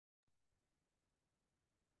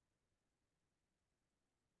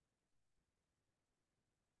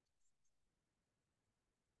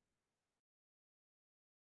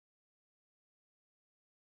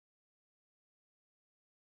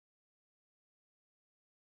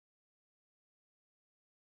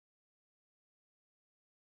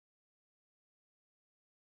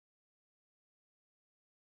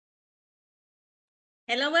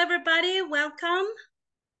Hello, everybody. Welcome.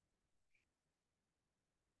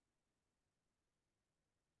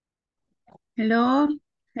 Hello.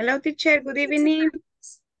 Hello, teacher. Good evening.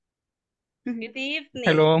 Good evening.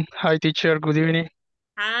 Hello. Hi, teacher. Good evening.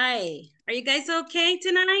 Hi. Are you guys okay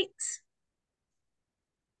tonight?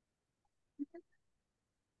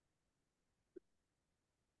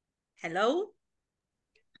 Hello?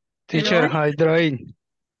 Teacher, Hello. hi, drawing.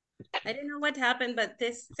 I don't know what happened, but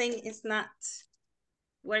this thing is not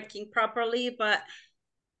working properly, but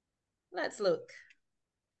let's look.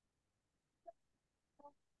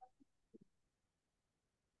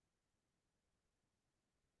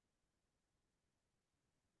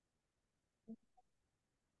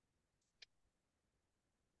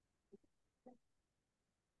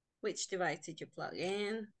 Which device did you plug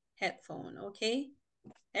in? Headphone, okay.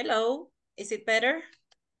 Hello, is it better?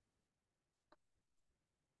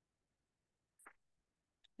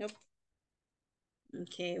 Nope.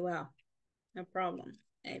 Okay, well, no problem.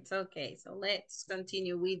 It's okay. So let's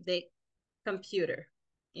continue with the computer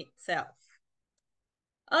itself.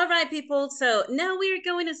 All right, people. So now we're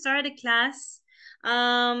going to start a class.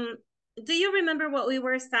 Do you remember what we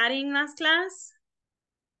were studying last class?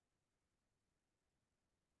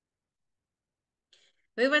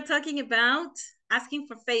 We were talking about asking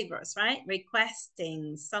for favors, right?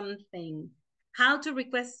 Requesting something. How to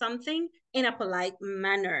request something in a polite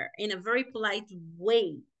manner, in a very polite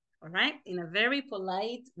way. All right? In a very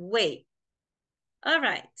polite way. All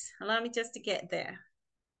right. Allow me just to get there.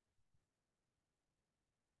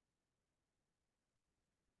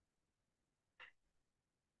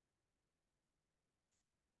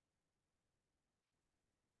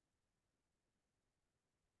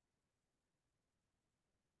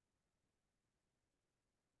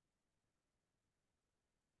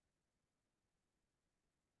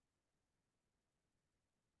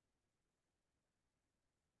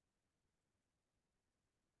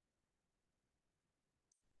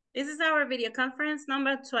 This is our video conference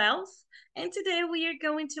number 12. And today we are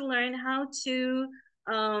going to learn how to,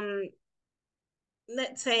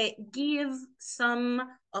 let's say, give some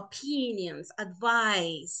opinions,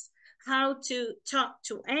 advice, how to talk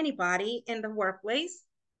to anybody in the workplace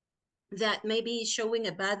that may be showing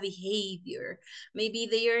a bad behavior. Maybe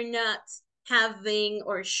they are not having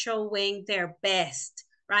or showing their best,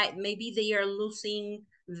 right? Maybe they are losing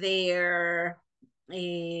their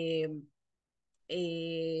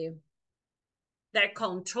their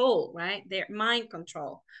control, right? Their mind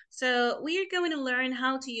control. So we are going to learn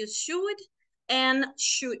how to use should and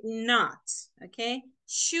should not, okay?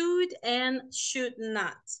 Should and should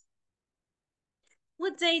not.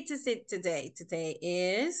 What date is it today? Today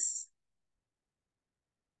is...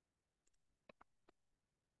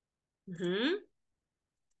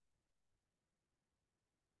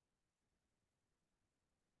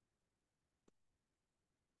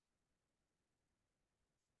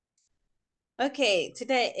 Okay,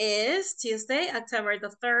 today is Tuesday, October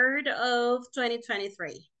the 3rd of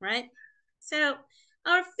 2023, right? So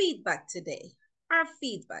our feedback today,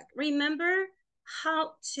 remember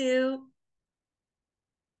how to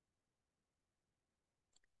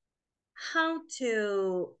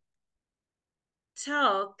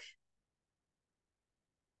talk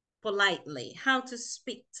politely, how to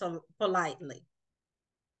speak politely.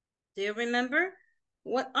 Do you remember?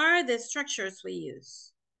 What are the structures we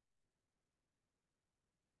use?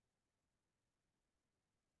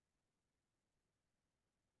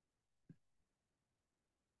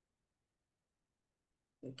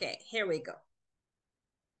 Okay, here we go.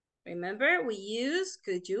 Remember, we use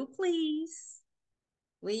could you please?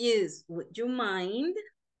 We use would you mind?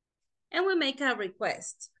 And we make a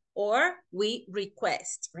request or we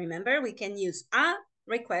request. Remember, we can use a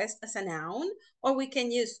request as a noun or we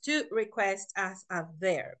can use to request as a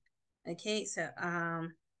verb. Okay, so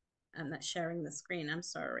I'm not sharing the screen. I'm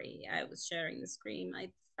sorry. I was sharing the screen.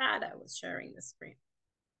 I thought I was sharing the screen.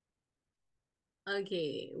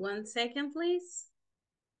 Okay, 1 second, please.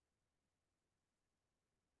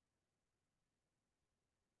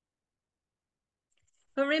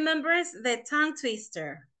 Who remembers the tongue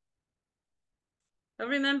twister? Who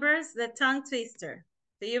remembers the tongue twister?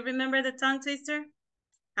 Do you remember the tongue twister?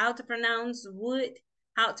 How to pronounce would,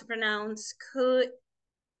 how to pronounce could.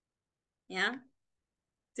 Yeah?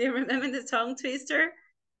 Do you remember the tongue twister?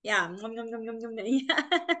 Yeah.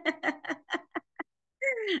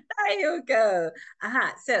 There you go.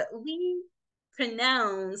 So we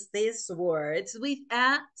pronounce these words with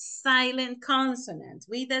a silent consonant.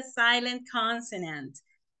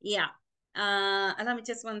 Yeah. Allow me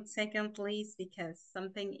just 1 second, please, because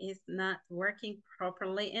something is not working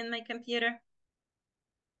properly in my computer.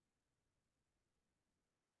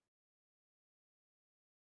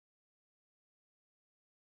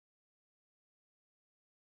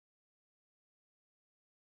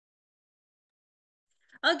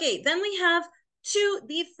 Okay, then we have two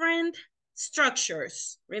different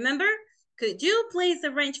structures. Remember? Could you please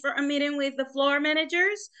arrange for a meeting with the floor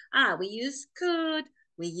managers? We use could,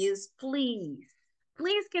 we use please.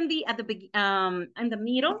 Please can be at the in the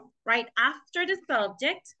middle, right after the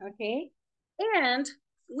subject, okay? And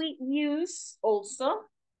we use also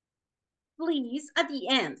please at the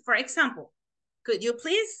end. For example, could you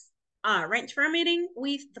please arrange for a meeting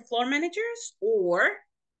with the floor managers? Or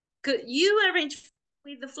could you arrange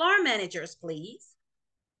with the floor managers, please?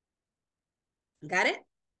 Got it?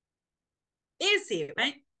 Easy,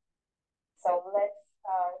 right? So let's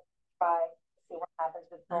try to see what happens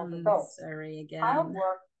with both of those. Sorry again. I'll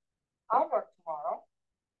work tomorrow.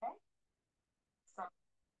 Okay. So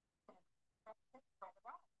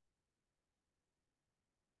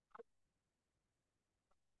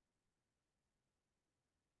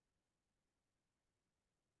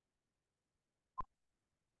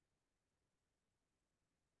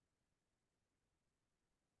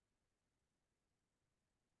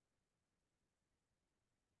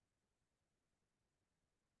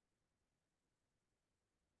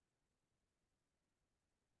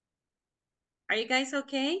Are you guys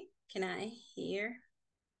okay? Can I hear?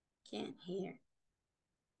 Can't hear.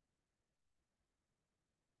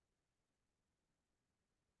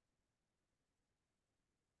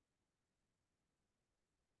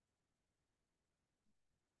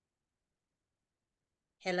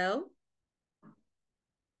 Hello?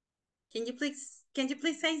 Can you please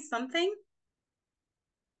say something?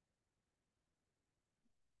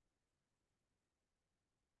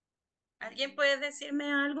 ¿Alguien puede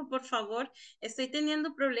decirme algo, por favor? Estoy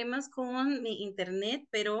teniendo problemas con mi internet,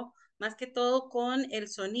 pero más que todo con el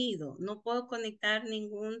sonido. No puedo conectar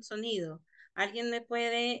ningún sonido. ¿Alguien me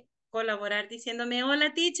puede colaborar diciéndome,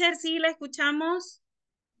 hola, teacher, sí, la escuchamos?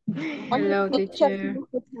 Hello, teacher.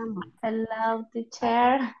 hello,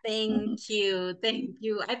 teacher. Thank you, thank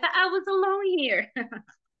you. I thought I was alone here.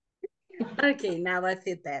 Okay, now I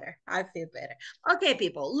feel better. I feel better. Okay,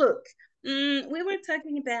 people, look. We were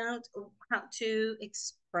talking about how to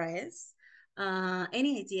express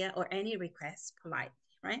any idea or any request politely,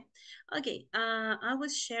 right? Okay, I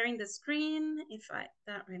was sharing the screen. If I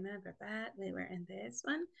don't remember that, we were in this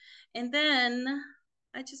one. And then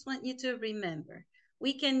I just want you to remember,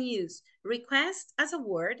 we can use request as a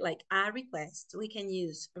word, like a request. We can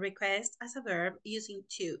use request as a verb using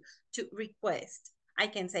to request. I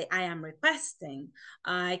can say I am requesting.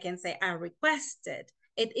 I can say I requested.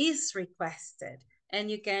 It is requested.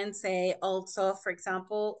 And you can say also, for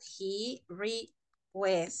example, he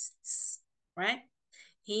requests, right?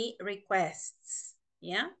 He requests,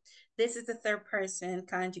 yeah? This is the third person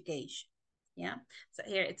conjugation, yeah? So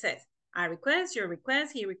here it says, I request, you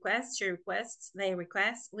request, he requests, she requests, they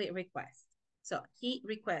request, we request. So he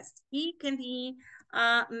requests. He can be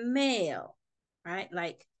male, right?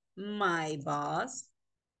 Like my boss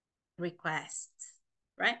requests,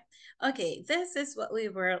 right? Okay, this is what we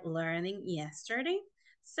were learning yesterday.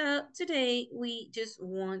 So today we just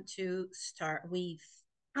want to start with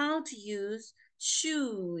how to use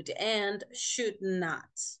should and should not,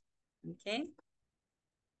 okay?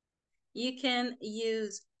 You can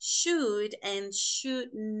use should and should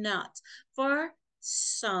not for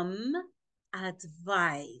some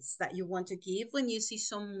advice that you want to give when you see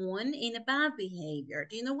someone in a bad behavior.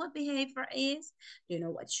 Do you know what behavior is? Do you know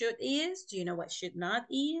what should is? Do you know what should not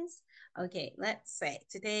is? Okay, let's say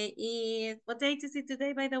today is, what date is it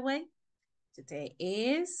today, by the way? Today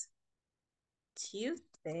is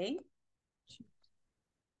Tuesday.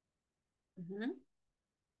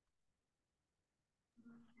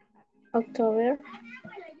 October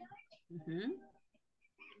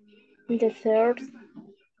The 3rd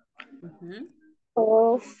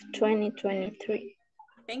of 2023.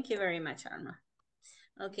 Thank you very much, Alma.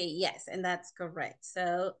 Okay, yes, and that's correct.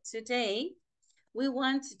 So today we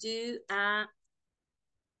want to do a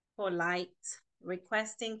polite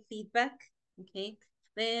requesting feedback, okay?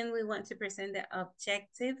 Then we want to present the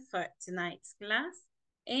objective for tonight's class.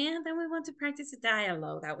 And then we want to practice a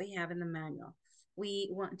dialogue that we have in the manual. We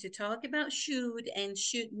want to talk about should and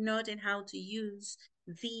should not and how to use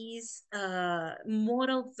these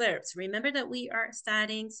modal verbs. Remember that we are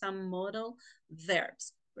studying some modal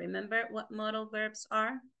verbs. Remember what modal verbs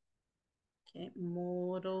are? Okay,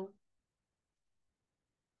 modal.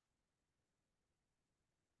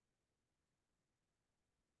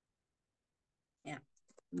 Yeah,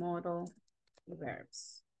 modal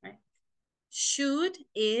verbs, right? Should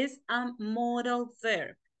is a modal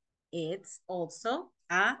verb. It's also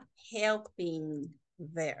a helping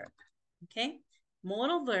verb, okay?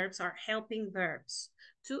 Modal verbs are helping verbs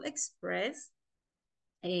to express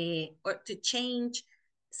or to change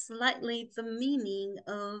slightly the meaning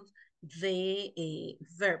of the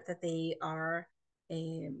verb that they are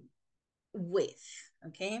with,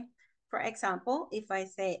 okay? For example, if I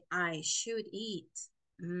say I should eat,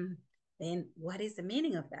 then what is the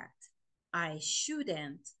meaning of that? I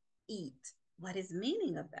shouldn't eat. What is the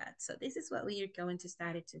meaning of that? So this is what we are going to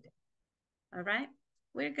study today, all right?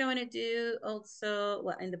 We're going to do also,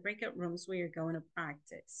 well, in the breakout rooms, we are going to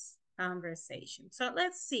practice conversation. So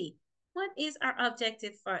let's see. What is our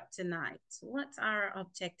objective for tonight? What's our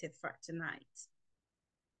objective for tonight?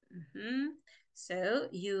 So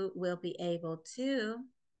you will be able to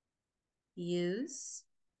use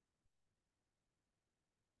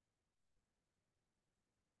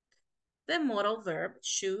the modal verb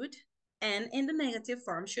should and in the negative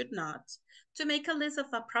form should not to make a list of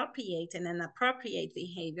appropriate and inappropriate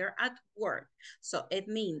behavior at work. So it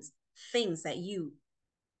means things that you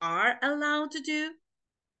are allowed to do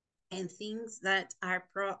and things that are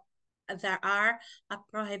a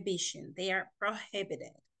prohibition. They are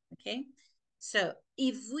prohibited, okay? So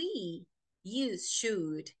if we use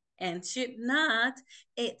should and should not,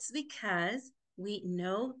 it's because we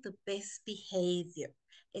know the best behavior.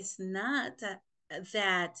 It's not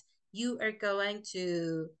that you are going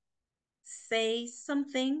to say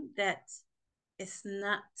something that is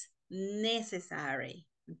not necessary,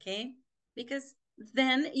 okay? Because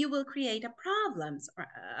then you will create a problem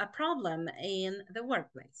in the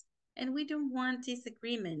workplace. And we don't want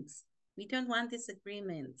disagreements. We don't want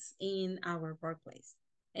disagreements in our workplace.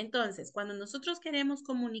 Entonces, cuando nosotros queremos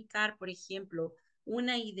comunicar, por ejemplo,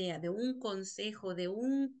 una idea de un consejo, de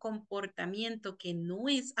un comportamiento que no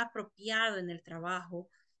es apropiado en el trabajo,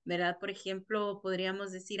 ¿verdad? Por ejemplo,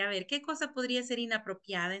 podríamos decir, a ver, ¿qué cosa podría ser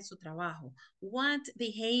inapropiada en su trabajo? What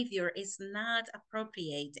behavior is not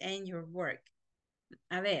appropriate in your work?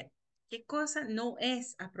 A ver, ¿qué cosa no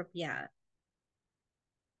es apropiada?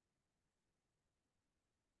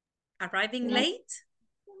 Arriving late?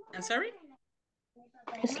 I'm sorry?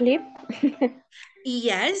 Sleep.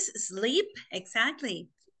 Yes, sleep, exactly.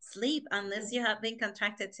 Sleep, unless you have been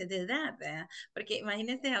contracted to do that, ¿verdad? Porque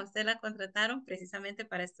imagínese, a usted la contrataron precisamente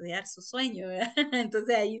para estudiar su sueño, ¿verdad?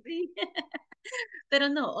 Entonces ahí sí. Pero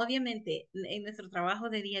no, obviamente, en nuestro trabajo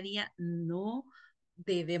de día a día no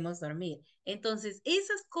debemos dormir. Entonces,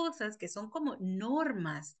 esas cosas que son como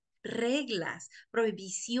normas, reglas,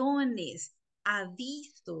 prohibiciones,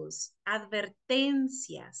 avisos,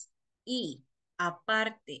 advertencias y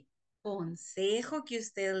aparte, consejo que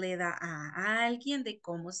usted le da a alguien de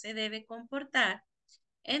cómo se debe comportar.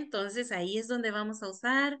 Entonces ahí es donde vamos a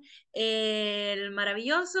usar el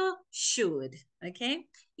maravilloso should, ¿ok?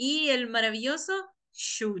 Y el maravilloso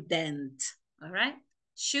shouldn't, all right?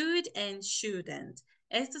 Should and shouldn't.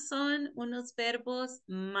 Estos son unos verbos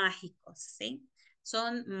mágicos, ¿sí?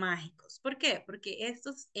 Son mágicos. ¿Por qué? Porque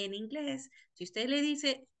estos en inglés, si usted le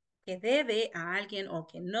dice que debe a alguien o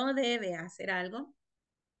que no debe hacer algo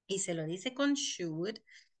y se lo dice con should,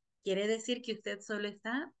 quiere decir que usted solo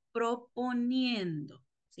está proponiendo,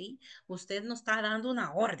 ¿sí? Usted no está dando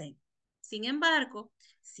una orden. Sin embargo,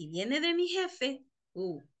 si viene de mi jefe,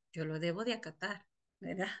 yo lo debo de acatar,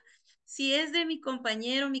 ¿verdad? Si es de mi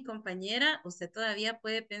compañero o mi compañera, usted todavía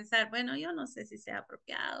puede pensar, bueno, yo no sé si sea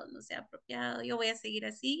apropiado, no sea apropiado, yo voy a seguir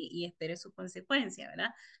así y espere su consecuencia,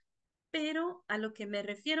 ¿verdad? Pero a lo que me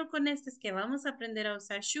refiero con esto es que vamos a aprender a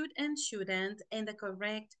usar should and shouldn't in the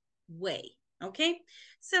correct way, okay?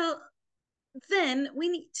 So then we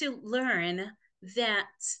need to learn that,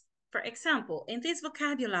 for example, in this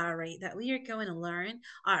vocabulary that we are going to learn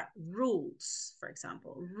are rules, for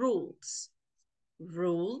example, rules,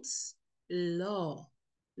 law,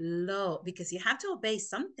 because you have to obey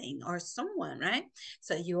something or someone, right?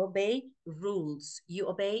 So you obey rules, you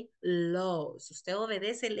obey laws. Usted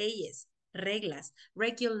obedece leyes, reglas,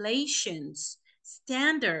 regulations,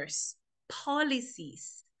 standards,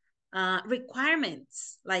 policies,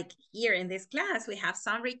 requirements. Like here in this class, we have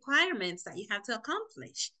some requirements that you have to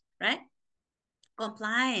accomplish, right?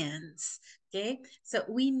 Compliance, okay? So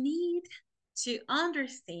we need to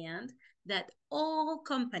understand that all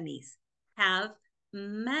companies have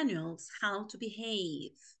manuals how to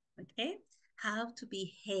behave, okay? How to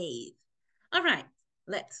behave. All right,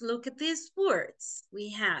 let's look at these words. We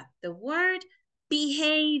have the word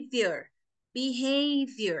behavior,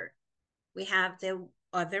 behavior. We have the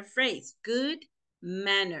other phrase, good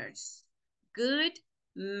manners, good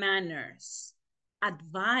manners.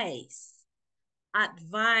 Advice,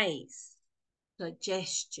 advice,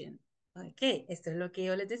 suggestion. Ok, esto es lo que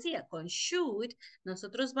yo les decía. Con should,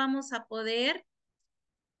 nosotros vamos a poder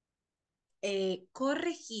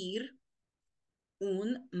corregir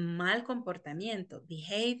un mal comportamiento.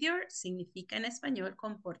 Behavior significa en español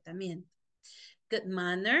comportamiento. Good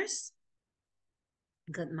manners,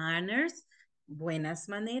 buenas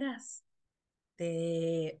maneras,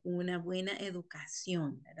 de una buena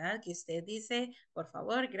educación, ¿verdad? Que usted dice, por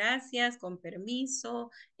favor, gracias, con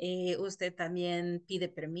permiso, usted también pide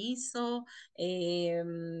permiso,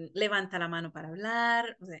 levanta la mano para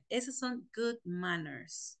hablar, o sea, esos son good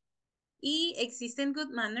manners. Y existen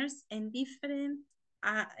good manners en different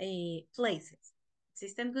places.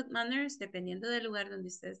 Existen good manners dependiendo del lugar donde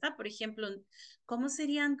usted está. Por ejemplo, ¿cómo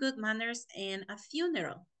serían good manners en a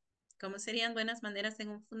funeral? ¿Cómo serían buenas maneras en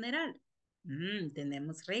un funeral?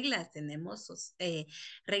 Tenemos reglas, tenemos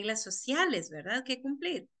reglas sociales, ¿verdad? Que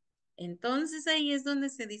cumplir. Entonces ahí es donde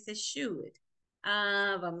se dice should.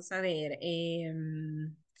 Vamos a ver.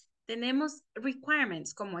 Tenemos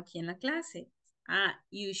requirements como aquí en la clase.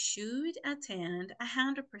 You should attend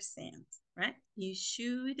 100%, right? You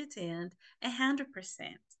should attend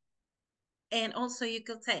 100%. And also you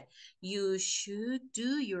could say, you should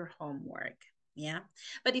do your homework, yeah?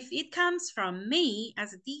 But if it comes from me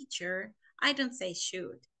as a teacher, I don't say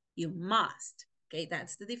should, you must, okay?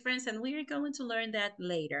 That's the difference, and we are going to learn that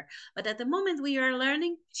later. But at the moment we are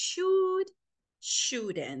learning should,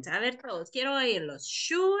 shouldn't. A ver todos, quiero oírlos.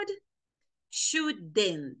 Should,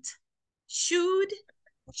 shouldn't. Should,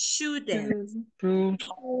 shouldn't. Should,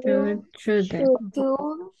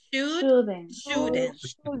 Shouldn't.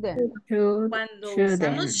 Cuando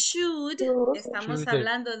usamos should, estamos should,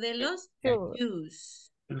 hablando de los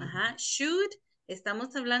do's. Ajá. Should,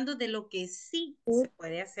 estamos hablando de lo que sí se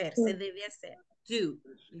puede hacer, se debe hacer. Do.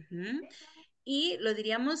 Y lo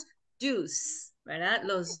diríamos do's, ¿verdad?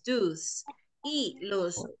 Los do's. Y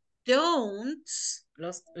los don'ts,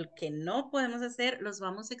 los que no podemos hacer, los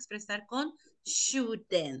vamos a expresar con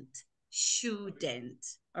shouldn't.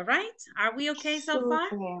 Shouldn't. All right? Are we okay so far?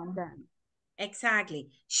 Exactly.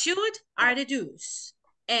 Should are the do's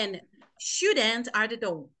and shouldn't are the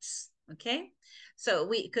don'ts. Okay? So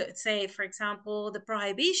we could say, for example, the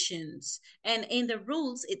prohibitions, and in the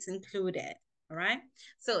rules, it's included. All right?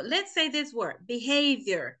 So let's say this word,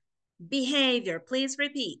 behavior. Behavior. Please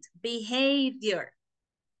repeat. Behavior.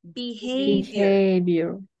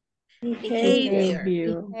 Behavior.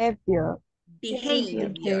 Behavior.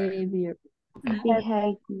 Behavior.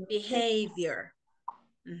 Behavior.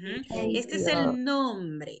 Este es el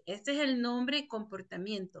nombre. Este es el nombre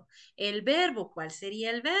comportamiento. El verbo, ¿cuál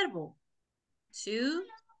sería el verbo? To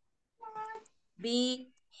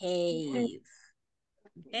behave.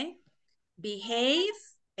 ¿Ok? Behave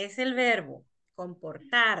es el verbo.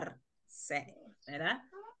 Comportarse, ¿verdad?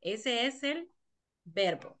 Ese es el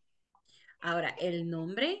verbo. Ahora, el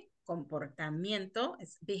nombre, comportamiento,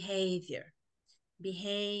 es behavior.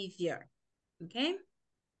 Behavior. ¿Ok?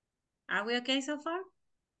 Are we okay so far?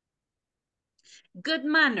 Good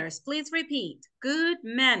manners. Please repeat. Good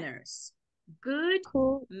manners. Good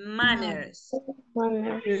manners.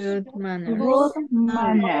 Good manners.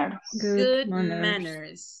 Good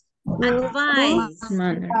manners. Advice.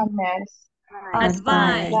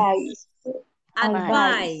 Advice.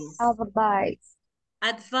 Advice.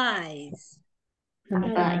 Advice.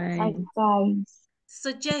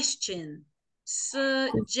 Suggestion.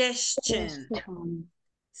 Suggestion.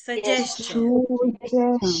 Suggestion.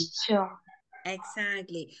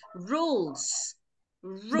 Exactly. Rules.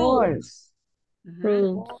 Rules.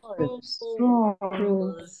 Rules.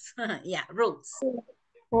 Yeah, rules.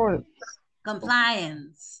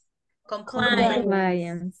 Compliance.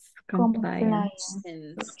 Compliance.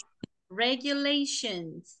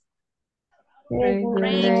 Regulations.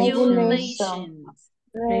 Regulations.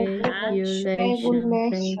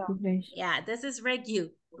 Yeah, this is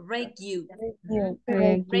regulation.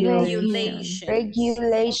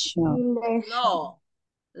 Law.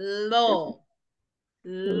 No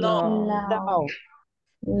law.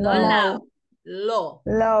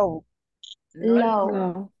 Law.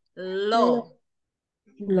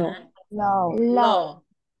 Law.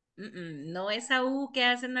 No esa U que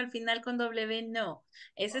hacen al final con W, no.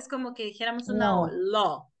 Ese es como que dijéramos una O.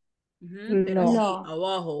 Law. Pero sí,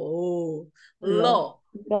 abajo. Oh. Law.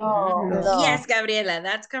 Yes, Gabriela,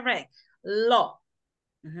 that's correct. Law.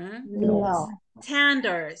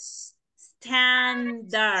 Standards.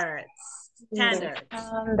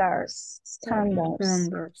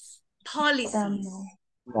 Policies.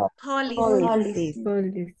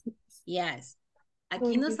 Yes.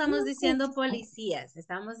 Aquí no estamos diciendo policías,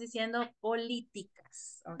 estamos diciendo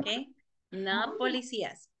políticas, ¿ok? No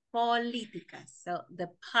policías, Políticas. So, the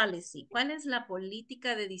policy. ¿Cuál es la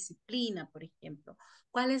política de disciplina, por ejemplo?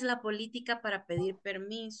 ¿Cuál es la política para pedir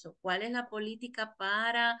permiso? ¿Cuál es la política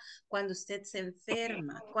para cuando usted se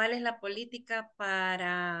enferma? ¿Cuál es la política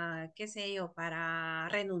para, qué sé yo, para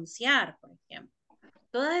renunciar, por ejemplo?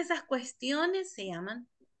 Todas esas cuestiones se llaman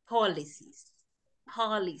policies.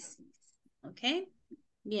 Policies. ¿Ok?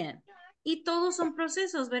 Bien. Y todos son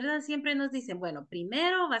procesos, ¿verdad? Siempre nos dicen, bueno,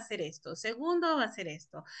 primero va a ser esto, segundo va a ser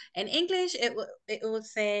esto. In English, it will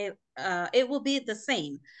say, it will be the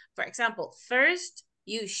same. For example, first,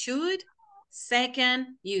 you should.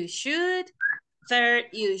 Second, you should. Third,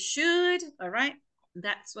 you should. All right?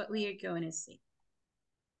 That's what we are going to see.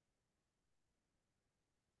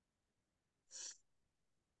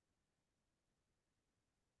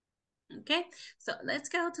 Okay, so let's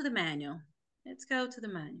go to the manual. Let's go to the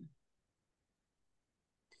manual.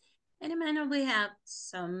 In the manual, we have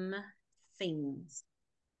some things.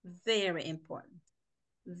 Very important.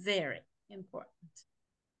 Very important.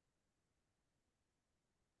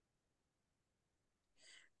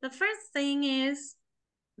 The first thing is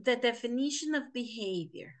the definition of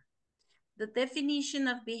behavior. The definition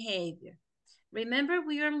of behavior. Remember,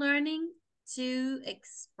 we are learning to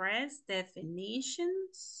express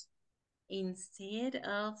definitions instead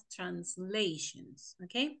of translations,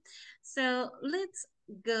 okay? So let's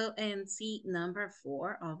go and see number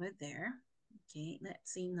 4 over there. Okay,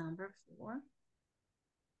 let's see number 4.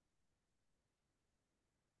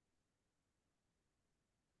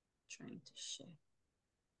 Trying to share.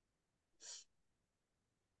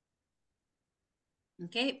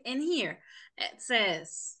 Okay, and here it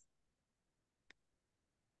says,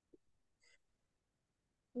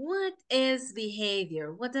 what is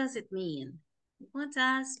behavior? What does it mean? What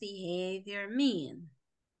does behavior mean?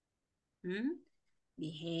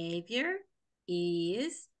 Behavior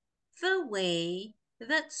is the way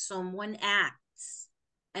that someone acts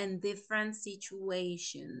in different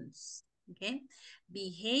situations. Okay,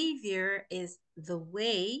 behavior is the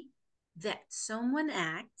way that someone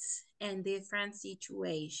acts in different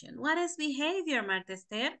situations. What is behavior, Marta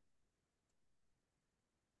Esther?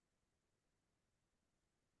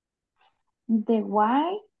 The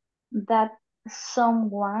way that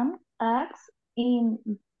someone acts in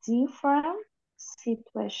different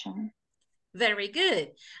situations. Very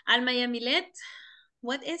good. Alma y Amilet,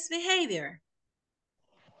 what is behavior?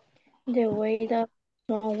 The way that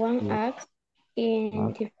someone acts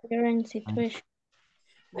in different situations.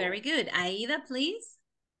 Very good. Aida, please.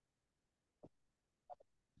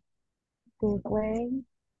 The way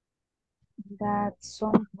that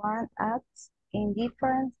someone acts in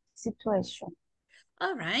different situations.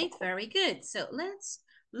 All right, very good. So let's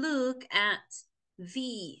look at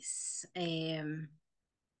these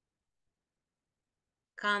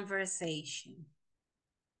conversation.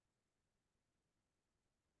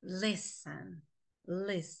 Listen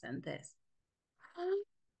this.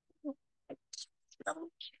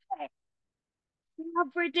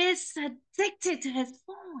 Robert is addicted to his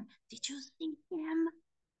phone. Did you see him?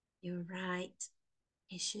 You're right.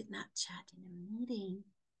 He should not chat in a meeting.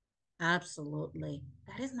 Absolutely.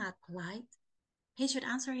 That is not polite. He should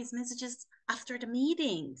answer his messages after the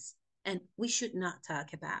meetings. And we should not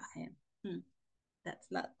talk about him. That's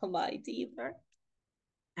not polite either.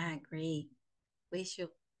 I agree. We should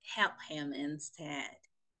help him instead.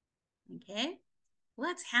 Okay?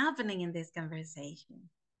 What's happening in this conversation?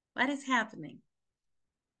 What is happening?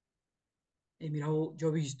 Mira,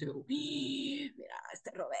 yo viste. Mira,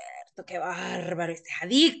 este Roberto, qué bárbaro. Este es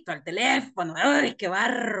adicto al teléfono. Ay, qué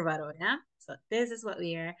bárbaro. Yeah? So this is what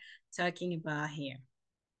we are talking about here.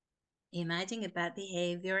 Imagine a bad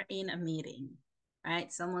behavior in a meeting,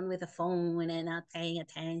 right? Someone with a phone and not paying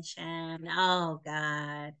attention. Oh,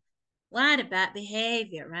 God. What a bad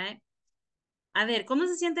behavior, right? A ver, ¿cómo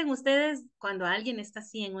se sienten ustedes cuando alguien está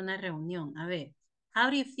así en una reunión? A ver, how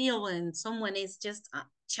do you feel when someone is just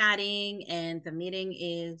chatting and the meeting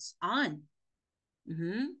is on?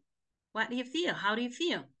 What do you feel? How do you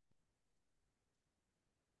feel?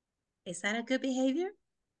 Is that a good behavior?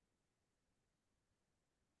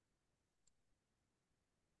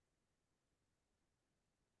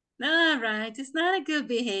 All right, it's not a good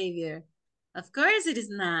behavior. Of course it is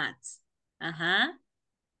not.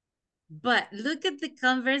 But look at the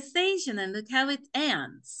conversation and look how it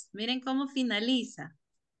ends. Miren cómo finaliza.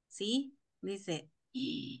 ¿Sí? Dice,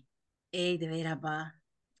 hey, de veras va.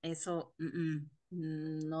 Eso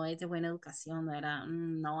no es de buena educación, ¿verdad?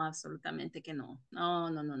 No, absolutamente que no. No.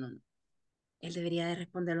 Él debería de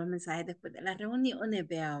responder los mensajes después de las reuniones,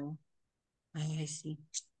 veamos. Ay, sí.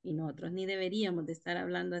 Y nosotros ni deberíamos de estar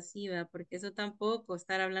hablando así, ¿verdad? Porque eso tampoco,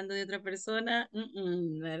 estar hablando de otra persona,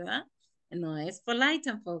 ¿verdad? No es polite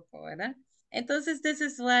tampoco, ¿verdad? Entonces, this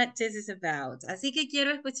is what this is about. Así que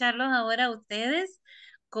quiero escucharlos ahora a ustedes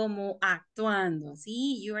como actuando,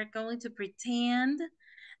 ¿sí? You are going to pretend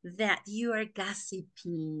that you are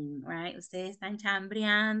gossiping, right? Ustedes están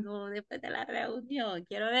chambreando después de la reunión.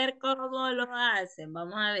 Quiero ver cómo lo hacen.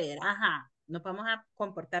 Vamos a ver. Ajá. Nos vamos a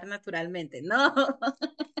comportar naturalmente. No.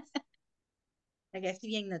 Aquí así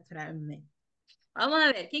bien naturalmente. Vamos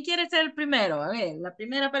a ver. ¿Quién quiere ser el primero? A ver, la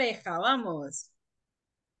primera pareja. Vamos.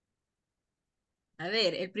 A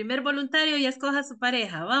ver, el primer voluntario ya escoja a su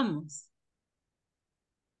pareja. Vamos.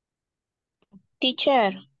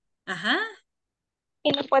 Teacher, Ajá. y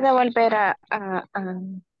no puede volver a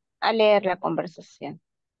leer la conversación.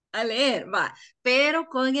 A leer, va, pero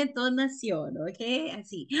con entonación, ¿ok?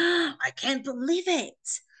 Así, I can't believe it.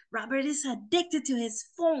 Robert is addicted to his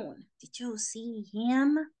phone. Did you see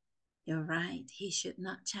him? You're right. He should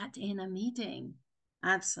not chat in a meeting.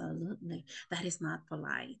 Absolutely. That is not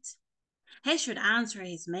polite. He should answer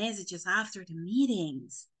his messages after the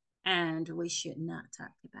meetings. And we should not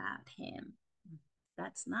talk about him.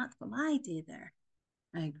 That's not polite either.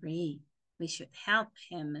 I agree. We should help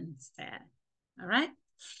him instead. All right?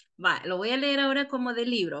 Va, lo voy a leer ahora como de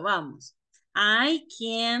libro, vamos. I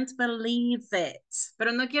can't believe it.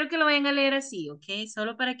 Pero no quiero que lo vayan a leer así, ¿ok?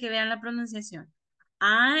 Solo para que vean la pronunciación.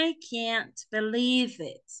 I can't believe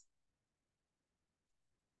it.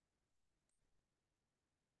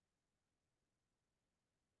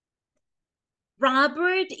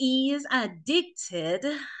 Robert is addicted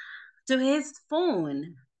to his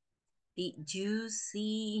phone. Did you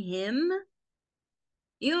see him?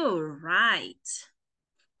 You're right.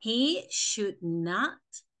 He should not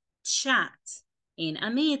chat in a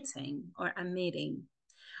meeting or a meeting.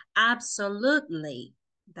 Absolutely.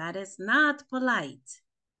 That is not polite.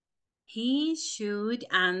 He should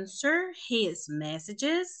answer his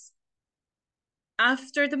messages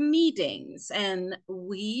after the meetings, and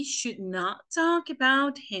we should not talk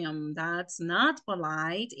about him. That's not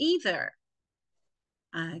polite either.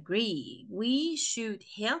 I agree. We should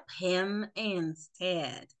help him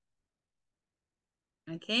instead.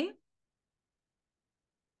 Okay?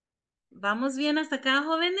 ¿Vamos bien hasta acá,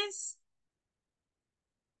 jóvenes?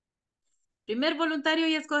 Primer voluntario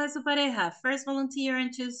y escoge su pareja. First volunteer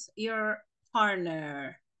and choose your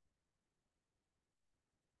partner.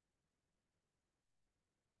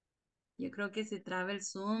 Yo creo que se traba el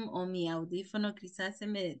Zoom o mi audífono quizás se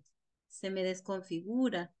me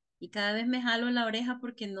desconfigura. Y cada vez me jalo la oreja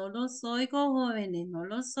porque no los oigo, jóvenes. No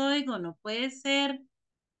los oigo, no puede ser.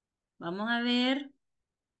 Vamos a ver.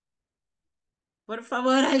 Por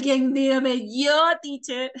favor, alguien dígame yo,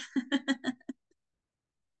 teacher.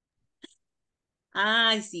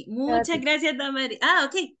 Ay, sí. Muchas gracias, Damaris. Ah,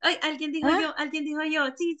 ok. Ay, alguien dijo yo, alguien dijo yo.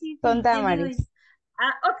 Sí, sí, Con sí. ¿Quién dijo yo? Damaris.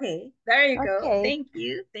 Ah, ok. There you go. Ok. Thank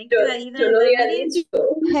you. Thank you, Aida Yo and lo había Damaris. dicho.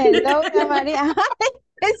 Hello, Damaris.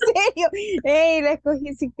 En serio. Ey, la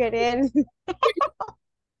escogí sin querer.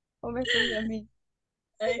 O me escogí a mí.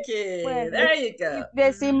 Okay, Bueno, there you y go.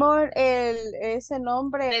 decimos ese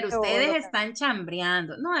nombre Pero o ustedes lo están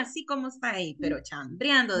chambreando. No así como está ahí, pero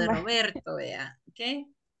chambreando de cambiamos. Roberto, vea. ¿Ok?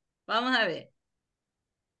 Vamos a ver.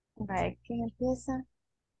 Vale, ¿quién empieza?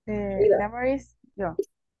 Mira. Damaris, yo.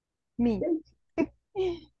 Me.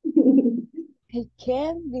 I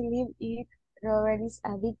can't believe it. Robert is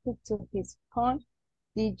addicted to his phone.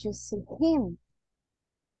 Did you see him?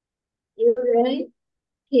 You're right.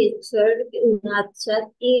 He should not chat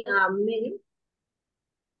in a meeting.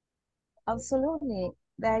 Absolutely.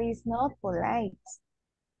 That is not polite.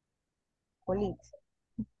 Polite.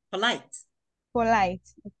 Polite. Polite.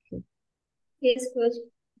 Okay. His first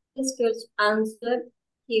answer,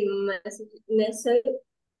 he message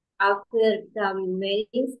after the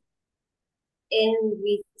meetings and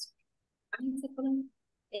with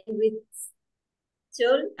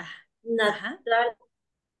should Ah, not ajá. talk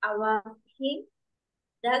about him.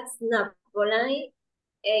 That's not polite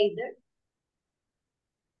either.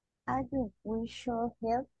 I think we should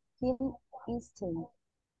help him instead.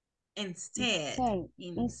 Instead.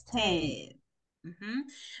 Instead. Ujú.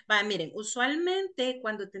 Va, miren, usualmente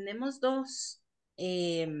cuando tenemos dos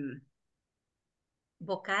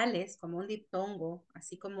vocales, como un diptongo,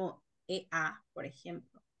 así como EA, por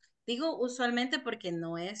ejemplo. Digo usualmente porque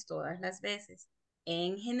no es todas las veces.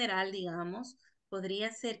 En general, digamos,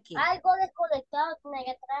 podría ser que... Algo desconectado tiene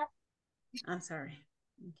que atrás. I'm sorry.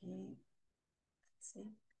 Okay.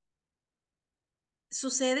 Sí.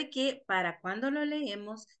 Sucede que para cuando lo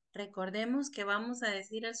leemos, recordemos que vamos a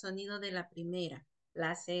decir el sonido de la primera.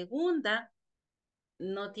 La segunda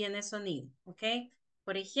no tiene sonido, ¿ok?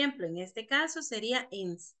 Por ejemplo, en este caso sería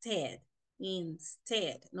instead.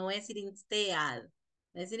 Instead. No voy a decir instead.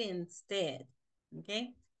 Voy a decir instead. ¿Ok?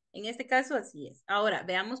 En este caso así es. Ahora,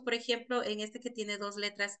 veamos, por ejemplo, en este que tiene dos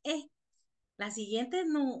letras E. La siguiente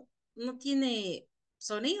no tiene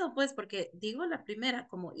sonido, pues, porque digo la primera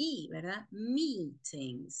como I, ¿verdad?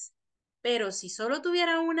 Meetings. Pero si solo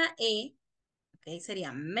tuviera una E, ¿ok?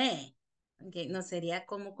 Sería me. ¿Ok? No sería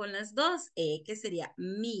como con las dos E, que sería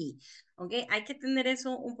me. ¿Ok? Hay que tener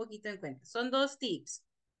eso un poquito en cuenta. Son dos tips.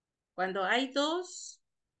 Cuando hay dos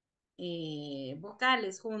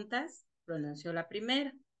vocales juntas, pronuncio la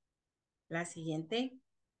primera. La siguiente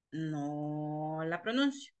no la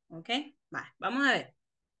pronuncio. ¿Ok? Va, vamos a ver.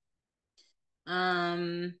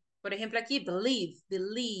 Por ejemplo, aquí, believe,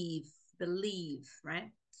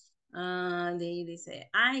 right? De ahí dice,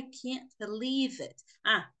 I can't believe it.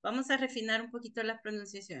 Vamos a refinar un poquito las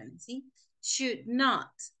pronunciaciones, ¿sí? Should not,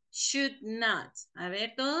 should not. A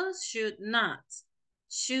ver todos, should not,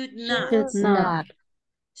 should not, Should Should not. not.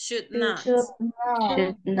 should not. Should not.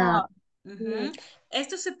 Should not. Ujú.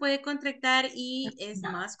 Esto se puede contractar y es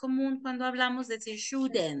más común cuando hablamos de decir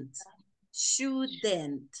shouldn't,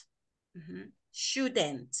 shouldn't,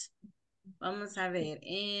 shouldn't. Vamos a ver,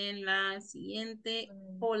 en la siguiente,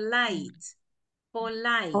 polite,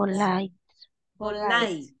 polite, Polite.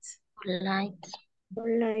 polite. Polite.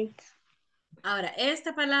 Polite. Ahora,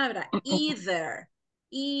 esta palabra, either,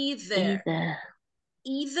 either. Either.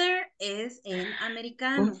 Either es en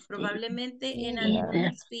americano. Probablemente en algún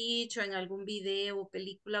Either. speech o en algún video o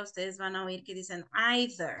película ustedes van a oír que dicen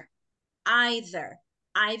either, either.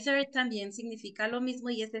 Either también significa lo mismo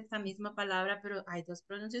y es esta misma palabra, pero hay dos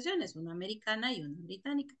pronunciaciones, una americana y una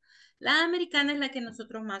británica. La americana es la que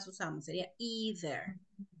nosotros más usamos, sería either,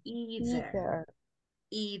 either, Either.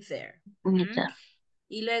 either. Either.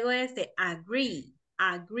 Y luego agree,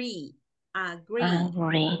 agree, agree,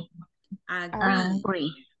 Angry. agree.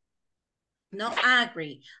 Angry. No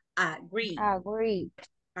agree, agree, Agree.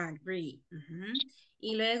 agree.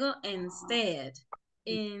 Y luego instead,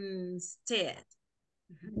 instead,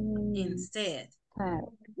 instead,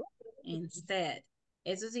 instead.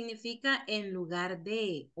 Eso significa en lugar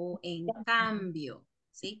de o en cambio,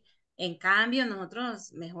 ¿sí? En cambio,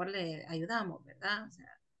 nosotros mejor le ayudamos, ¿verdad? O sea,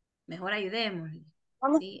 mejor ayudémosle,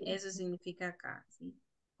 ¿sí? Eso significa acá, ¿sí?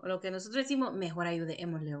 O lo que nosotros decimos, mejor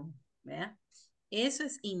ayudémosle, ¿verdad? Eso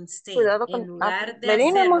es instead. Cuidado En con... lugar de Vení,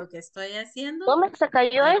 mi hacer amor. lo que estoy haciendo, ¿Cómo se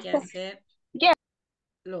cayó hay que este? hacer Ya.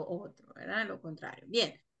 lo otro, ¿verdad? Lo contrario.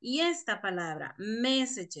 Bien. Y esta palabra,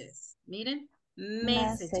 messages. Miren,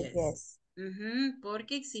 messages. Messages.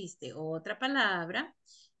 Porque existe otra palabra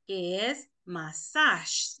que es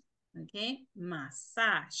massage. ¿Ok?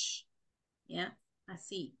 Massage. ¿Ya?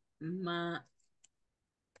 Así. Massage.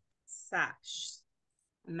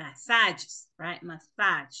 Massages, right?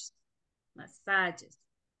 Massages. Massages,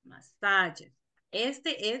 massages.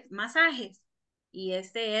 Este es masajes y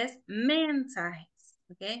este es mensajes,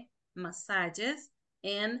 ¿ok? Massages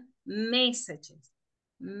and messages.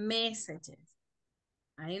 Messages.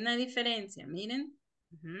 Hay una diferencia, miren.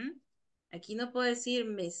 Aquí no puedo decir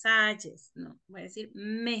mensajes, no, voy a decir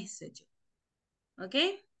messages, ¿ok?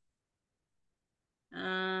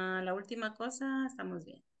 La última cosa, estamos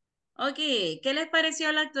bien. Ok, ¿qué les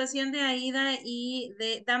pareció la actuación de Aida y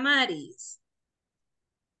de Damaris?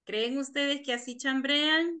 ¿Creen ustedes que así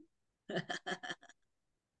chambrean?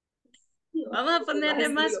 Vamos a ponerle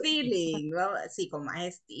más feeling. Sí, con más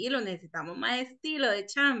estilo. Necesitamos más estilo de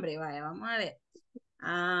chambre. Vaya, vamos a ver.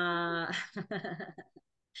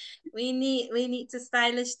 We need to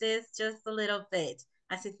stylish this just a little bit.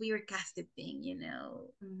 As if we were gossiping, you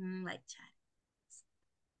know. Like chat.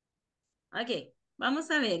 Ok, vamos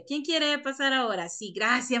a ver. ¿Quién quiere pasar ahora? Sí,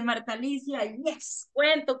 gracias, Marta Alicia. Yes,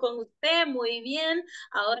 cuento con usted. Muy bien.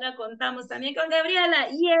 Ahora contamos también con Gabriela.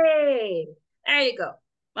 Yay. There you go.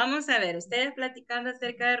 Vamos a ver, ustedes platicando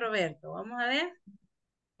acerca de Roberto. Vamos a ver.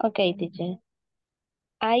 Okay, teacher.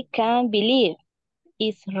 I can't believe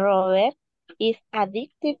Robert is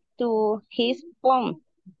addicted to his phone.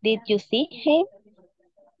 Did you see him?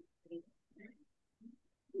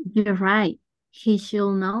 You're right. He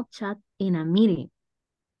should not chat in a meeting.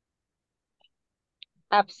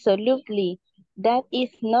 Absolutely. That is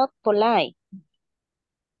not polite.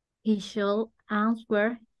 He should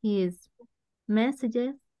answer his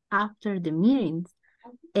messages after the meetings,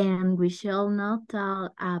 and we shall not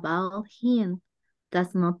talk about him.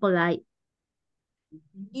 That's not polite.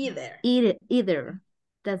 Either. Either.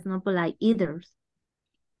 That's not polite either.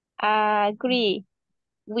 Agree.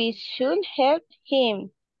 We should help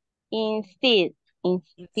him instead.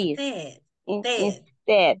 Instead.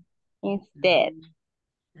 Instead.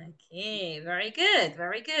 Okay, very good,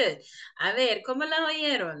 very good. A ver, ¿cómo las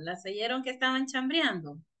oyeron? ¿Las oyeron que estaban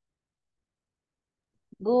chambreando?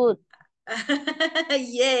 Good.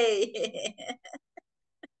 Yay.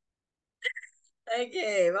 Ok,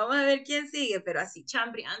 vamos a ver quién sigue, pero así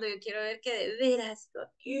chambreando, yo quiero ver que de veras.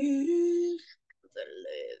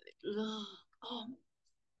 Oh,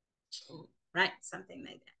 right, something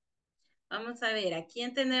like that. Vamos a ver, ¿a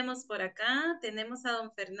quién tenemos por acá? Tenemos a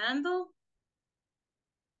don Fernando.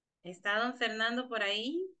 ¿Está don Fernando por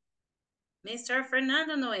ahí? Mr.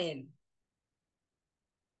 Fernando Noel.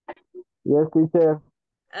 Yes, teacher.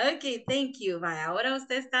 Ok, thank you. Vaya, ahora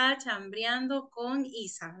usted está chambreando con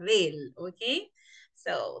Isabel, ok?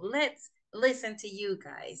 So, let's listen to you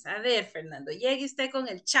guys. A ver, Fernando, llegue usted con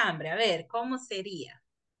el chambre. A ver, ¿cómo sería?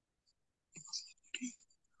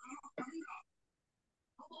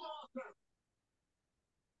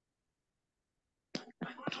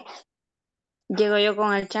 Llego yo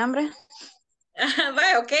con el chambre.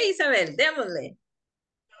 Vaya, ok, Isabel, démosle.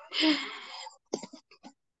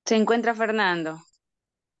 Se encuentra Fernando.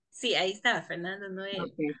 Sí, ahí está, Fernando Noel.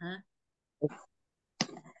 Okay. Ajá.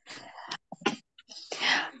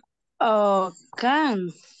 Oh,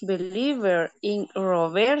 can't believe in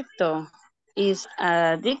Roberto is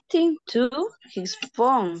addicting to his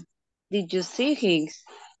phone. Did you see his?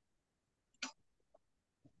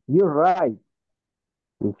 You're right.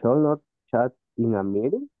 We shall not chat in a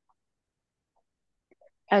meeting.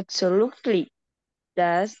 Absolutely.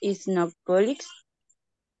 That is not polite.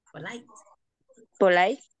 Polite.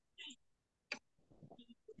 Polite.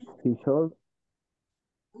 He should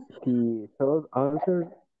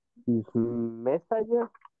answer his messages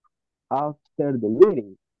after the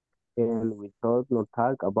meeting, and we should not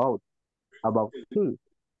talk about him.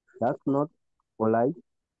 That's not polite.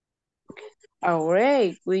 All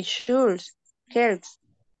right, we should help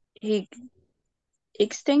he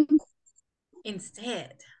extend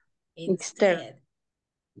Instead. extend.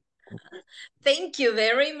 Thank you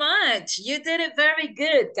very much. You did it very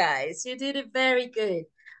good, guys. You did it very good.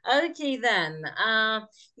 Okay, then.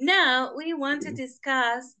 Now we want to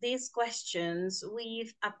discuss these questions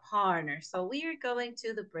with a partner. So we are going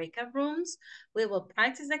to the breakout rooms. We will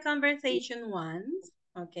practice the conversation once,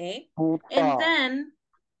 okay? And then,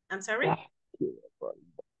 I'm sorry?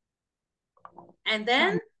 And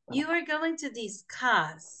then you are going to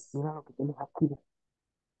discuss.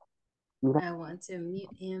 I want to mute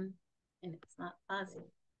him, and it's not pausing.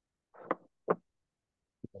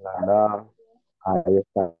 Ahí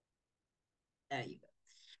está. There you go.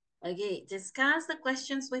 Okay, discuss the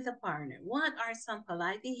questions with a partner. What are some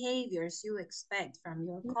polite behaviors you expect from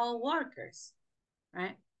your co-workers,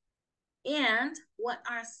 right? And what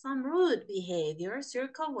are some rude behaviors your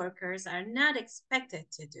co-workers are not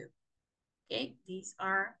expected to do? Okay, these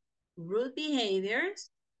are rude behaviors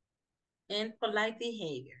and polite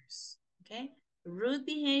behaviors, okay? Rude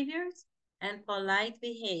behaviors and polite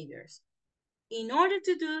behaviors. In order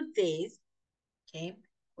to do this, okay,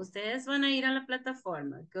 ustedes van a ir a la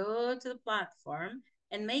plataforma, go to the platform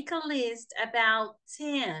and make a list about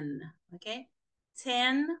 10, okay?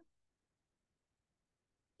 10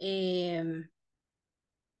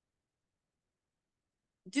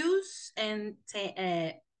 do's and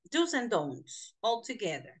don'ts all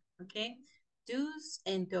together, okay? Do's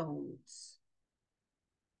and don'ts.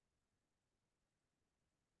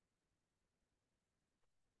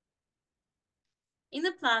 In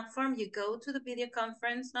the platform, you go to the video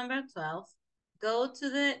conference number 12, go to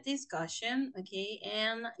the discussion, okay,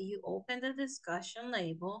 and you open the discussion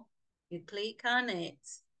label, you click on it,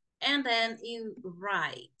 and then you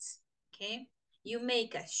write, okay? You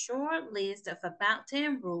make a short list of about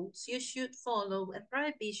 10 rules you should follow and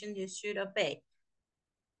prohibitions you should obey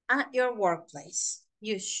at your workplace.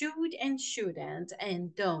 You should and shouldn't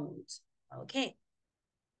and don't, okay?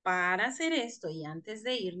 Para hacer esto y antes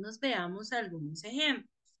de irnos, veamos algunos ejemplos.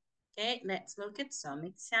 Okay, let's look at some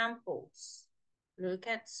examples. Look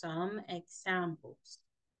at some examples.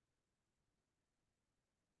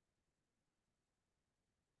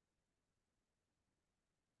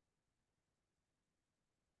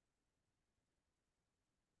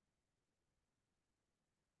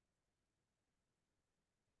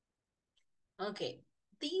 Okay,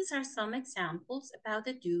 these are some examples about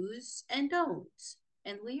the do's and don'ts.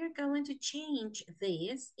 And we are going to change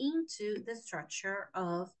this into the structure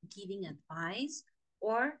of giving advice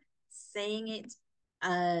or saying it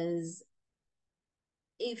as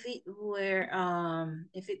if it were,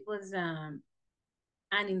 if it was an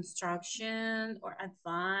instruction or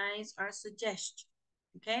advice or suggestion,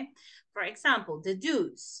 okay? For example, the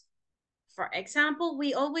do's. For example,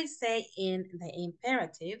 we always say in the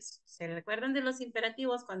imperatives, ¿se recuerdan de los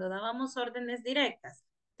imperativos cuando dábamos órdenes directas?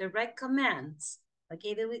 Direct commands.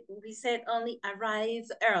 Okay, we said only arrive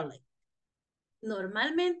early.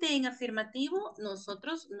 Normalmente en afirmativo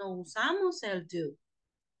nosotros no usamos el do.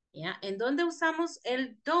 ¿Ya? ¿En dónde usamos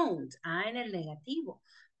el don't? Ah, en el negativo.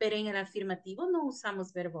 Pero en el afirmativo no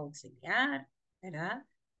usamos verbo auxiliar, ¿verdad?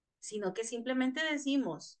 Sino que simplemente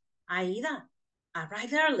decimos, Aida,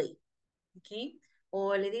 arrive early. ¿Ok?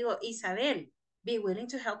 O le digo, Isabel, be willing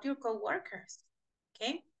to help your coworkers.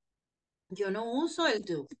 ¿Ok? Yo no uso el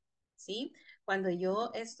do. ¿Sí? Cuando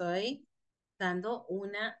yo estoy dando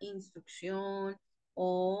una instrucción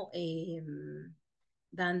o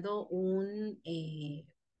dando un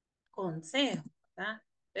consejo, ¿verdad?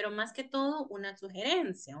 Pero más que todo una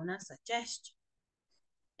sugerencia, una suggestion.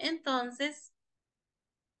 Entonces,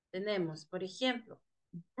 tenemos, por ejemplo,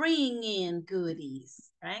 bring in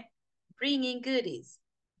goodies, right? Bring in goodies.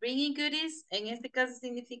 Bring in goodies, en este caso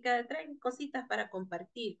significa traen cositas para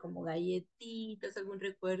compartir, como galletitas, algún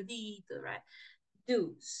recuerdito, right?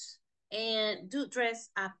 Do's. And do dress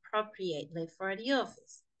appropriately for the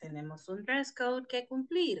office. Tenemos un dress code que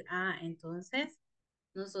cumplir. Ah, entonces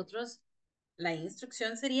nosotros, la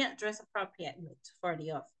instrucción sería dress appropriately for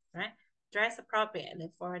the office, right? Dress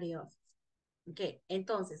appropriately for the office. Ok,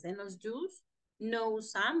 entonces en los do's no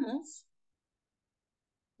usamos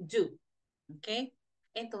do, ok.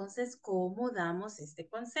 Entonces, ¿cómo damos este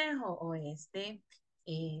consejo o este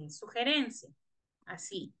sugerencia?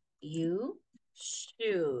 Así, you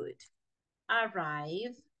should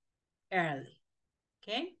arrive early,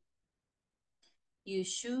 ok. You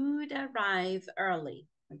should arrive early.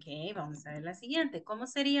 Ok, vamos a ver la siguiente. ¿Cómo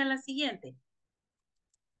sería la siguiente?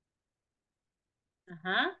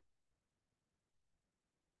 Ajá.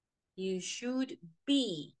 You should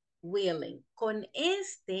be willing. Con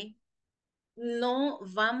este no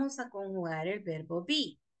vamos a conjugar el verbo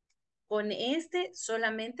be. Con este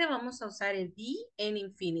solamente vamos a usar el be en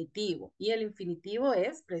infinitivo. Y el infinitivo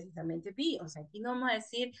es precisamente be. O sea, aquí no vamos a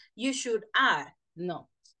decir you should are. No.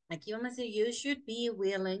 Aquí vamos a decir you should be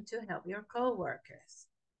willing to help your coworkers.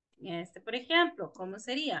 Este, por ejemplo, ¿cómo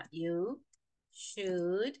sería? You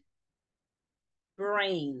should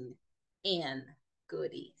bring in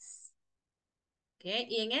goodies. ¿Ok?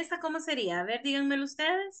 Y en esta, ¿cómo sería? A ver, díganmelo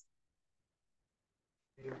ustedes.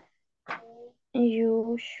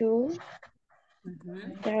 You should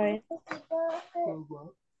Ujú, dress.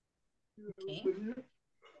 ok.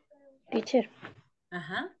 Teacher,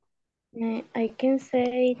 Ajá. I can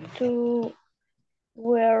say to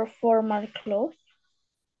wear formal clothes.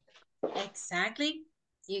 Exactly.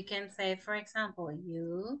 You can say, for example,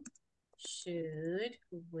 you should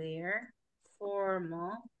wear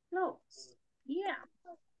formal clothes. Yeah,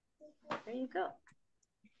 there you go.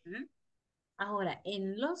 Ujú. Ahora,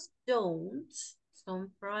 en los don'ts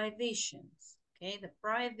son prohibitions. Okay, the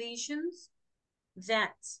prohibitions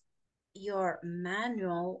that your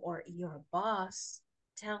manual or your boss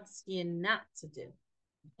tells you not to do.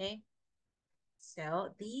 Okay,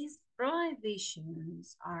 so these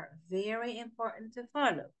prohibitions are very important to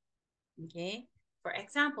follow. Okay, for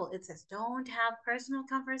example, it says don't have personal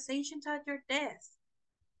conversations at your desk.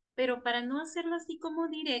 Pero para no hacerlo así como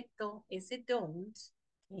directo, ese don't,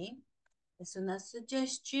 okay, es una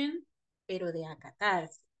suggestion, pero de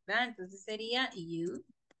acatarse, ¿verdad? Entonces sería you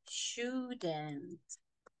shouldn't,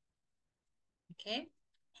 okay,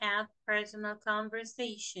 have personal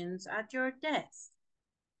conversations at your desk.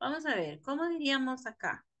 Vamos a ver, ¿cómo diríamos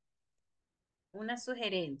acá? Una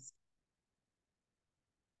sugerencia.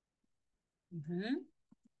 Ujú.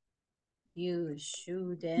 You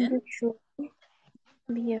shouldn't. You should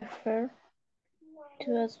be afraid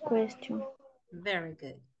to ask questions. Very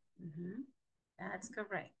good. Ujú. That's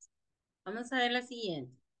correct. Vamos a ver la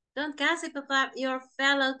siguiente. Don't gossip about your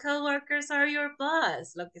fellow coworkers or your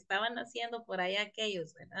boss. Lo que estaban haciendo por ahí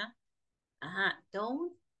aquellos, ¿verdad? Ajá.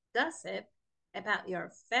 Don't gossip about your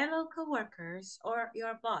fellow coworkers or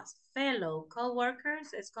your boss. Fellow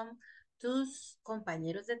coworkers es como tus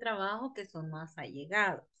compañeros de trabajo que son más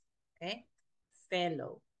allegados. ¿Ok?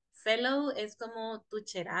 Fellow. Fellow es como tu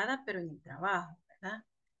cherada, pero en el trabajo, ¿verdad?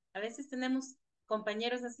 A veces tenemos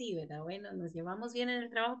compañeros así, ¿verdad? Bueno, nos llevamos bien en el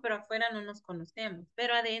trabajo, pero afuera no nos conocemos.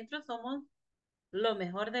 Pero adentro somos lo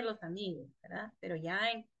mejor de los amigos, ¿verdad? Pero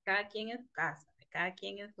ya en cada quien en su casa, cada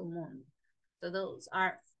quien en su mundo. So those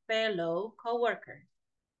are fellow coworkers.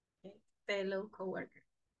 Okay? Fellow coworkers.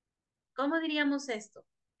 ¿Cómo diríamos esto?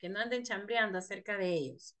 Que no anden chambreando acerca de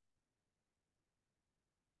ellos.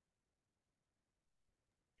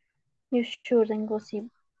 You shouldn't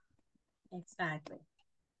gossip. Exactly.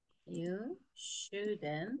 You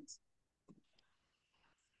shouldn't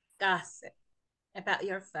gossip about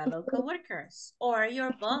your fellow coworkers or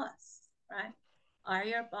your boss, right? Or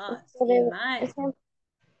your boss. You might.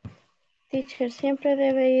 Teacher, siempre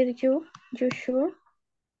debe ir you sure.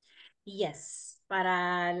 Yes,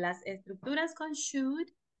 para las estructuras con should,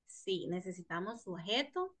 sí, necesitamos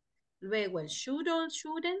sujeto, luego el should o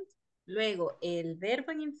shouldn't, luego el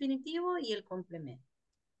verbo en infinitivo y el complemento.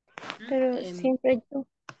 Pero siempre you,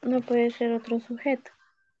 no puede ser otro sujeto.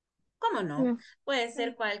 ¿Cómo no? No. Puede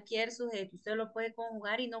ser cualquier sujeto, usted lo puede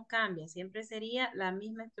conjugar y no cambia, siempre sería la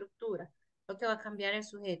misma estructura. Lo que va a cambiar el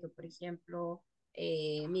sujeto, por ejemplo,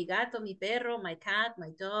 mi gato, mi perro, my cat,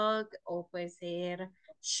 my dog, o puede ser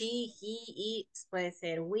she, he, it, puede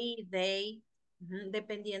ser we, they,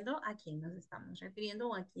 dependiendo a quién nos estamos refiriendo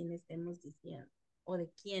o a quién estemos diciendo, o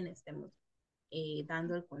de quién estemos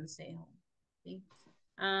dando el consejo. ¿Sí?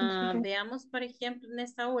 Veamos, por ejemplo, en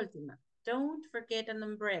esta última. Don't forget an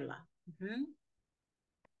umbrella.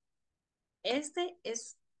 Este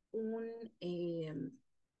es un,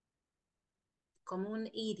 como un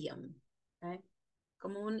idiom, ¿okay?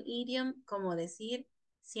 Como un idiom, como decir,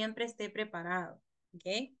 siempre esté preparado,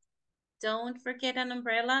 ¿ok? Don't forget an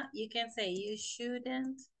umbrella. You can say, you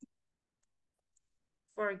shouldn't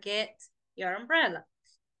forget your umbrella.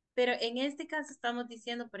 Pero en este caso estamos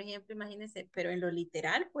diciendo, por ejemplo, imagínense, pero en lo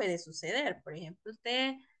literal puede suceder. Por ejemplo,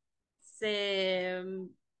 usted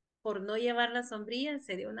por no llevar la sombrilla,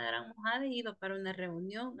 se dio una gran mojada y ido para una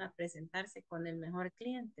reunión a presentarse con el mejor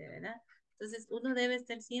cliente, ¿verdad? Entonces, uno debe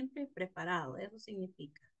estar siempre preparado, eso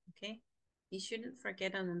significa, ¿ok? You shouldn't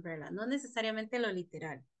forget an umbrella. No necesariamente lo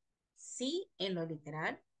literal. Sí, en lo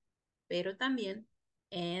literal, pero también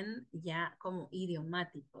en ya como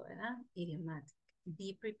idiomático, ¿verdad? Idiomático.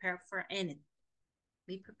 Be prepared for anything.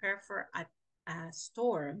 Be prepared for a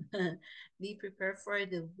storm. Be prepared for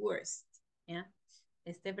the worst. ¿Ya?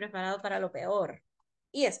 Esté preparado para lo peor.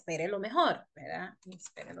 Y espere lo mejor, ¿verdad? Y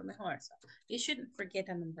espere lo mejor. So, you shouldn't forget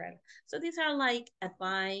an umbrella. So these are like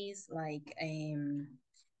advice, like,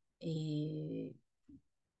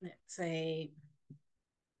 let's say,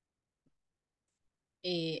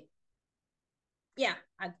 yeah,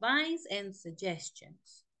 advice and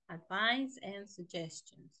suggestions. Advice and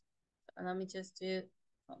suggestions. So let me just do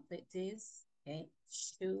complete this. Okay,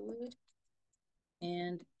 should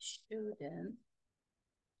and shouldn't.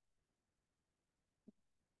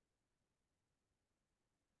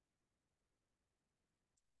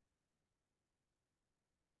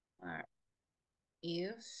 Are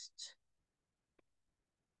used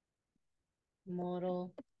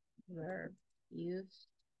modal verb used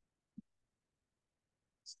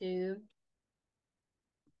to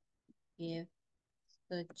give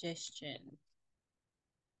suggestion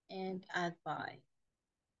and advice.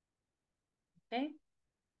 Okay?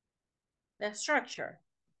 The structure,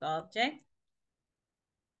 subject,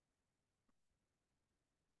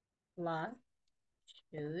 plus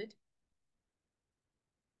should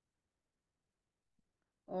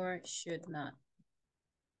or should not.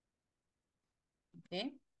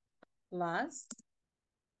 Okay? Plus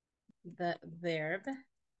the verb.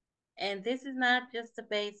 And this is not just the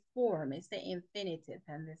base form, it's the infinitive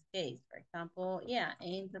in this case. For example, yeah,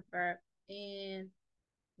 in the verb, in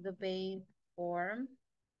the base form.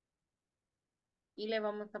 Y le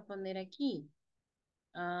vamos a poner aquí,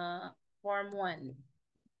 form 1.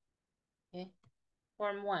 Okay.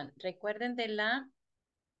 Form 1. Recuerden de la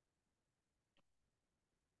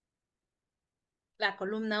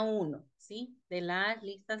columna 1, ¿sí? De las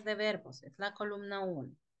listas de verbos, es la columna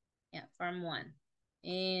 1. Yeah, form 1.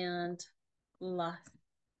 And plus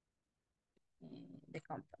the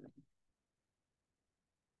complement.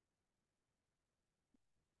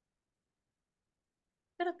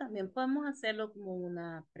 Pero también podemos hacerlo como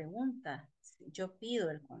una pregunta. Yo pido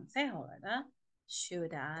el consejo, ¿verdad?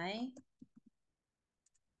 Should I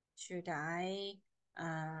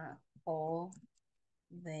call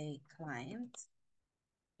the client?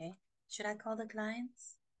 Okay. Should I call the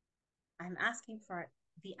clients? I'm asking for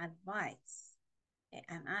the advice. Okay.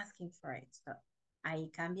 I'm asking for it. So, ahí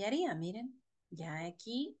cambiaría, miren. Ya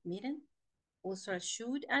aquí, miren, uso el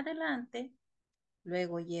should adelante,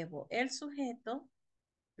 luego llevo el sujeto,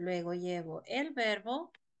 luego llevo el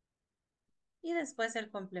verbo y después el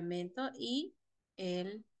complemento y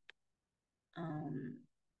el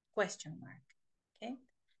question mark. Okay.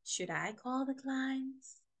 Should I call the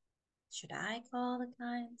clients? Should I call the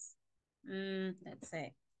clients? Let's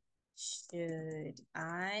say, should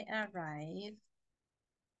I arrive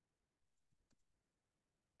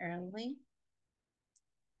early?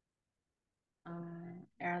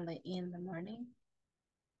 Early in the morning?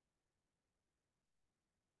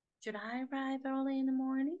 Should I arrive early in the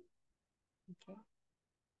morning? Okay.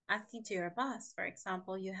 asking to your boss. For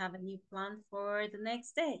example, you have a new plan for the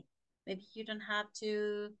next day. Maybe you don't have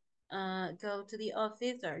to go to the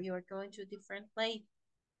office, or you're going to a different place.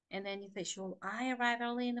 And then you say, should I arrive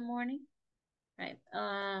early in the morning? Right.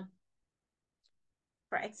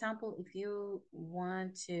 For example, if you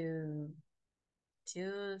want to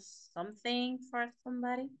choose something for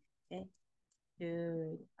somebody, okay,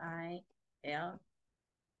 should I tell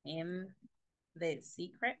him the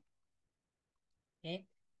secret? Okay,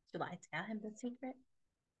 should I tell him the secret?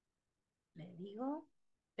 Le digo,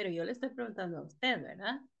 pero yo le estoy preguntando a usted,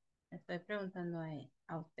 ¿verdad? Le estoy preguntando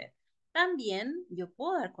a usted. También yo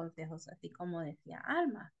puedo dar consejos así como decía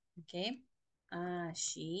Alma, ¿ok?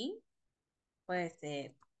 She, puede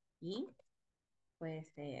ser he, puede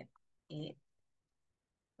ser it,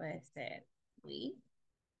 puede ser we,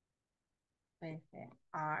 puede ser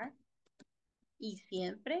are, y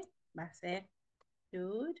siempre va a ser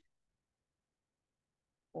should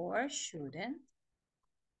or shouldn't.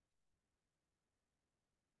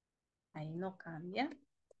 Ahí no cambia.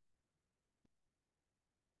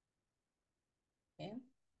 Okay.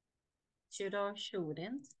 Should or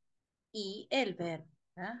shouldn't. Y el verbo,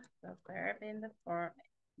 ¿verdad? The verb in the form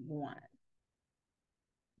one.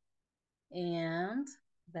 And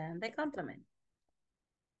then the complement.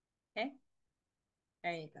 Okay?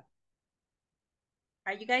 There you go.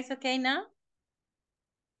 Are you guys okay now?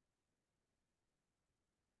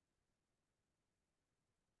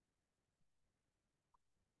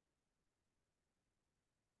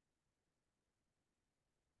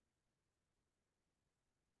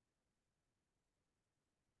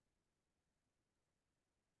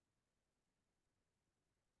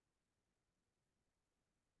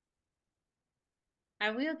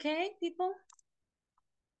 Are we okay, people?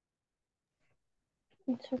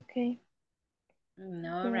 It's okay.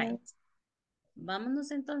 All right.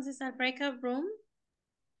 Vámonos entonces al breakout room.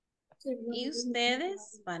 Y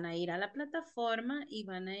ustedes van a ir a la plataforma y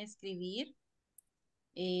van a escribir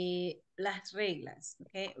las reglas,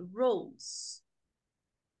 okay? Rules.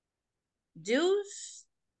 Do's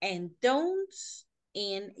and don'ts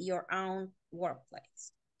in your own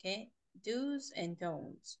workplace, okay? Do's and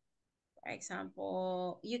don'ts. For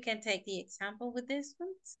example, you can take the example with this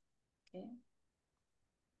one, okay?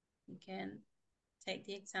 You can take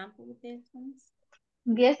the example with this one.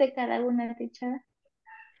 10 de cada una, teacher.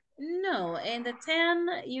 No, in the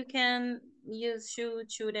 10, you can use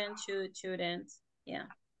should, shouldn't, shouldn't. Yeah.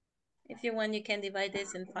 If you want, you can divide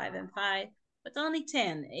this in 5 and 5, but only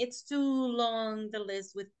 10. It's too long, the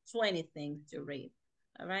list with 20 things to read.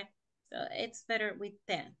 All right. So it's better with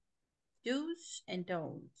 10. Do's and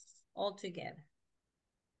don'ts all together.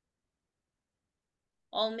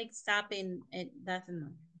 All mixed up in, it doesn't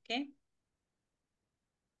matter. Okay.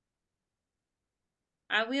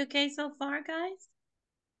 Are we okay so far, guys?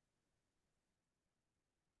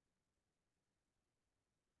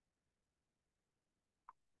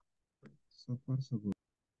 So far, so good.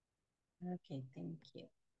 Okay, thank you.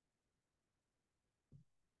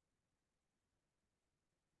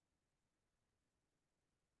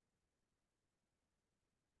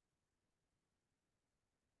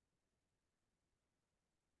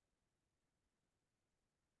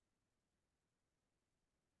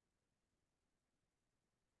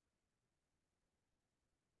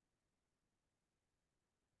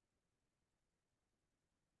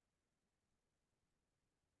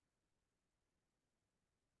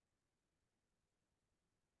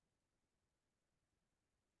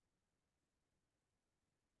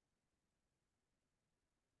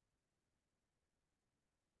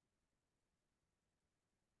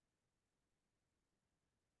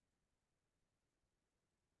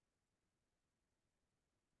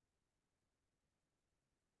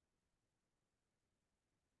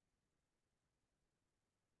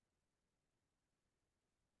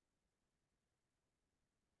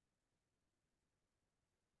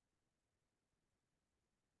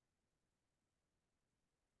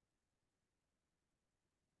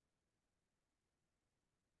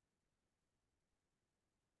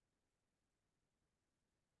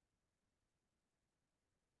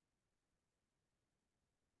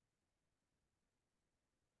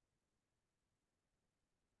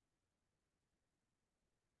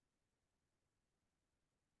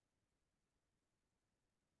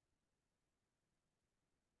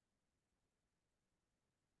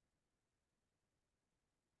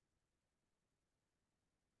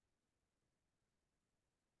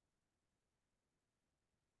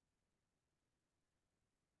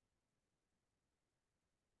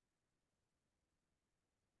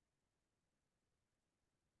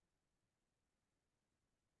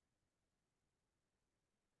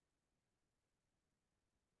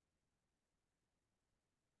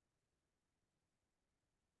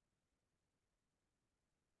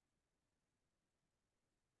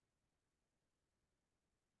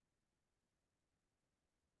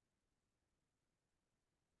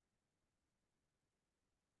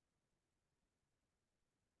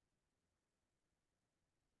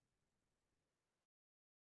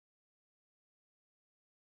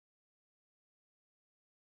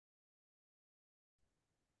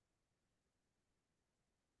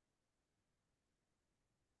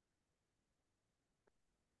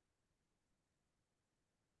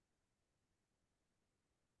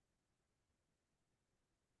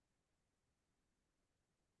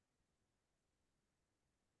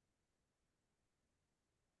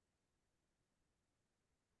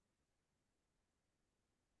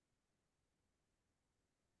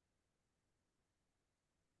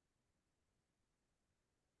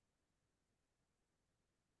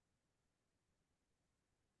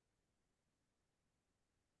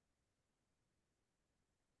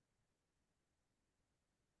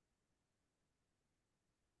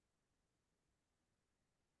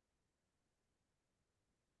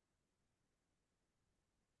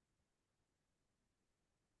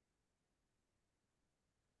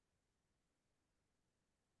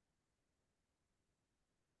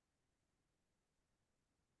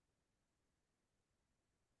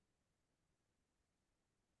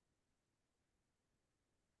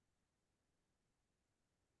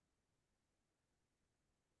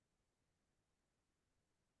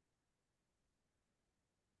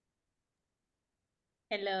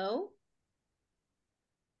 Hello.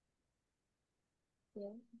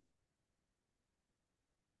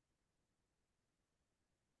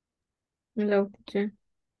 Hello, teacher.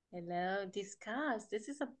 Hello. Discuss. This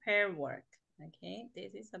is a pair work. Okay.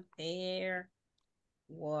 This is a pair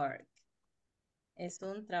work. Es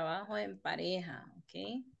un trabajo en pareja.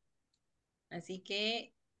 Ok. Así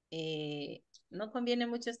que no conviene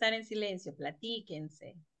mucho estar en silencio.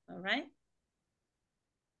 Platíquense. All right.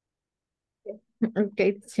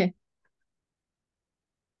 Okay, teacher.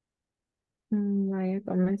 Vaya,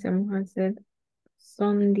 comencemos a hacer.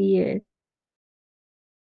 Son 10.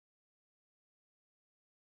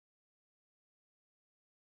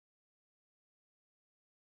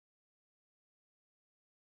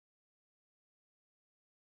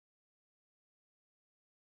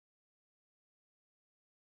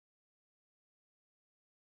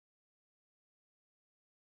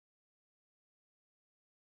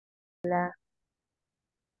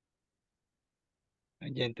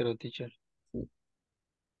 Ya entró, teacher.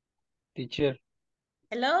 Teacher,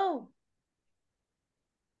 Hello.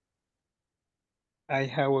 I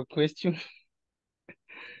have a question.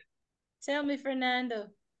 Tell me, Fernando.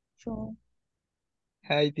 Yo,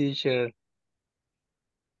 Hi, teacher.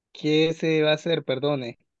 ¿Qué se va a hacer?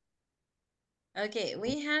 Perdone. Okay,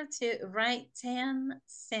 we have to write 10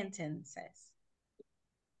 sentences.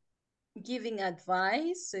 Giving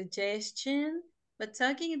advice, suggestion, but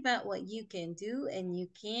talking about what you can do and you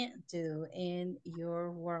can't do in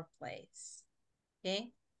your workplace.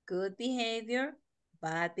 Okay? Good behavior,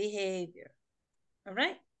 bad behavior. All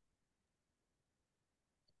right?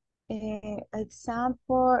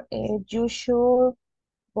 example, you should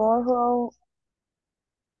borrow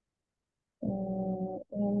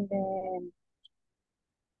in the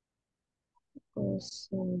pues,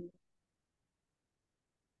 el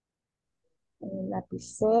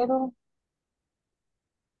lapicero.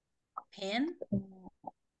 Pen.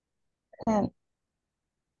 eh,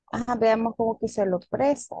 veamos cómo que se lo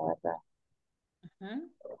presta, ¿verdad?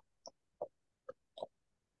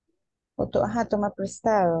 Toma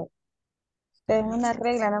prestado. Es una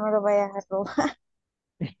regla, no me lo vayas a robar.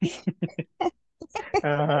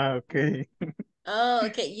 Ah, okay. Oh,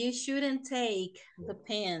 okay. You shouldn't take the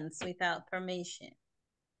pens without permission.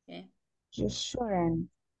 Okay. You shouldn't.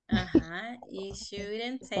 You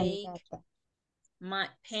shouldn't Está mi take gata. my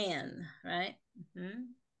pen, right?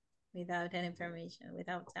 Without any permission,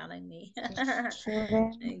 without telling me. You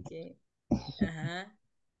shouldn't. Okay.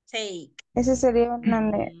 Take. Ese sería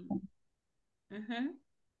una...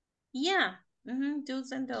 Yeah.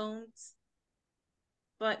 Do's and don'ts.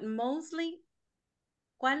 But mostly,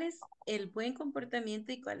 ¿cuál es el buen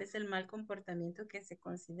comportamiento y cuál es el mal comportamiento que se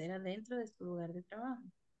considera dentro de su lugar de trabajo?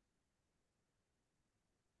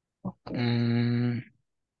 Mm,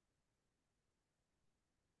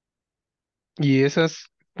 ¿Y esas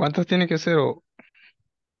cuántas tiene que ser?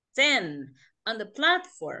 10 on the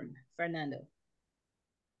platform, Fernando.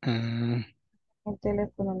 Mm, El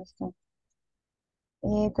teléfono no está.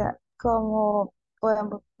 Como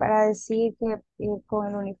podemos, para decir que con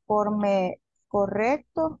el uniforme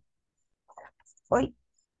correcto, hoy,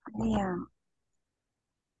 mira,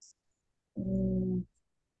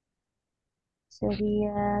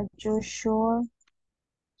 sería you should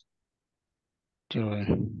yo-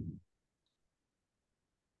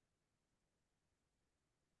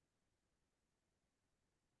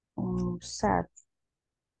 usar,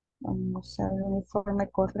 usar el uniforme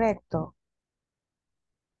correcto.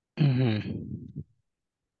 Ujú.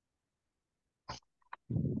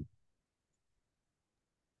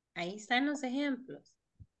 Ahí están los ejemplos.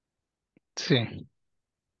 Sí.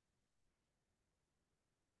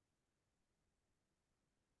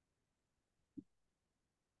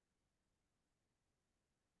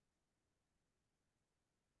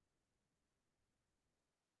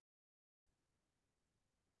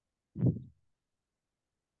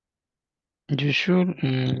 You should.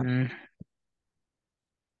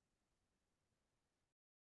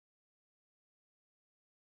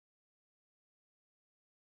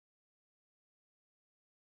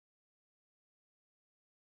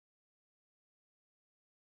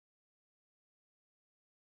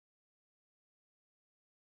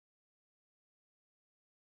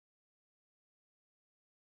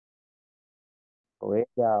 O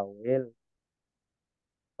ella o él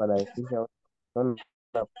para decirle a otra persona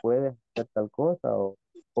puedes hacer tal cosa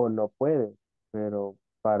o no puedes, pero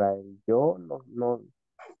para el yo no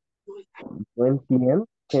entiendo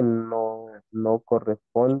que no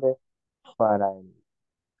corresponde para el,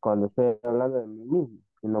 cuando estoy hablando de mí mismo,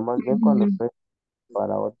 sino más bien cuando Ujú. estoy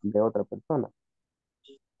de otra persona.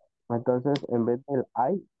 Entonces, en vez del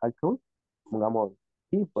I should, pongamos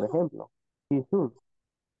she, por ejemplo. She should.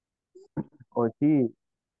 O she.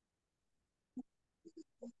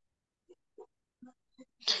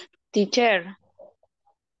 Teacher,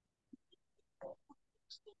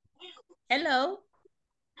 Hello.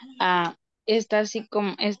 está así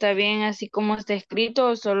como, está bien así como está escrito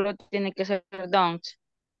o solo tiene que ser don't.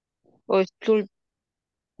 O should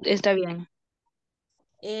está bien.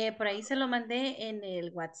 Por ahí se lo mandé en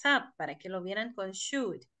el WhatsApp para que lo vieran con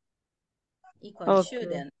should y con Okay.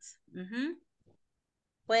 shouldn't. Ujú.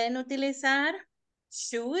 Pueden utilizar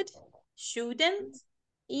should, shouldn't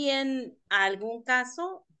y en algún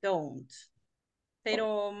caso don't.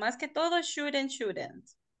 Pero más que todo should and shouldn't.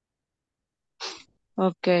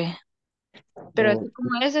 Okay. Pero eh, así como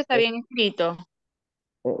ese está es, bien escrito.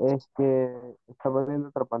 es que estaba viendo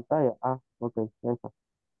otra pantalla. Ah, ok, esa.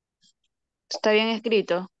 Está bien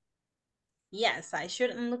escrito. Yes, I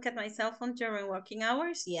shouldn't look at my cell phone during working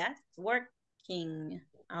hours. Yes, working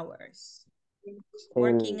hours.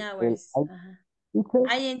 Working El hours. I teacher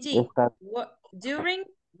ING. está. During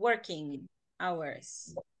working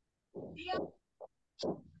hours.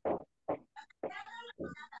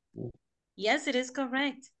 Yes, it is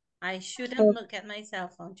correct. I shouldn't look at my cell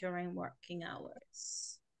phone during working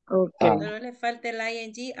hours. Okay. Ah, Solo le falta el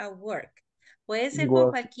ING a work. Puede ser con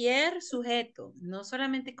work. cualquier sujeto, no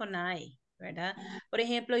solamente con I, ¿verdad? Por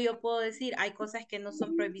ejemplo, yo puedo decir, hay cosas que no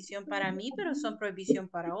son prohibición para mí, pero son prohibición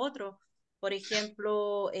para otro. Por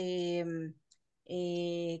ejemplo, qué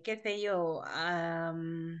sé yo,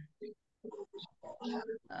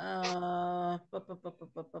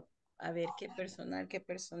 a ver, qué personal, qué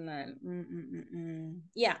personal.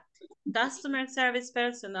 Yeah, customer service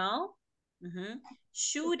personnel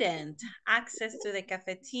shouldn't access to the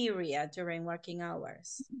cafeteria during working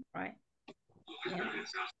hours, right? Yeah.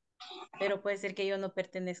 Pero puede ser que yo no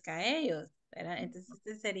pertenezca a ellos, ¿verdad? Entonces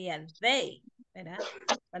este sería el they, ¿verdad?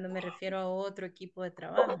 Cuando me refiero a otro equipo de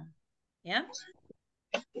trabajo, ¿ya?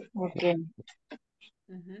 Okay.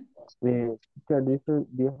 Teacher dice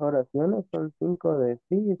 10 oraciones, son 5 de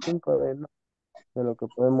sí y 5 de no, de lo que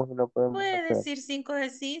podemos y no podemos Puede hacer. decir 5 de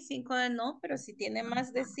sí, 5 de no, pero si tiene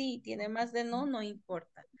más de sí y tiene más de no, no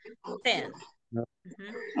importa. 10. ¿No?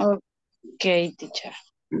 Okay, teacher.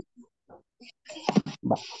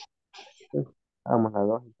 Va, pues, vamos a la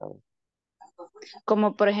lógica.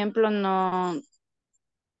 Como por ejemplo no,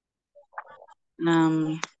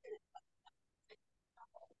 am,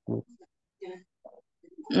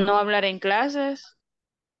 no hablar en clases.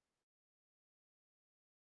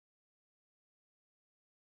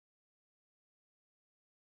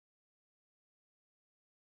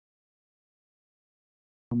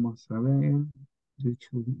 Vamos a ver. You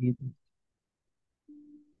should eat.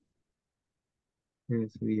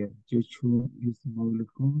 Sería you should use the mobile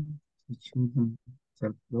phone. You shouldn't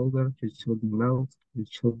self loader. You shouldn't loud. You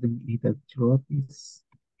shouldn't eat at your office.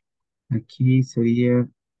 Aquí sería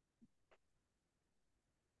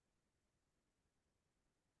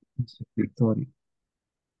en su escritorio.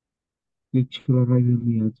 You should arrive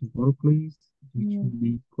early at your workplace. You should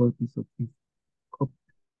make copies of this copy.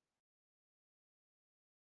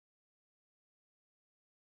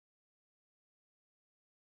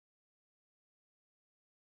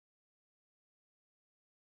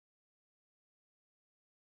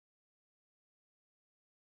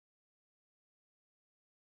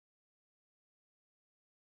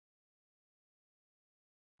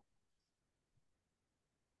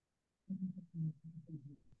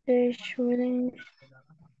 They shouldn't.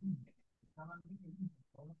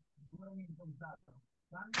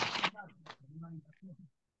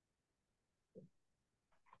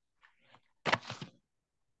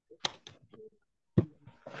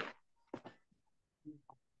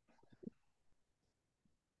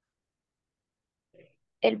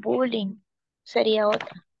 El bullying sería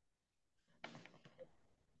otra.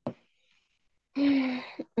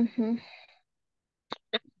 Ujú.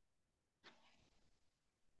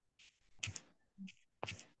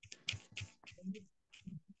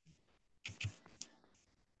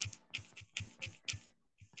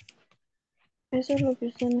 Eso es lo que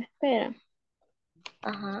usted me espera.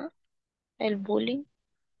 Ajá. El bullying.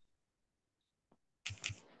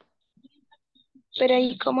 Pero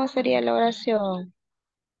ahí, ¿cómo sería la oración,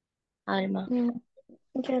 Alma?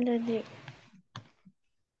 Ya le digo.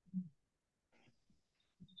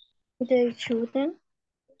 They shouldn't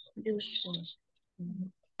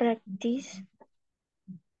practice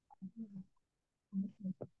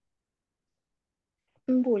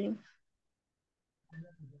bullying.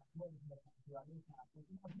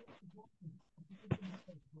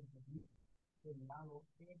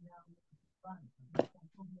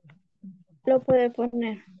 Lo puede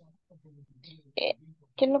poner.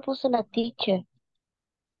 ¿Quién lo puso la teacher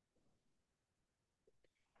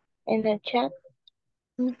en el chat?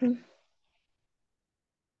 Ujú,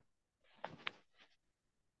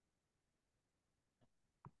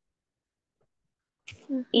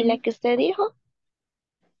 ¿Y la ujú. que usted dijo?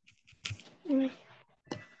 Ay,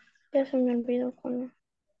 ya se me olvidó cuál.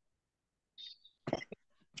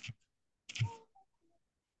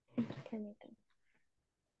 Permítame.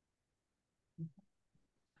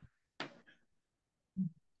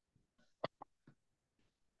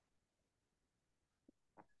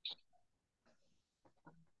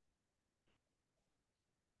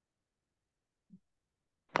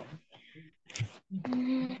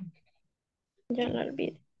 Ya lo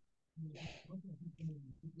olvidé.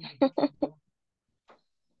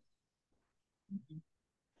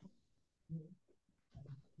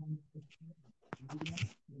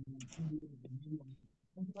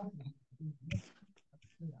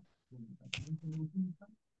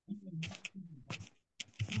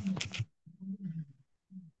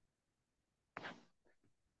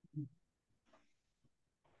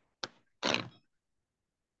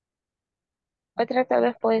 Otra tal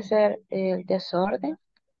vez puede ser el desorden.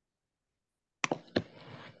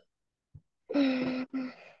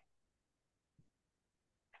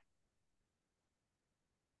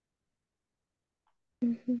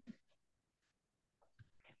 Ujú.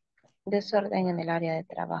 Desorden en el área de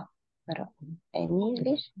trabajo. Pero en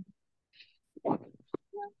English,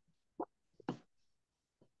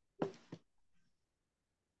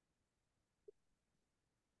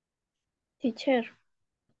 Teacher,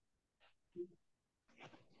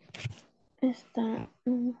 está.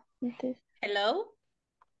 Antes. Hello?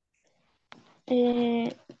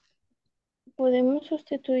 Eh, podemos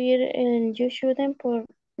sustituir el you shouldn't por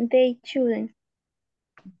they shouldn't.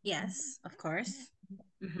 Yes, of course.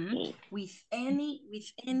 Mhm. With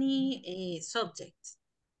any subject.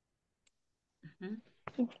 Mhm.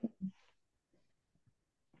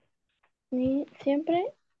 Y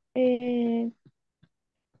siempre eh,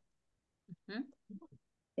 Mhm.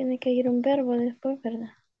 tiene que ir un verbo después,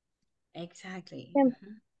 ¿verdad? Exactly. Siempre.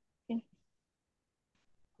 Mhm.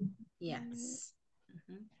 Yes.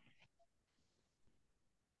 Mhm.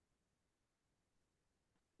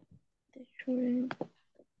 They shouldn't.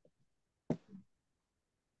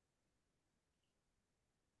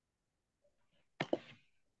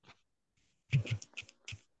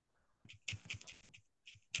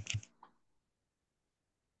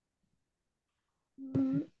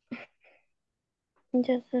 Mm,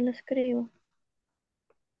 ya se lo escribo.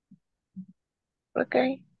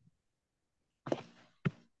 ok.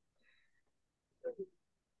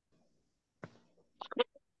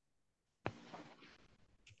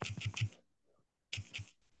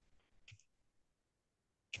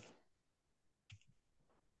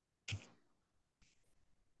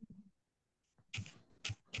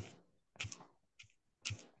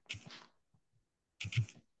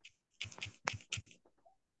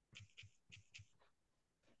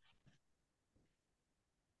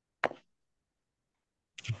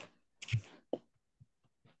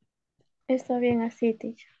 Está bien así,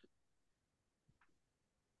 teacher.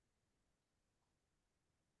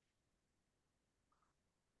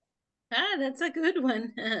 Ah, that's a good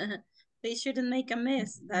one. They shouldn't make a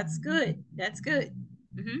mess. That's good. That's good.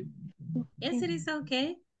 Mhm. Yes, it is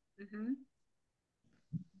okay. Mhm.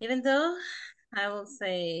 Even though I will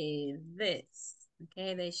say this,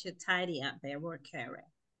 okay, they should tidy up their work area.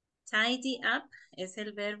 Tidy up es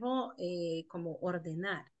el verbo como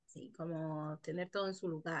ordenar, ¿sí? Como tener todo en su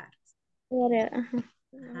lugar. Ajá.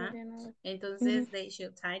 Ajá. Ujú. Entonces, they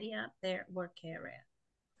should tidy up their work area.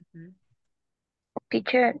 Ujú.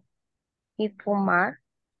 Teacher, y fumar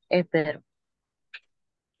es verbo.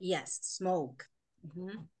 Yes, smoke.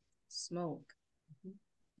 Ujú. Smoke. Ujú.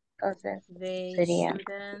 Entonces, They sería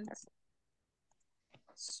shouldn't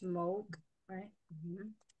smoke, right?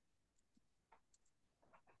 Ujú.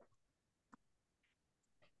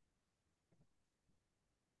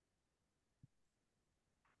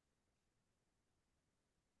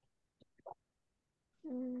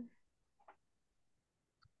 Mm.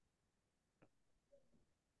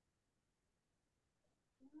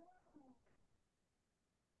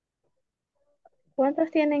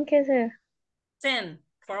 ¿Cuántos tienen que ser? 10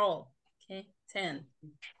 for all. Okay, 10.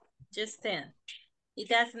 Just 10. It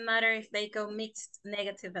doesn't matter if they go mixed,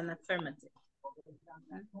 negative, and affirmative.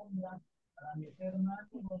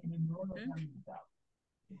 Mhm.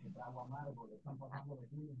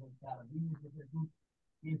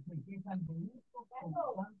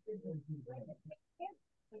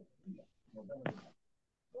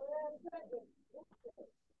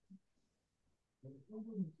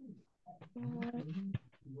 Mm.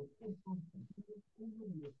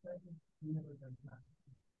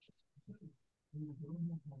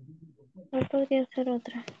 ¿Cuál podría ser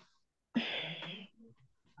otra?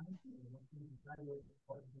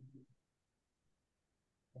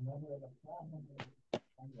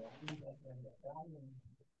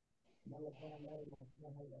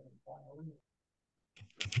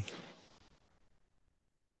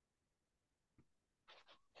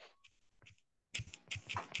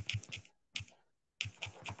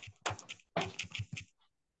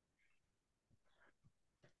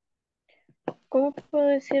 ¿Cómo puedo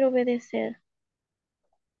decir obedecer?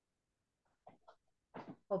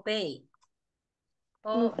 Obey.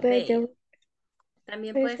 Obey Obey. the,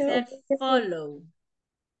 También puede puede ser ser obey the rules, follow.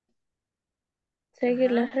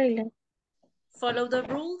 seguir Ajá. las reglas. Follow the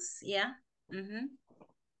rules, yeah. Mhm.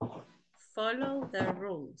 Follow the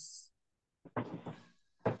rules.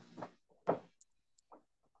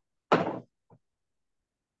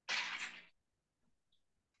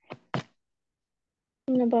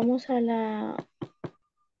 Nos vamos a la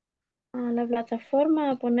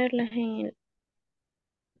plataforma a ponerlas en el...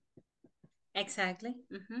 Exactly.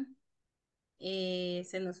 Mhm.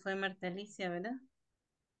 Se nos fue Marta Alicia, ¿verdad?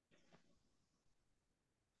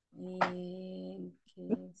 ¿Qué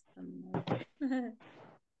estamos?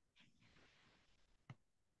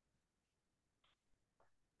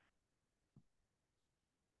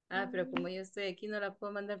 Pero como yo estoy aquí, no la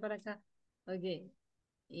puedo mandar para acá. Ok.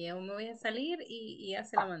 Y aún me voy a salir y ya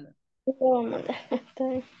se la mando. Lo voy a mandar. Está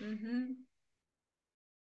bien. Ujú.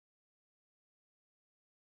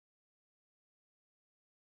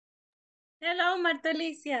 Hello, Marta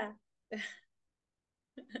Alicia.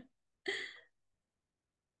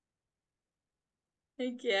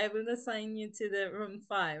 Okay, I will assign you to the room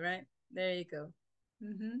 5, right? There you go.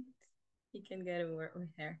 You can get to work with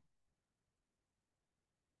her.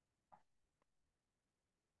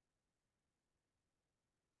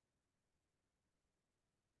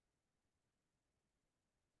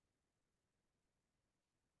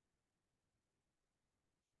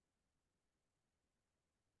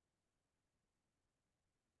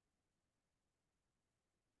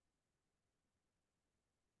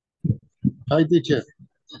 Hi, teacher.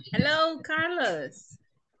 Hello, Carlos.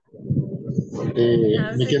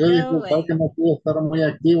 How's Me it quiero disculpar que going? no pude estar muy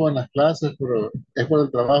activo en las clases, pero es por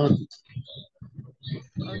el trabajo.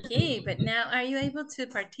 Okay, but now are you able to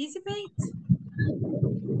participate?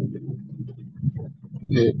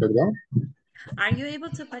 Perdón. Are you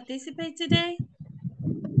able to participate today?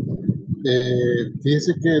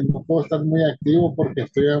 Fíjese que no puedo estar muy activo porque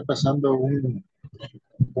estoy pasando un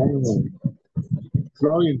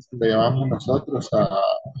plugin, le llamamos nosotros, a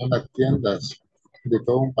unas tiendas de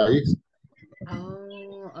todo un país.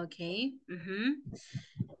 Oh, okay.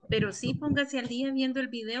 Pero sí póngase al día viendo el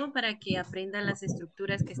video para que aprenda las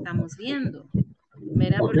estructuras que estamos viendo.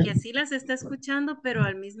 ¿Verdad? Ok, Porque así las está escuchando, pero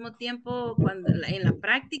al mismo tiempo cuando en la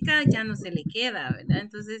práctica ya no se le queda, ¿verdad?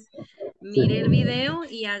 Entonces, sí, mire el video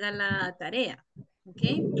y haga la tarea. ¿Ok?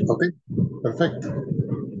 ok, perfecto.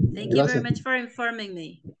 Thank you very Gracias. much for informing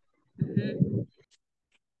me. Ujú.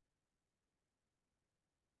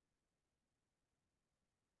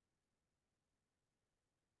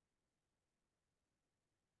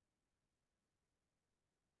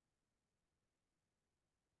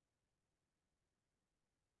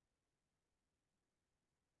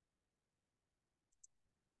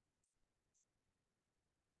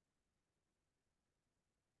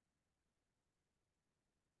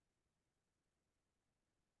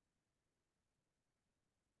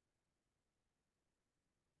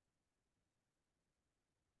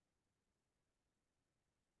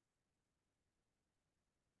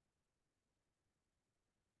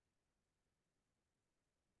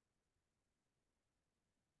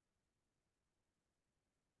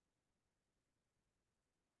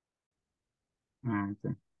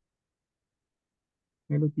 Okay.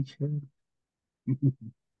 Hello, teacher.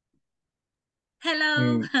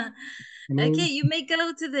 Hello. Eh, hello. Okay, you may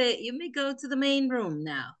go to the main room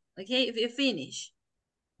now. Okay, if you finish.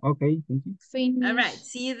 Okay, thank you. All right. Finish.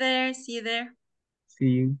 See you there. See you there. See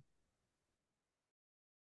you.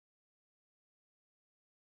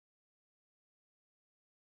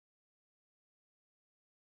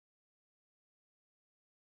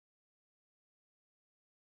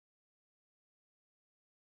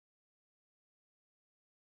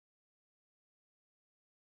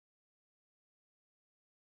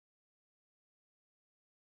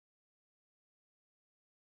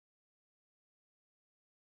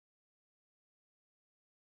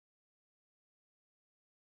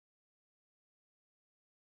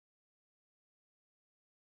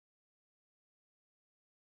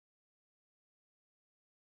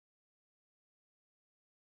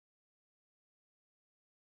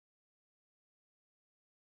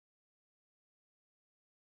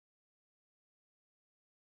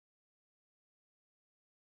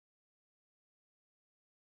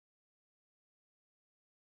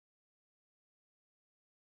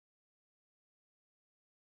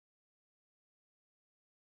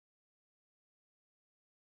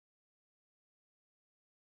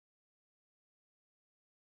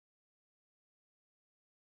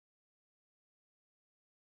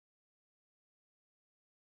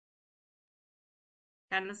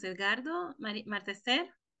 Carlos Edgardo, Marta Esther,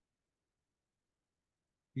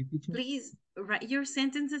 Sí, teacher. please write your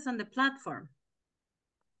sentences on the platform.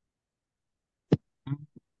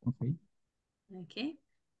 Okay. Okay.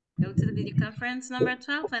 Go to the video conference number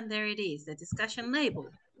 12, and there it is, the discussion label.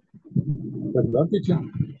 Perdón, teacher.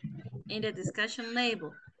 In the discussion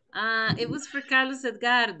label. It was for Carlos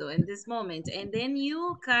Edgardo in this moment. And then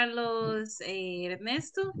you, Carlos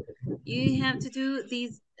Ernesto, you have to do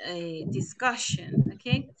this discussion,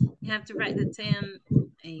 okay? You have to write the 10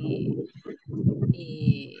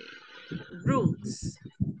 rules,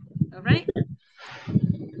 all right?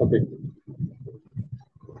 Okay.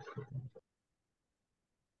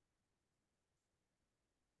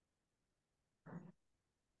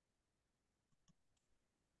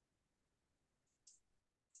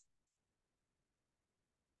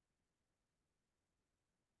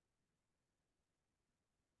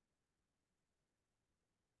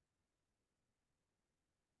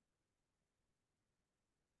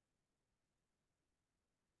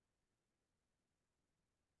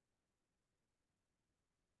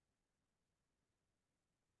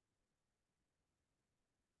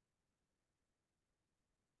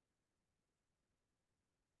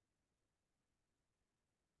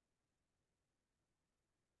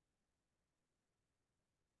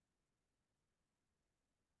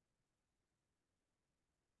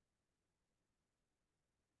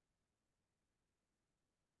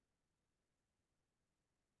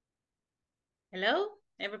 Hello,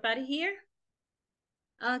 everybody here?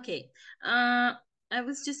 Okay, I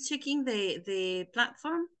was just checking the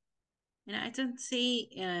platform, and I don't see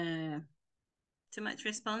too much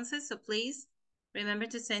responses, so please remember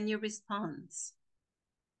to send your response.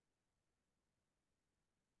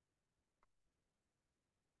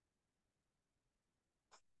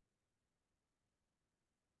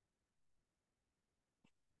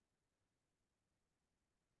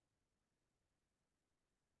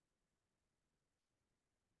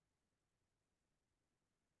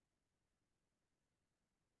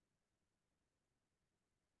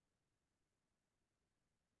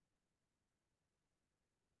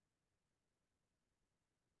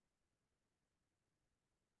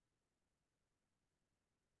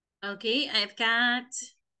 Okay, I've got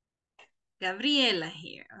Gabriela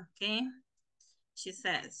here, okay? She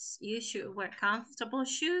says, you should wear comfortable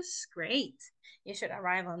shoes. Great. You should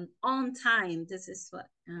arrive on time. This is what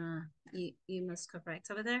you must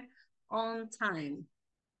correct over there. On time.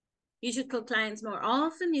 You should call clients more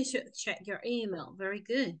often. You should check your email. Very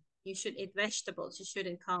good. You should eat vegetables. You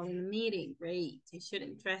shouldn't call in a meeting. Great. You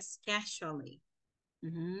shouldn't dress casually.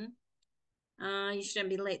 You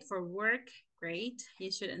shouldn't be late for work. Great.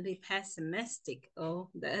 You shouldn't be pessimistic.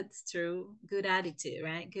 Oh, that's true. Good attitude,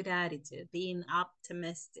 right? Good attitude. Being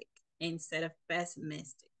optimistic instead of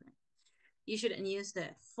pessimistic. Right? You shouldn't use the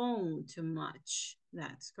phone too much.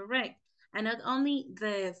 That's correct. And not only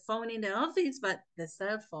the phone in the office, but the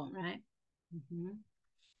cell phone, right?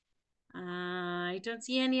 I don't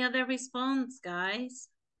see any other response, guys.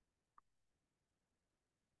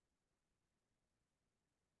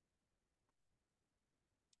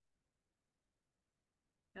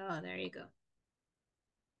 Oh, there you go.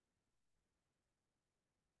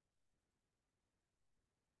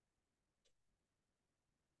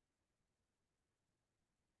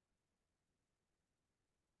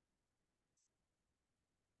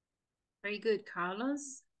 Very good,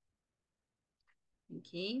 Carlos.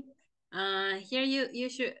 Okay. Here you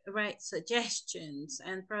should write suggestions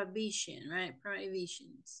and prohibition, right?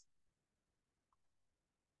 Prohibitions.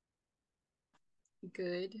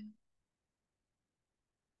 Good.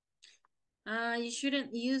 You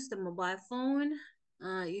shouldn't use the mobile phone.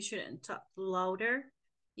 You shouldn't talk louder.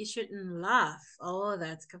 You shouldn't laugh. Oh,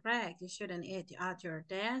 that's correct. You shouldn't eat at your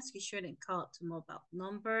desk. You shouldn't call to mobile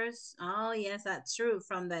numbers. Oh, yes, that's true.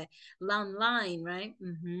 From the landline, right?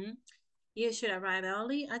 You should arrive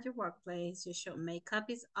early at your workplace. You should make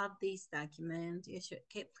copies of these documents. You should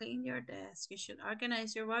keep clean your desk. You should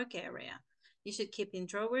organize your work area. You should keep in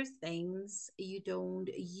drawers things you don't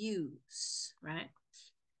use, right?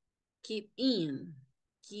 Keep in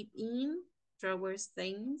drawers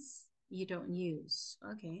things you don't use.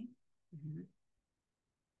 Okay.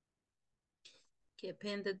 Keep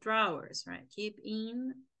in the drawers, right? Keep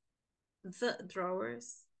in the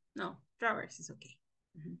drawers. No, drawers is okay.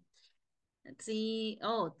 Let's see.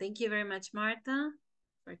 Oh, thank you very much, Marta,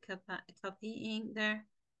 for copying there.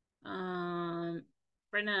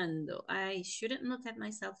 Fernando, I shouldn't look at my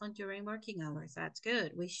cell phone during working hours. That's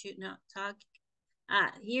good. We should not talk.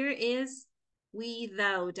 Here is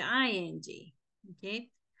without ing. Okay.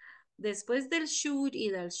 Después del should y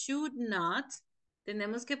del should not,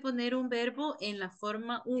 tenemos que poner un verbo en la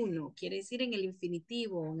forma uno, quiere decir en el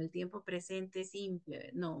infinitivo, en el tiempo presente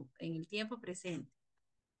simple, no, en el tiempo presente.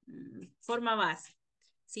 Forma base,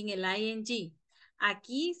 sin el ing.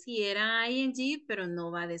 Aquí sí era ing, pero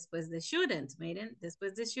no va después de shouldn't. Miren,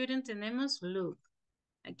 después de shouldn't tenemos look.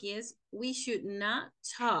 Aquí es we should not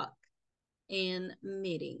talk in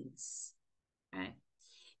meetings. Right?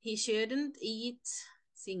 He shouldn't eat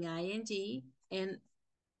sin ing. And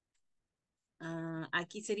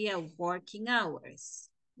aquí sería working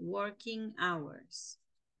hours. Working hours.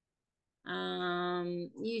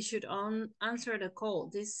 You should answer the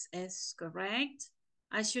call. This is correct.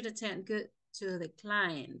 I should attend good to the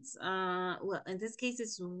clients. Well, in this case,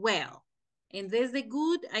 it's well. En vez de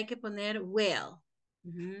good, hay que poner well.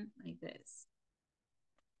 Like this.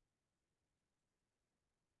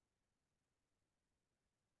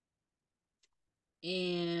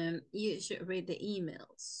 And you should read the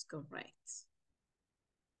emails, correct.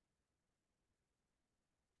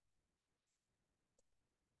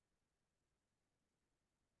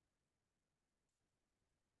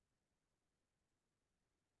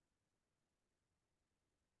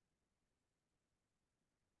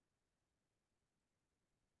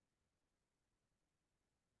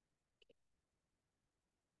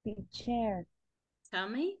 Teacher, Tell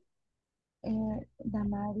me.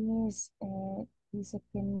 Damaris dice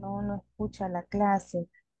que no escucha la clase.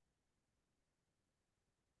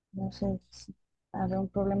 No sé si habrá un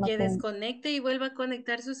problema Que con... desconecte y vuelva a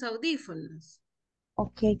conectar sus audífonos.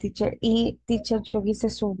 Ok, teacher. Y, teacher, yo quise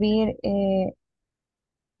subir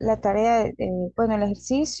la tarea, bueno, el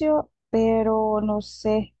ejercicio, pero no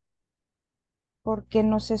sé por qué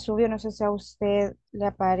no se subió. No sé si a usted le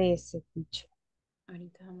aparece, teacher.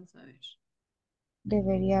 Ahorita vamos a ver.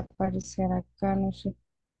 Debería aparecer acá, no sé.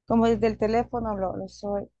 Como desde el teléfono lo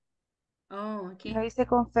soy. Oh, Lo ok. hice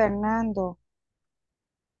con Fernando.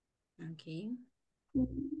 Ok.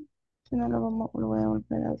 Si no, lo voy a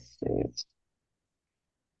volver a hacer.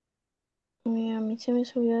 Mira, a mí se me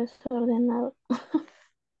subió desordenado.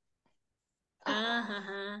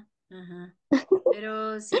 Ajá, ajá.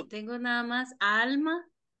 Pero sí, tengo nada más a Alma,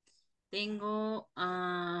 tengo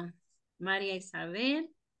a María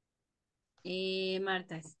Isabel,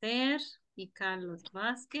 Marta Esther y Carlos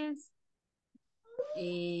Vázquez,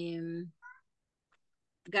 em,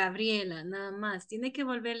 Gabriela, nada más. Tiene que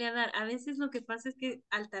volverle a dar. A veces lo que pasa es que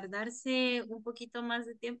al tardarse un poquito más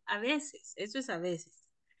de tiempo, a veces, eso es a veces,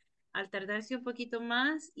 al tardarse un poquito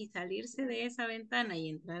más y salirse de esa ventana y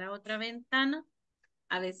entrar a otra ventana,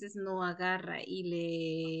 a veces no agarra y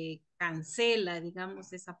le cancela,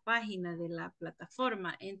 digamos, esa página de la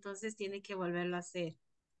plataforma. Entonces tiene que volverlo a hacer.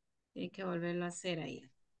 Tiene que volverlo a hacer ahí.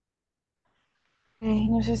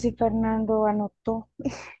 No sé si Fernando anotó.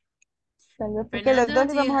 Tal vez porque los Fernando, dos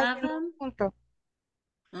lo do you íbamos have haciendo them? juntos.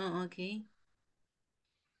 Oh, ok.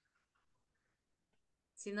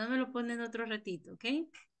 Si no, me lo ponen otro ratito, ¿ok?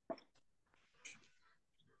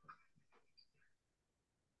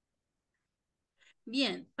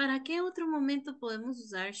 Bien, ¿para qué otro momento podemos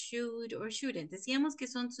usar should or shouldn't? Decíamos que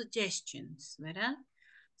son suggestions, ¿verdad?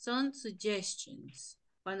 Son suggestions.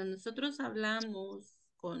 Cuando nosotros hablamos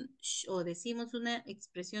con o decimos una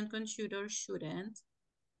expresión con should or shouldn't,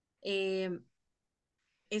 eh,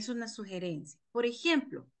 es una sugerencia. Por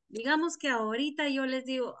ejemplo, digamos que ahorita yo les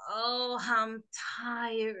digo, oh, I'm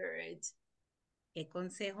tired. ¿Qué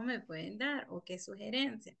consejo me pueden dar o qué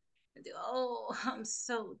sugerencia? Les digo, oh, I'm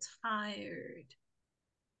so tired.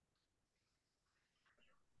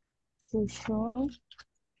 To show,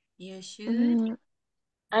 You should. Mm,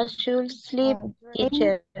 I should sleep, drink.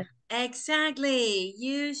 teacher. Exactly,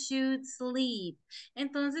 you should sleep.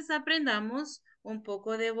 Entonces aprendamos un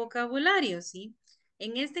poco de vocabulario, ¿sí?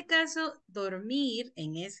 En este caso, dormir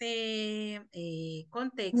en ese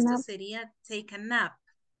contexto No, sería take a nap,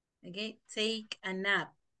 ¿ok? Take a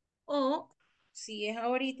nap. O si es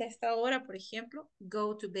ahorita, esta hora, por ejemplo,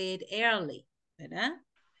 go to bed early, ¿verdad?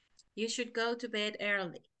 You should go to bed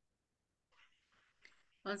early.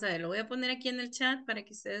 Vamos a ver, lo voy a poner aquí en el chat para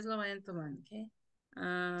que ustedes lo vayan tomando,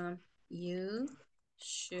 ¿ok? You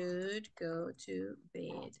should go to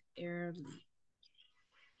bed early.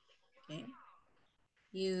 Okay.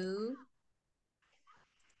 You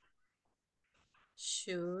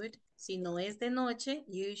should, si no es de noche,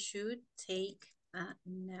 you should take a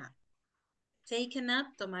nap. Take a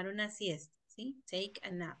nap, tomar una siesta, ¿sí? Take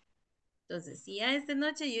a nap. Entonces, si ya es de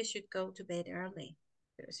noche, you should go to bed early.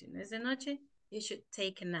 Pero si no es de noche, you should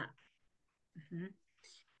take a nap.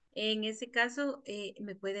 En ese caso,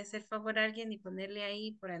 me puede hacer favor alguien y ponerle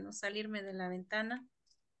ahí para no salirme de la ventana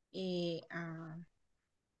a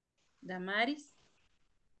Damaris,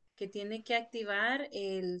 ¿ok? que tiene que activar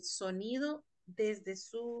el sonido desde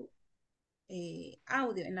su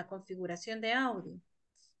audio, en la configuración de audio.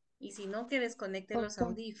 Y si no, que desconecte los Ok,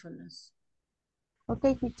 audífonos. ok,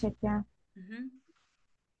 teacher, ya. Ujú.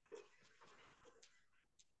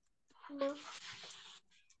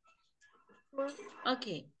 Ok.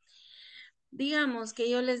 Digamos que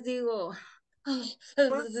yo les digo,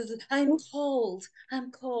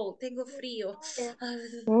 I'm cold, tengo frío,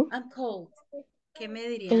 I'm cold. ¿Qué me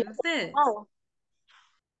dirían ustedes?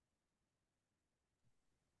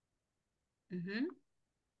 Ujú.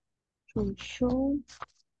 You should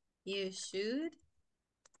You should.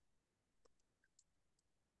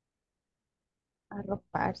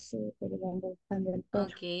 arroparse, pero ando buscando el perro.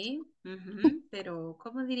 Ok. Ujú. Pero,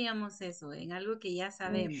 ¿cómo diríamos eso? En algo que ya You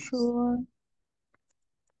sabemos. should,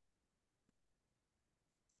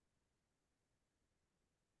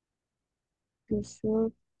 you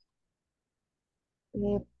should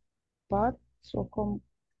report, o como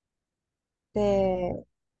de,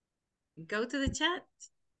 Go to the chat.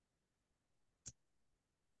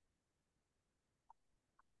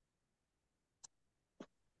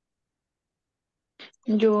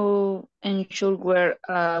 You and should wear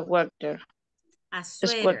a sweater. A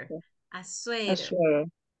sweater. A A sweater. sweater.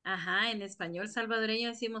 Ajá, en español salvadoreño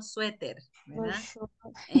decimos suéter, you ¿verdad? should,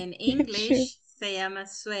 En you should, English se llama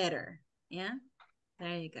sweater, ¿ya?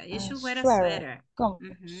 There you go. You should wear a sweater, sweater. como,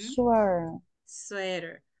 Ujú. sweater,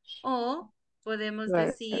 Sweater. O podemos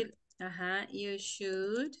Sweater. decir, ajá, you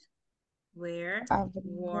should wear abrigo,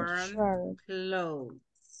 warm sweater,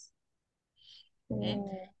 clothes. ¿Eh?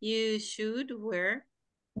 You should wear.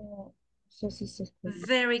 no sé si se escribe.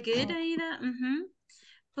 Very good, Aida. Ujú.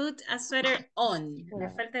 Put a sweater on. Le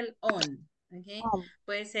Sweater. falta el on. Okay.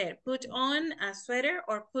 Puede ser put on a sweater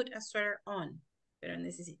or put a sweater on. Pero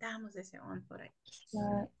necesitamos ese on por ahí.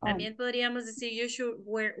 Sweater on. También podríamos decir you should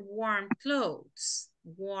wear warm clothes.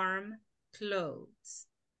 Warm clothes.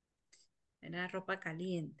 Era ropa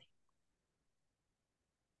caliente.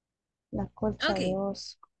 La colcha de Okay.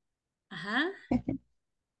 oso. Ajá.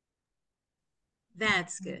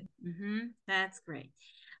 That's good. That's great.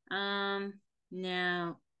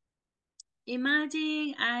 Now,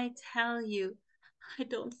 imagine I tell you, I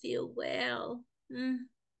don't feel well.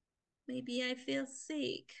 Maybe I feel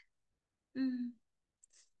sick.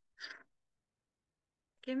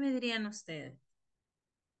 ¿Qué me dirían ustedes?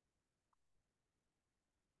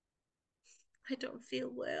 I don't feel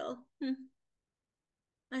well.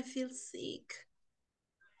 I feel sick.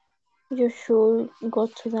 You should go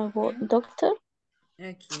to the doctor.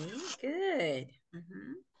 Okay, good.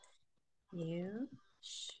 You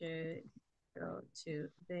should go to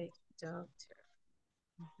the doctor.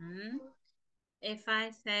 If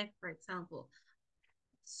I say, for example,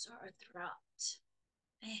 sore throat.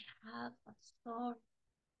 I have a sore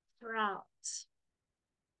throat.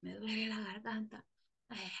 Me duele la garganta.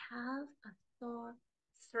 I have a sore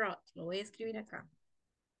throat. Lo voy a escribir acá.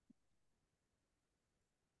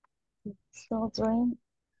 Children,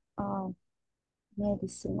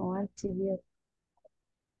 medicine or antibiotic.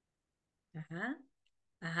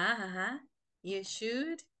 Ajá. You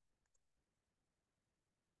should.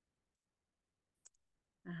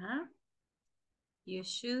 Ajá. You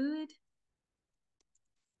should.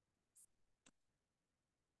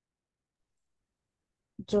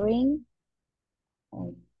 Drink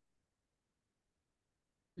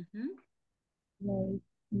Drink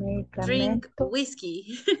medicamento.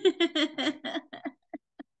 whiskey.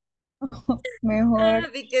 Mejor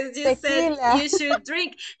Because you said tequila. you should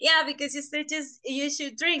drink. Yeah, because you said just you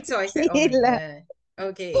should drink. So I said, oh my Tequila. God.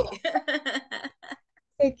 Okay.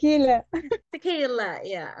 Tequila. Tequila.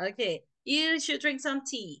 Yeah. Okay. You should drink some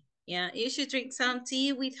tea. Yeah. You should drink some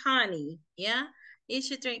tea with honey. Yeah. You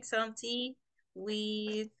should drink some tea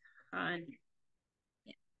with honey.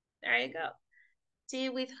 Yeah. There you go. Tea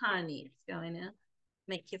with honey. It's going to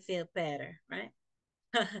make you feel better, right?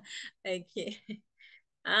 Okay.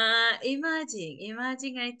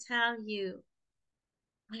 Imagine I tell you,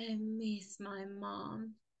 I miss my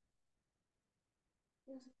mom.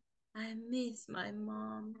 I miss my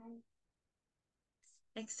mom.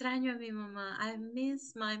 Extraño a mi mamá. I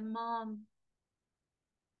miss my mom.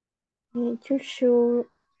 You should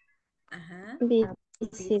visit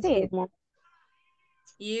your Visit. mom.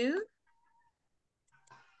 You?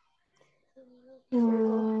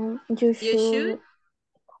 You should?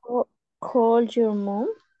 Call your mom.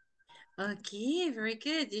 Okay, very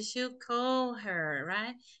good. You should call her,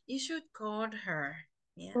 right? You should call her.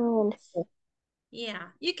 Yeah. Call her. Yeah,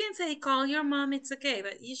 you can say call your mom, it's okay,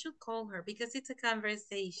 but you should call her because it's a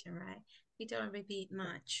conversation, right? We don't repeat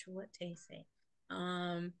much what they say.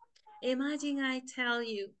 Imagine I tell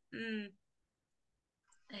you, I'm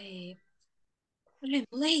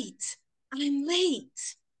late. I'm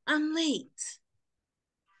late. I'm late.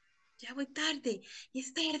 Ya voy tarde. Y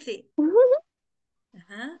es tarde.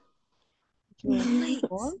 Ajá. I'm late.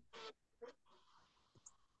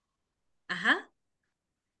 Ajá.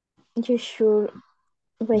 You should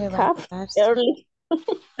wake up Levantarse. early.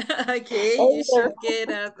 Okay, you should get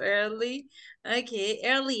up early. Okay,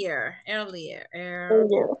 earlier.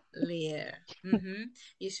 Mhm.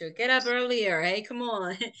 You should get up earlier. Hey, come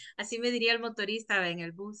on. Así me diría el motorista en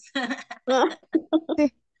el bus.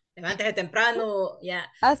 Sí, Levántese temprano. Yeah,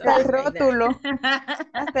 hasta el something like that. rótulo.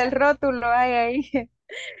 Hasta el rótulo hay ahí.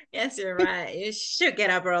 Yes, you're right. You should get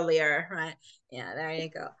up earlier, right? Yeah, there you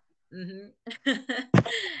go.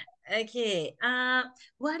 Okay.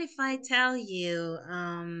 What if I tell you,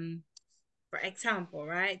 for example,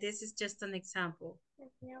 right? This is just an example.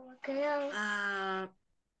 I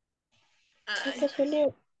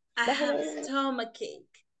have a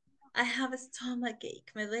stomachache. I have a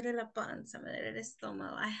stomachache. Me duele la panza, me duele el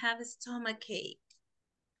estómago. I have a stomachache.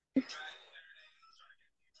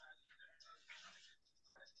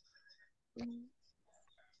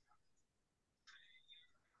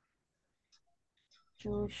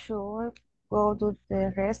 You should go to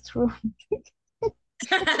the restroom.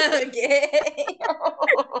 Okay.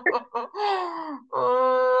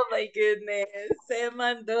 Oh my goodness. Se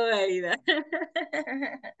mandó Aida.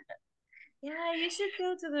 Yeah, you should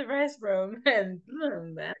go to the restroom and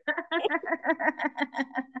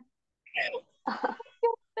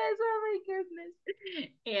That's oh my goodness.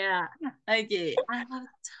 Yeah. Okay. I have a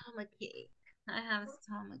stomachache. I have a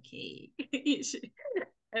stomachache. You should.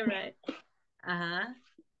 All right. Uh-huh.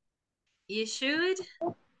 You should.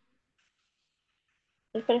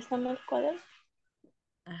 Préstame el cuaderno.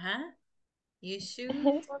 Uh-huh. You should.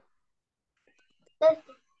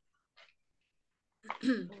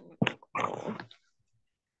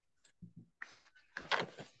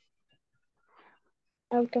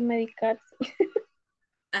 Automedicarse.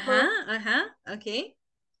 Uh-huh. Uh-huh. Okay.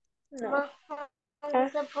 No.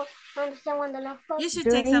 You should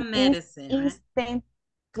take During some medicine, right? instant,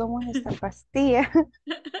 ¿cómo es esta pastilla?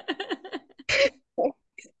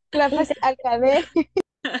 La pastilla académica.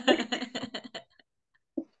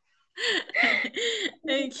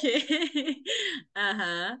 Okay.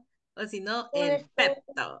 Uh-huh. O si no, el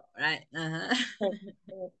Pepto, right? Uh-huh.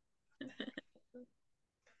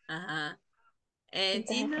 Uh-huh. And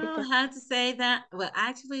do you know how to say that? Well,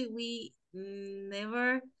 actually, we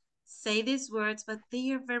never say these words, but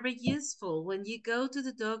they are very useful when you go to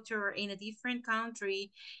the doctor in a different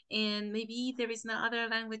country and maybe there is no other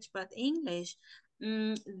language but English.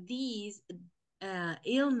 These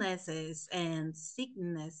illnesses and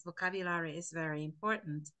sickness vocabulary is very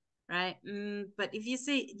important, right? But if you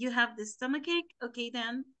say you have the stomachache, okay,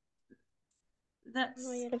 then that's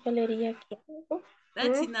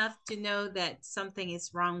enough to know that something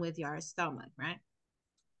is wrong with your stomach, right?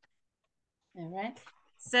 All right.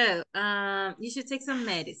 So you should take some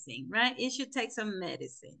medicine, right? You should take some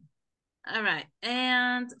medicine. All right.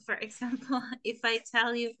 And for example, if I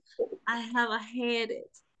tell you I have a headache,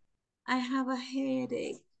 I have a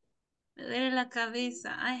headache. Me duele la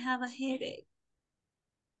cabeza. I have a headache.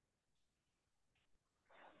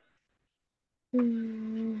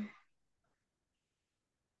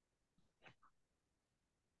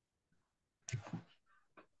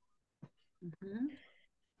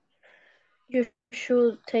 You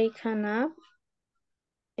should take a nap.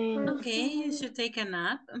 Okay, you should take a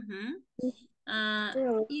nap.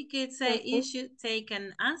 You could say you should take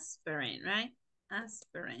an aspirin, right?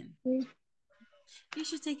 Aspirin. You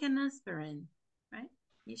should take an aspirin, right?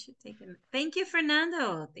 You should take an. Thank you,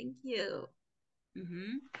 Fernando. Thank you.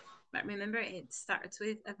 But remember, it starts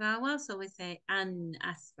with a vowel, so we say an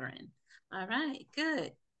aspirin. All right,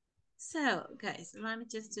 good. So, guys, let me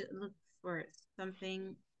just look for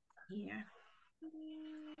something here.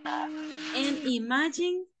 And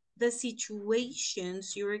imagine the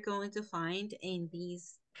situations you are going to find in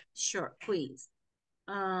these short quiz.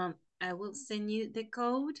 I will send you the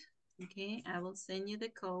code. Okay, I will send you the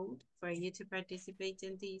code for you to participate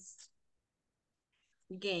in this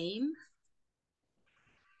game.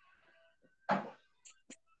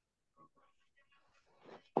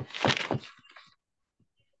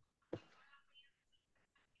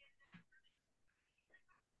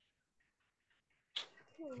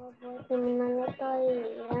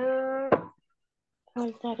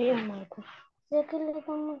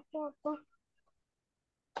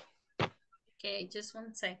 Okay, just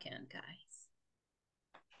 1 second, guys.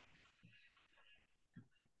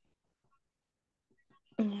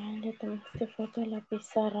 le tomaste foto a la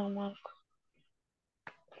pizarra, Marco.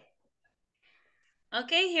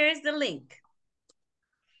 Okay, here's the link.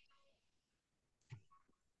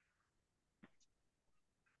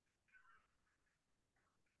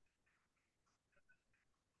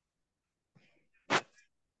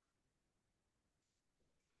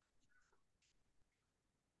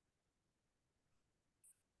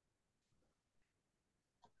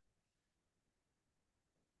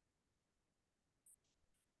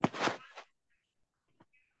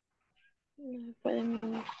 No me puede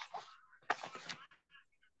mover.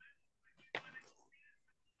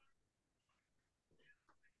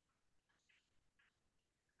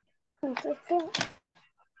 Entonces,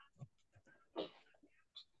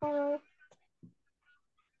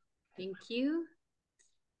 Thank you.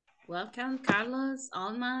 Welcome, Carlos,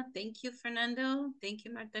 Alma. Thank you, Fernando. Thank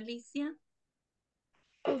you, Marta Alicia.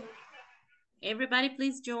 Everybody,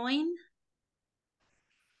 please join.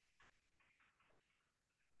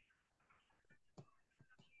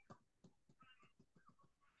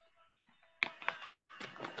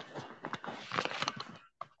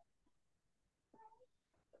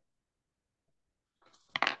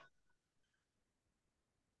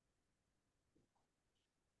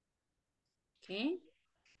 Okay.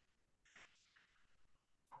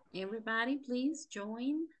 Everybody, please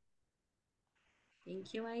join.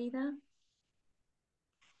 Thank you, Aida.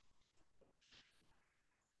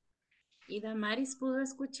 ¿Y Damaris pudo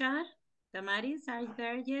escuchar? Damaris, are you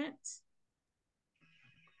there yet?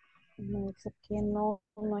 Me dice que no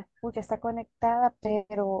escucha, está conectada,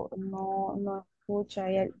 pero no escucha.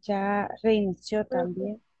 Ya reinició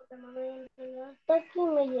también. aquí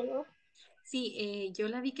me llegó. Sí, yo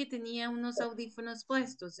la vi que tenía unos audífonos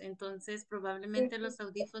puestos, entonces probablemente los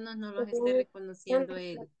audífonos no los esté reconociendo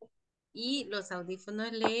él. Y los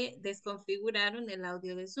audífonos le desconfiguraron el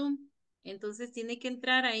audio de Zoom. Entonces tiene que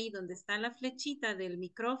entrar ahí donde está la flechita del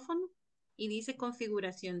micrófono y dice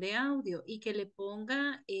configuración de audio y que le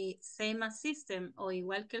ponga same as system o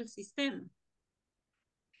igual que el sistema.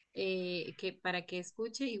 Que para que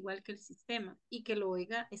escuche igual que el sistema y que lo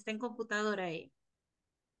oiga, está en computadora él.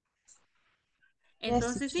 Yes,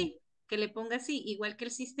 Entonces teacher. sí, que le ponga así, igual que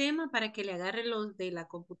el sistema para que le agarre los de la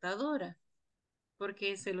computadora,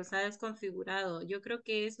 porque se los ha desconfigurado. Yo creo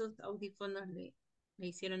que esos audífonos le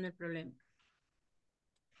hicieron el problema.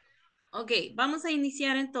 Ok, vamos a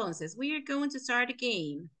iniciar entonces. We are going to start a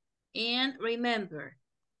game. And remember,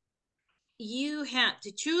 you have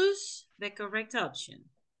to choose the correct option.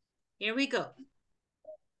 Here we go.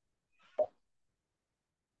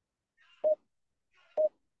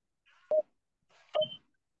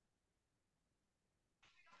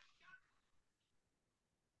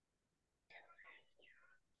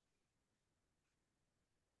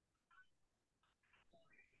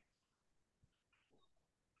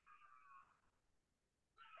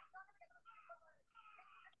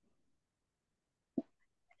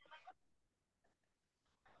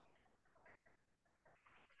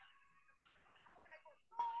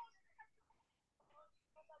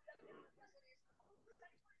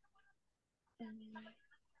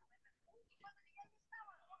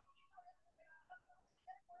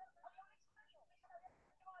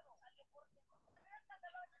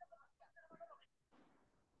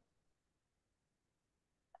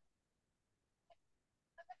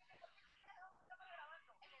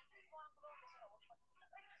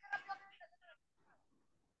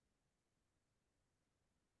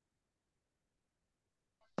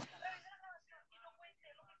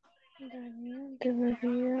 Daniel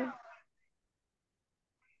debería.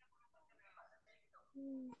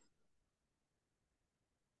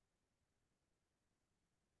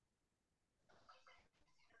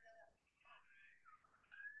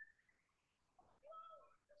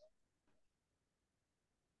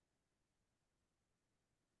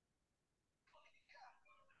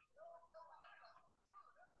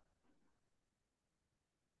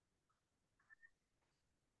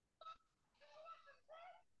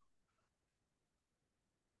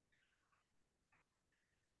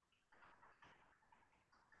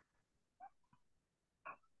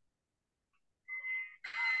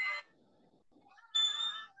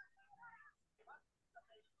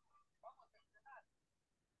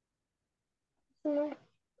 No.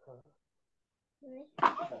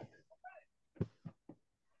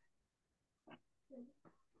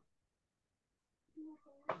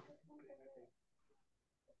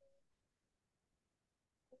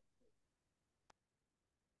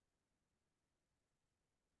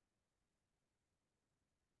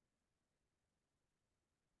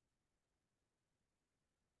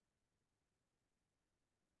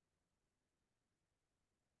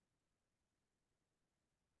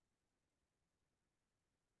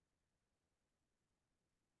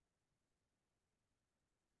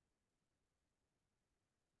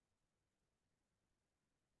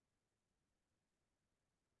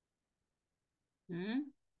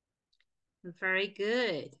 Very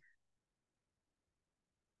good.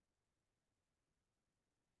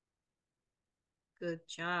 Good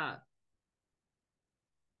job.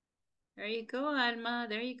 There you go, Alma.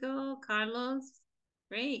 There you go, Carlos.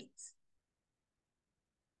 Great.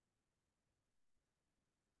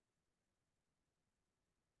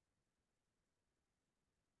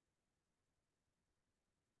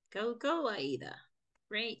 Go, go, Aida.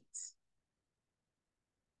 Great.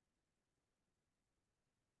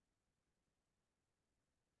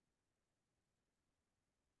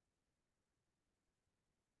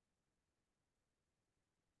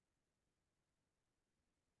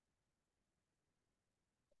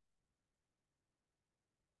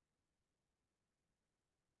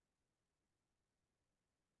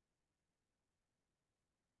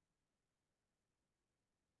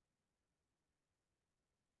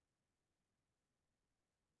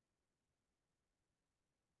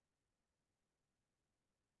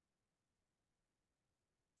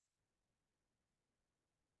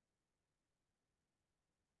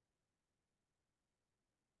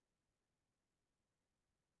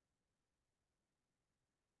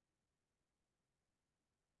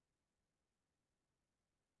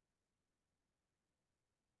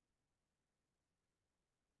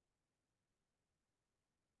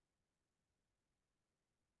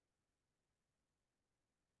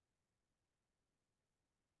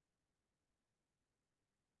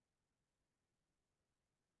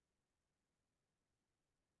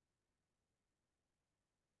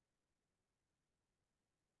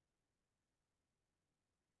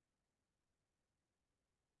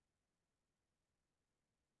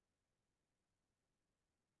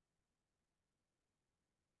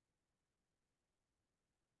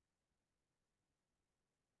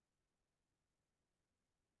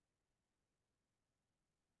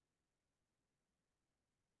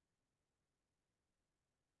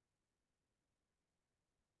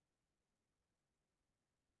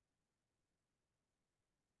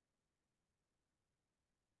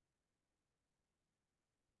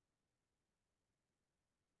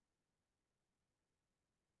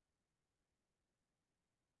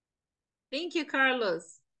 Thank you,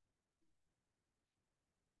 Carlos.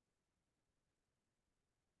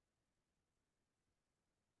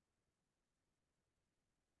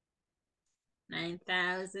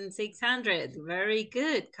 $9,600. Very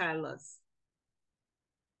good, Carlos.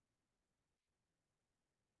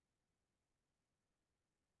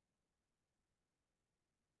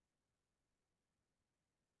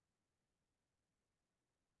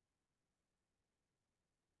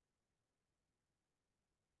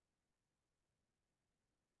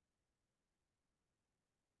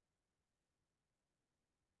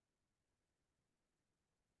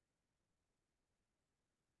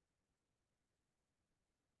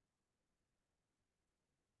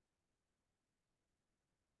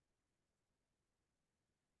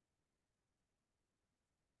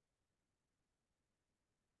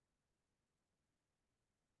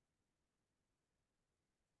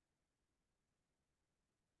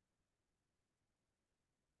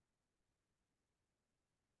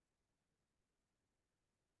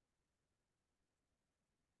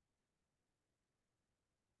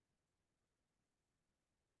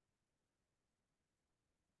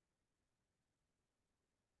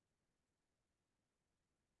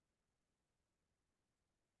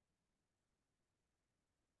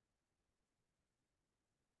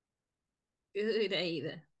 Good,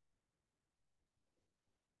 Aida.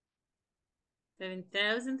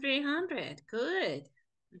 7,300. Good.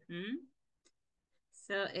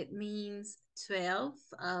 So it means 12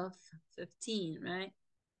 of 15, right?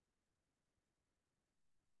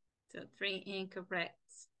 So 3 incorrect.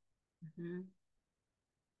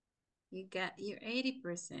 You got your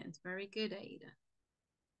 80%. Very good, Aida.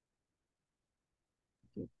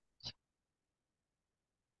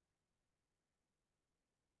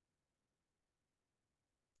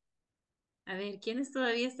 A ver, ¿quiénes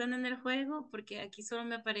todavía están en el juego? Porque aquí solo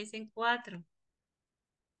me aparecen 4.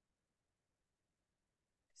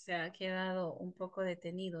 Se ha quedado un poco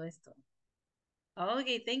detenido esto.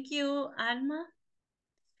 Okay, thank you, Alma.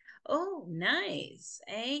 Oh, nice.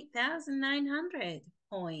 8,900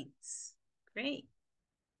 points. Great.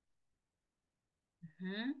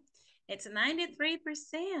 It's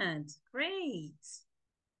 93%. Great.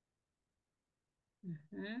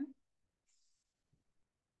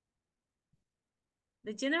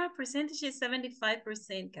 The general percentage is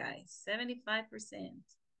 75%, guys. 75%.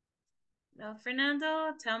 Now,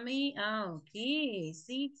 Fernando, tell me. Oh, okay,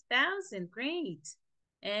 6,000. Great.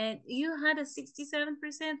 And you had a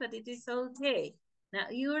 67%, but it is okay. Now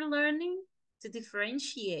you're learning to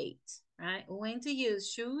differentiate, right? When to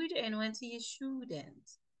use should and when to use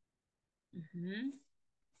shouldn't.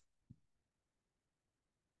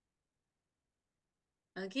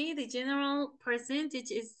 Okay, the general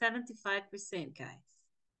percentage is 75%, guys.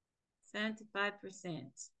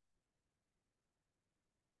 75%.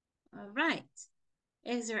 All right.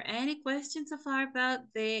 Is there any questions so far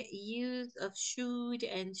about the use of should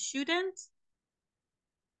and shouldn't?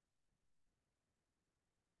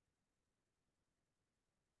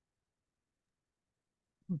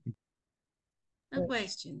 No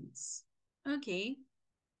questions. Ok.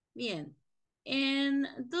 Bien. En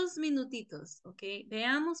 2 minutitos, ok.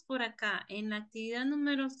 Veamos por acá en la actividad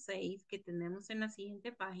número 6 que tenemos en la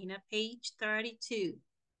siguiente página, page 32.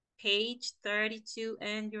 Page 32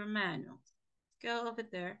 and your manual. Go over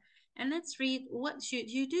there and let's read what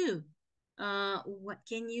should you do. What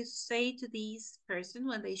can you say to this person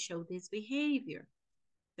when they show this behavior?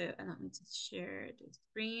 So let me just share the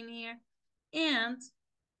screen here. And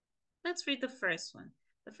let's read the first one.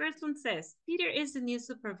 The first one says, Peter is the new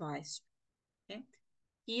supervisor. Okay?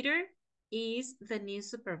 Peter is the new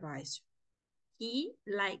supervisor. He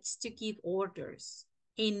likes to give orders.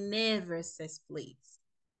 He never says please.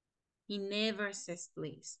 He never says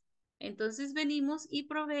please. Entonces venimos y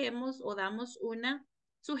proveemos o damos una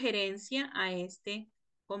sugerencia a este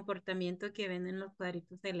comportamiento que ven en los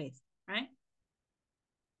cuadritos celestes, right?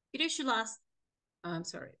 Peter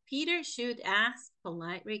should ask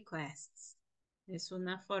polite requests. Es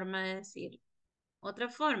una forma de decirlo. Otra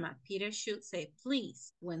forma, Peter should say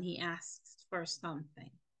please when he asks for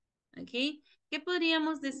something. Okay? ¿Qué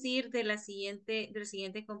podríamos decir del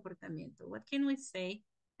siguiente comportamiento? What can we say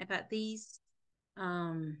about this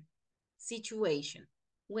situation?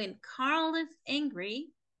 When Carl is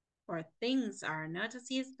angry or things are not as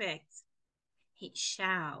he expects, he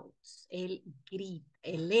shouts, él grita,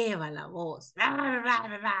 eleva la voz.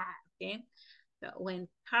 Okay? So when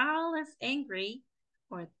Carl is angry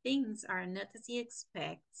or things are not as he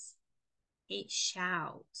expects, he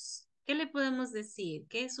shouts. ¿Qué le podemos decir?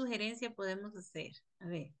 ¿Qué sugerencia podemos hacer? A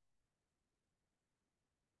ver.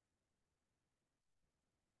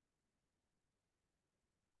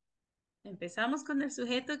 Empezamos con el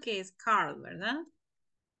sujeto que es Carl, ¿verdad?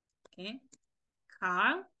 Okay.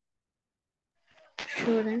 Carl.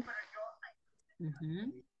 Shouldn't.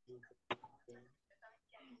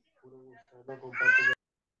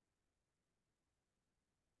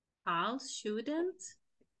 Carl shouldn't.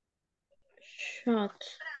 Shout.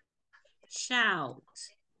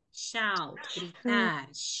 Shout. Gritar.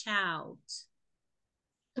 Shout.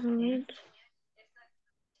 Okay.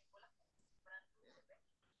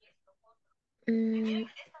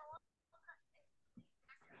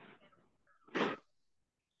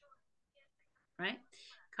 Right?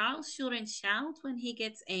 Carl shouldn't shout when he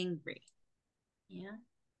gets angry. Yeah.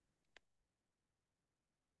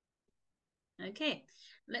 Okay,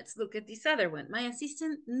 let's look at this other one. My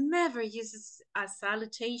assistant never uses a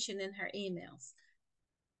salutation in her emails.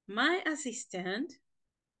 My assistant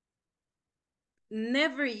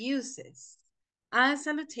never uses a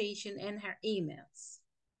salutation in her emails.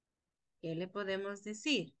 ¿Qué le podemos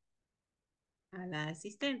decir a la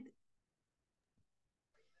asistente?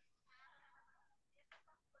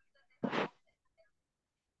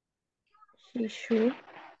 She should.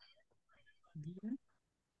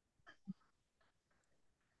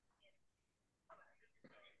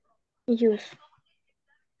 Use.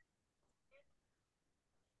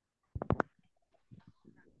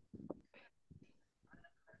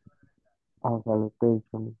 A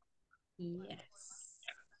salutation. Yes.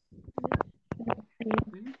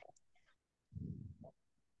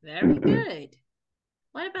 Very good.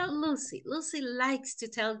 What about Lucy? Lucy likes to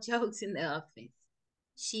tell jokes in the office.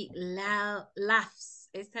 She laughs.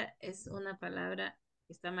 Esta es una palabra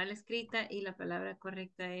que está mal escrita y la palabra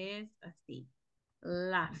correcta es así.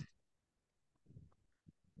 Laugh.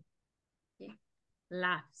 ¿Sí?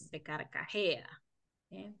 Laugh, se carcajea.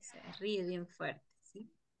 ¿Sí? Se ríe bien fuerte.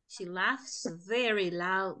 ¿Sí? She laughs very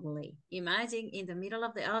loudly. Imagine in the middle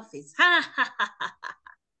of the office.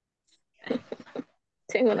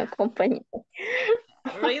 Tengo una compañía.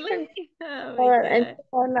 Really? Oh my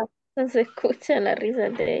God. Se escucha la risa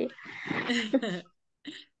de ella.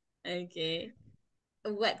 Okay.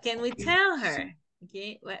 What can we tell her?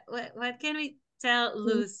 Okay. What can we tell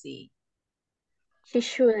Lucy? She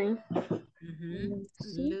shouldn't.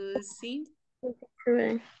 Lucy.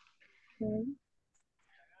 Shouldn't.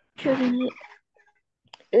 Shouldn't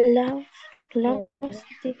laugh.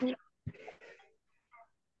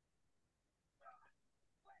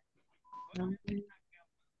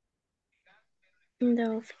 In the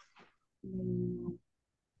office.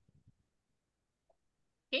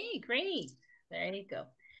 Okay, great. There you go.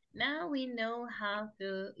 Now we know how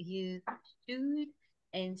to use should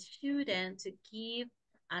and shouldn't to give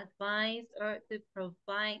advice or to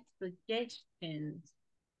provide suggestions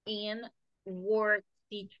in work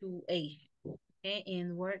situations. Okay,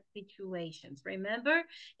 in work situations. Remember,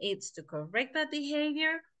 it's to correct that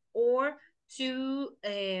behavior or to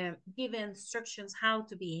give instructions how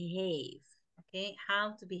to behave. Okay,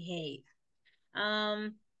 how to behave.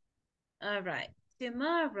 All right.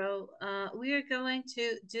 Tomorrow, we are going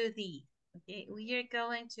to do these. Okay, we are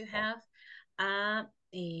going to have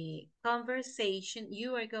a conversation.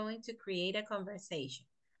 You are going to create a conversation.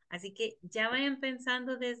 Así que ya vayan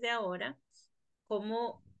pensando desde ahora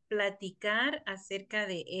cómo platicar acerca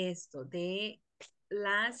de esto, de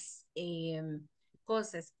las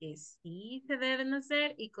cosas que sí se deben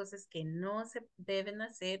hacer y cosas que no se deben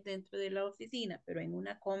hacer dentro de la oficina, pero en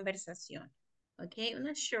una conversación. ¿Ok?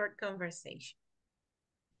 Una short conversation.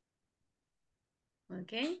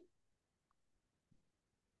 ¿Ok?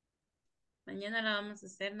 Mañana la vamos a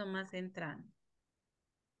hacer nomás entrando.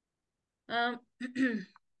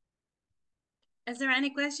 Is there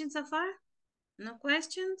any questions so far? No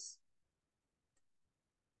questions?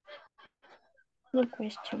 No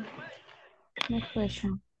question. No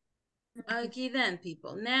question. Okay then,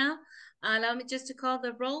 people. Now, allow me just to call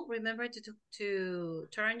the roll. Remember to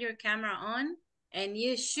turn your camera on, and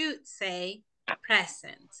you should say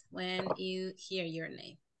present when you hear your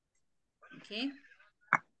name. Okay?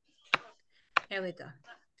 Here we go.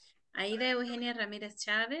 Aida Eugenia Ramírez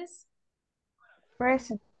Chávez.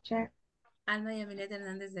 Present, teacher. Alma Yamilet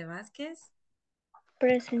Hernández de Vázquez.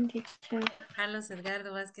 Present, teacher. Carlos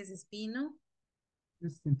Edgardo Vázquez Espino.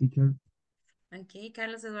 Present, teacher. Ok,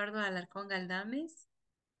 Carlos Eduardo Alarcón Galdames.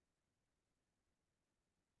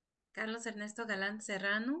 Carlos Ernesto Galán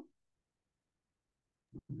Serrano.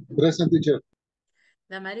 Present, teacher.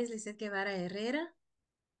 Damaris Lizeth Guevara Herrera.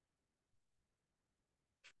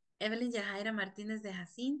 Evelyn Yajaira Martínez de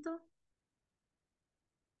Jacinto.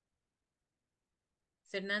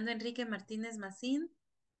 Fernando Enrique Martínez Macín.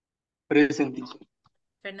 Present, teacher.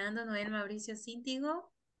 Fernando Noel Mauricio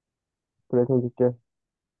Cíntigo. Present, teacher.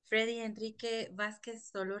 Freddy Enrique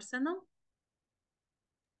Vázquez Solórzano.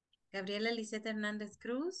 Gabriela Lisette Hernández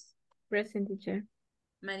Cruz. Present, teacher.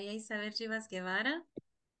 María Isabel Rivas Guevara.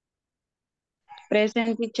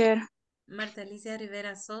 Present, teacher. Marta Alicia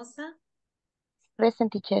Rivera Sosa.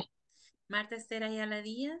 Present, teacher. Marta Esther Ayala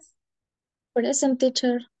Díaz. Present,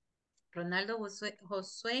 teacher. Ronaldo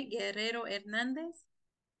Josué Guerrero Hernández.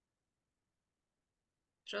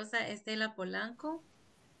 Rosa Estela Polanco.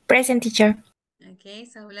 Present, teacher. Ok,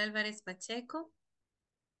 Saúl Álvarez Pacheco.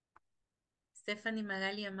 Stephanie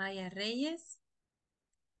Magali Amaya Reyes.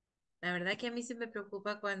 La verdad que a mí sí me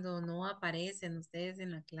preocupa cuando no aparecen ustedes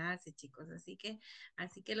en la clase, chicos. Así que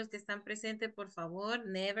los que están presentes, por favor,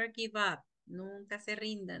 never give up. Nunca se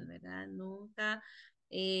rindan, ¿verdad? Nunca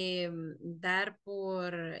dar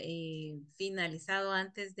por finalizado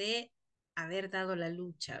antes de haber dado la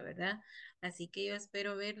lucha, ¿verdad? Así que yo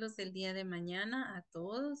espero verlos el día de mañana a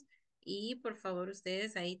todos. Y por favor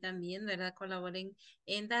ustedes ahí también, ¿verdad? Colaboren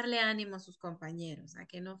en darle ánimo a sus compañeros, a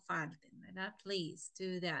que no falten, ¿verdad? Please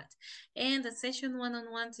do that. And the session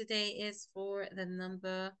one-on-one today is for the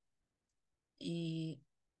number 12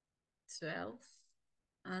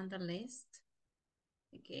 on the list.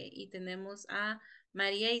 Okay, y tenemos a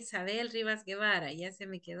María Isabel Rivas Guevara. Ya se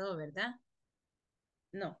me quedó, ¿verdad?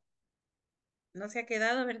 No. No se ha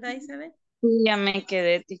quedado, ¿verdad, Isabel? Sí, ya me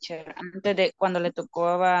quedé, teacher. Antes de cuando le tocó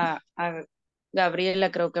a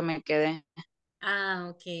Gabriela, creo que me quedé. Ah,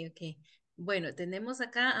 ok, ok. Bueno, tenemos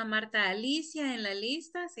acá a Marta Alicia en la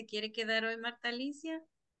lista. ¿Se quiere quedar hoy Marta Alicia?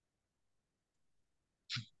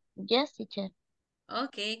 Yes, teacher.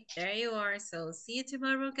 Okay, there you are. So see you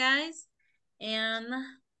tomorrow, guys. And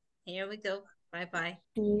here we go. Bye-bye.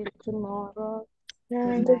 See you tomorrow.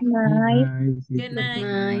 Good Good night. night. Good night.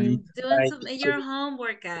 Night. Do and Bye, submit teacher. your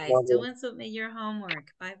homework, guys. Do and submit your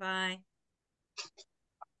homework. Bye-bye.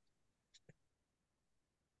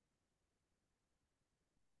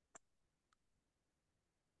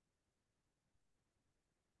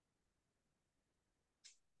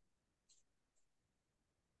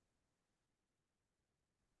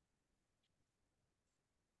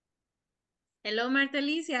 Hello, Marta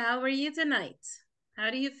Alicia. How are you tonight? How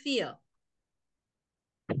do you feel?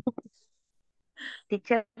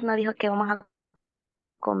 Teacher no dijo que vamos a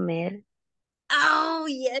comer. Oh,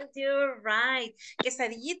 yes, you're right.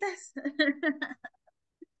 Quesadillitas.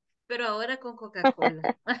 Pero ahora con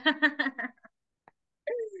Coca-Cola.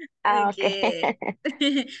 Ah, ok. Okay.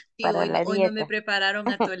 Sí, Para la hoy no me dieta. prepararon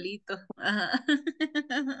atolito. Ajá.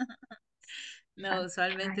 No,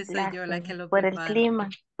 usualmente soy yo la que Lástima, lo por el preparo. clima.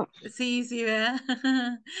 Sí, sí, ¿verdad?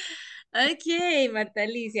 Okay, Marta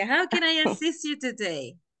Alicia, how can I assist you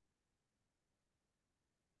today?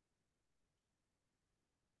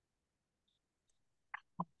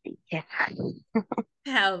 Teacher.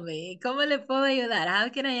 Tell me, ¿cómo le puedo ayudar?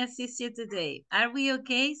 How can I assist you today? Are we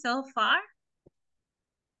okay so far?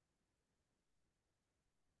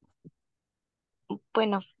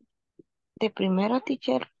 Bueno, de primero,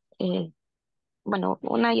 teacher, bueno,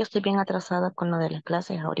 yo estoy bien atrasada con lo de las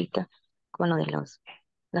clases ahorita, con lo de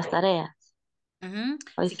las tareas. Ujú.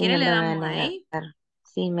 Hoy Si sí quiere no le le voy a damos negar. ahí.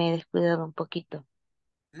 Sí, me he descuidado un poquito.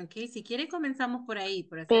 Ok, si quiere comenzamos por ahí,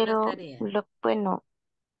 por hacer las Pero, tareas. bueno,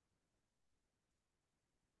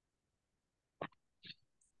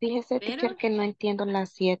 fíjese, teacher, Pero, que no entiendo las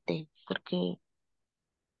 7,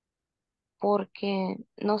 porque,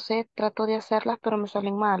 no sé, trato de hacerlas, pero me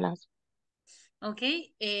salen malas. ok,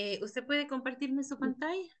 ¿usted puede compartirme su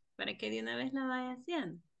pantalla para que de una vez la vaya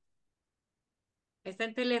haciendo? Está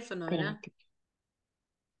en teléfono, Espérame, ¿verdad? teacher.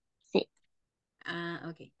 Sí, Ah,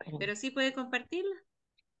 ok. espérame. Pero sí puede compartirla.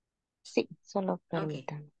 Sí, solo Ok.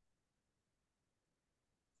 permítame.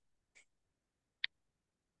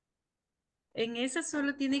 En esa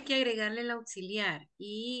solo tiene que agregarle el auxiliar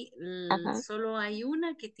y Ajá. solo hay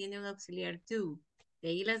una que tiene un auxiliar do. De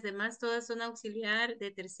ahí las demás todas son auxiliar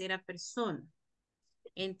de tercera persona.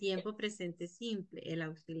 En tiempo presente simple. El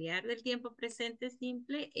auxiliar del tiempo presente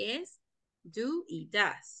simple es do y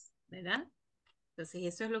does, ¿verdad? Entonces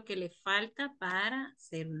eso es lo que le falta para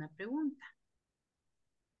hacer una pregunta.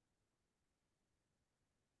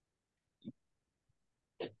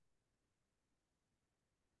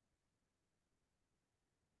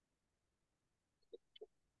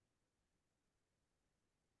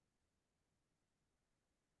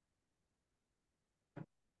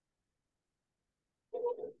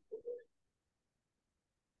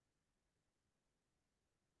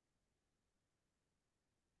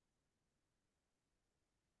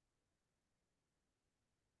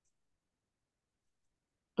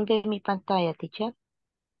 De mi pantalla, teacher.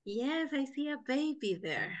 Yes, I see a baby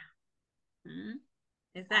there. Hmm?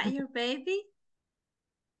 Is that your baby?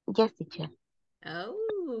 Yes, teacher.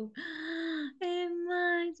 Oh,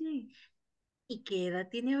 imagine. ¿Y qué edad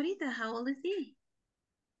tiene ahorita? How old is he?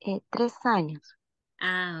 3 años.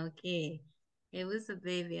 Ah, okay. It was a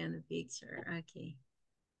baby on the picture. Okay.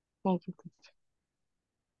 Thank you, teacher.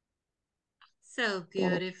 So Pero,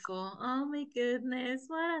 beautiful. Oh my goodness.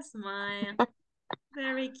 What a smile.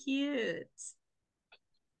 Very cute.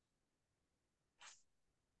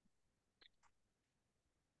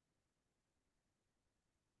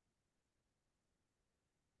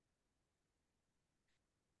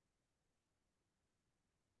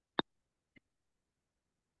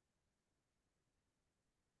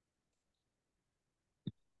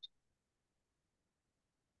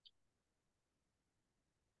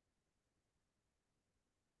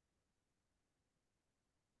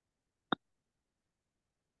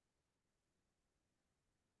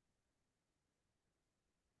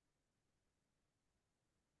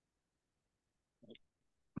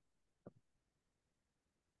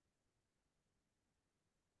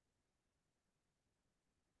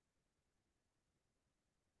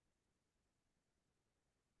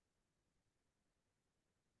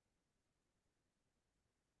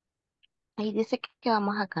 ahí dice que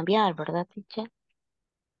vamos a cambiar, ¿verdad, teacher?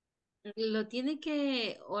 Lo tiene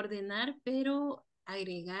que ordenar, pero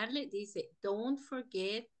agregarle, dice, don't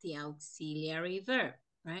forget the auxiliary verb,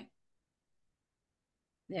 right?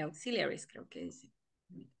 The auxiliaries, creo que dice.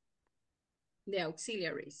 The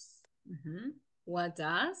auxiliaries. Ujú. What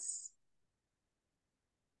does?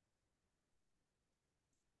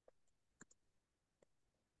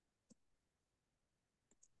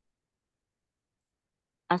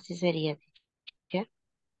 Así sería, teacher.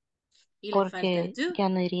 Y le falta el Porque do. ya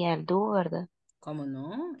no iría el do, ¿verdad? ¿Cómo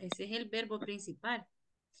no? Ese es el verbo principal.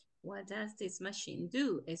 What does this machine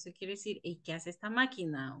do? Eso quiere decir, ¿y qué hace esta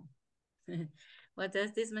máquina? What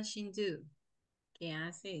does this machine do? ¿Qué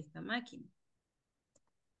hace esta máquina?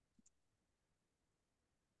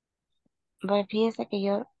 Pues fíjese que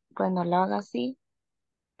yo, cuando lo hago así,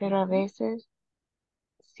 pero a Ujú. veces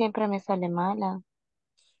siempre me sale mala.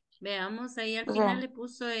 Veamos, ahí al O final sea, le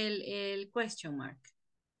puso el question mark.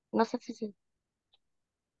 no sé si...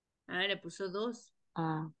 Ah, le puso dos.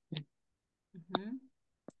 Ah, Ujú.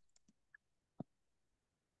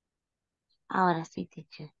 ahora sí,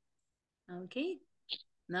 teacher. Ok.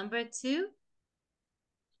 Number two.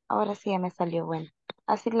 Ahora sí ya me salió bueno.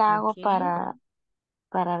 Así la hago Ok. para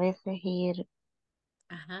a veces ir.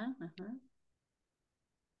 Ajá, ajá.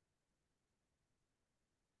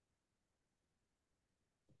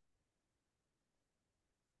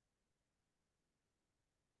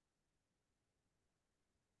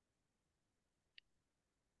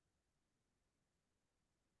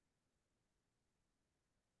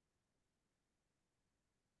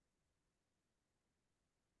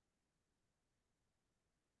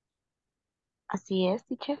 Así es,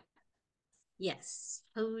 teacher. Yes.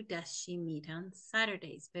 Who does she meet on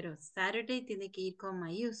Saturdays? Pero Saturday tiene que ir con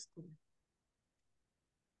mayúscula.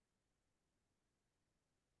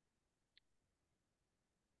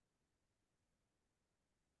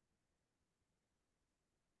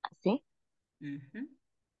 Así. Ujú.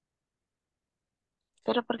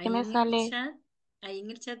 Pero ¿por qué Ahí me en el sale? chat, ahí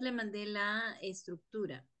en el chat le mandé la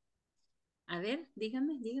estructura. A ver,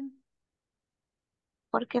 dígame.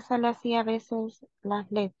 ¿Por qué sale así a veces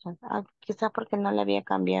las letras? Ah, quizá porque no le había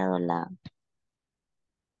cambiado la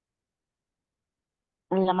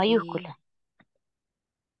Eh, mayúscula.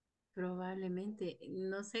 probablemente,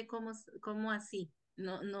 no sé cómo así.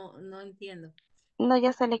 No entiendo. No,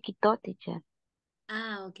 ya se le quitó, teacher.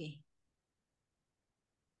 Ah, ok.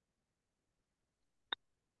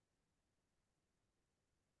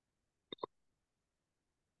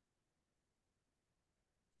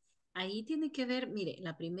 Ahí tiene que ver, mire,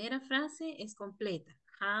 la primera frase es completa.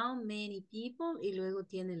 How many people y luego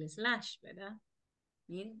tiene el slash, ¿verdad?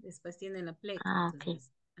 Mire, después tiene la pleca. Ah, ok.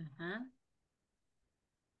 Entonces, ajá.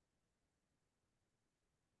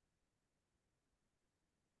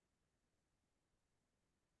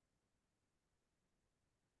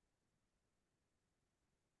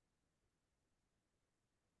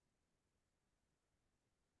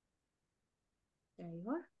 There you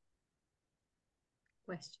are.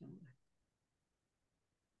 Question mark.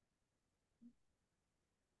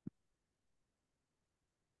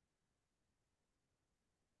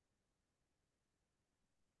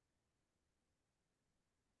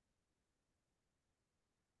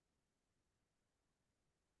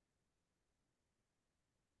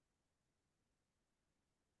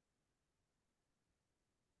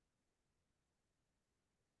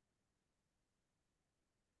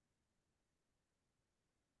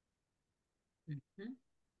 Ujú.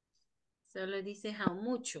 Solo dice how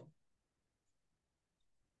mucho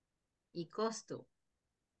y costo.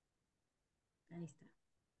 Ahí está.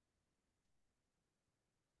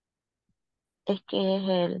 Es que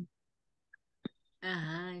es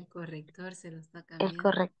Ajá, el corrector se lo está el cambiando.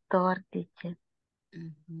 corrector, teacher.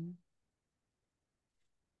 Ujú.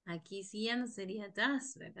 Aquí sí ya no sería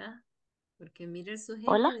das, ¿verdad? Porque mira, el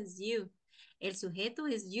sujeto Hola. es you. El sujeto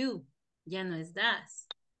es you, ya no es das.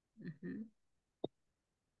 Ujú.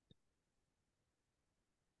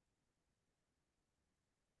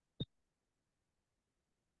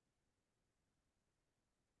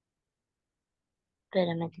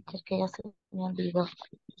 Espérame, teacher, que ya se me olvidó.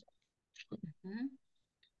 Ujú.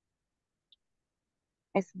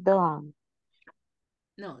 Es done.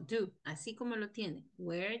 No, do, así como lo tiene.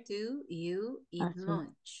 Where do you eat Así.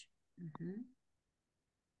 lunch? Ujú.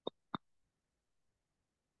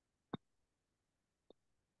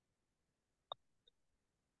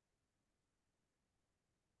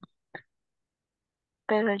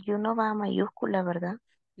 Pero el you no va a mayúscula, ¿verdad?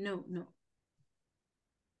 No.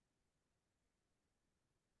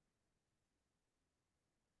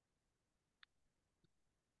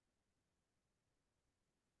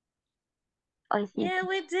 Ay, sí, Yeah,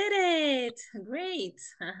 we teacher. did it. Great.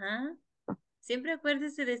 Ajá. Siempre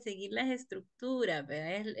acuérdese de seguir las estructuras,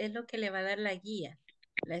 ¿verdad? Es lo que le va a dar la guía,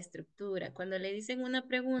 la estructura. Cuando le dicen una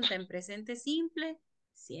pregunta en presente simple,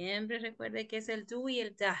 siempre recuerde que es el do y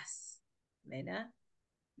el das, ¿verdad?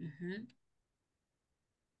 Ujú.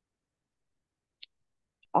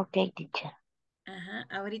 Ok, teacher. Ajá.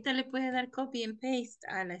 Ahorita le puede dar copy and paste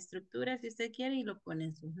a la estructura si usted quiere y lo pone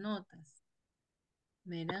en sus notas,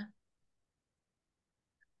 ¿verdad?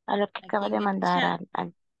 A lo que Aquí acaba en de el mandar chat.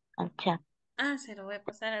 al chat. Ah, se lo voy a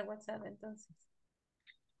pasar al WhatsApp entonces.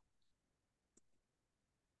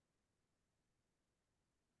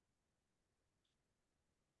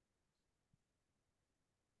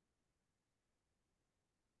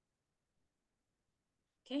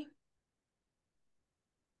 ¿Ok?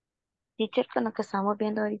 Teacher, con lo que estamos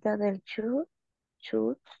viendo ahorita del should,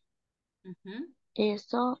 Ujú,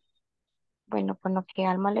 eso, bueno, con lo que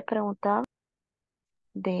Alma le preguntaba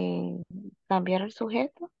de cambiar el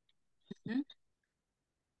sujeto ujú,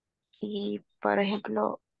 y, por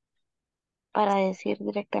ejemplo, para decir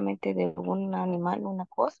directamente de un animal una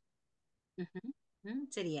cosa, ujú, ujú.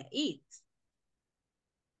 Sería it.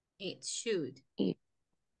 It should. y,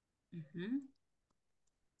 Ujú.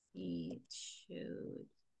 It should.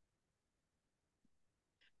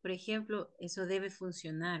 Por ejemplo, eso debe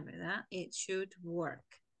funcionar, ¿verdad? It should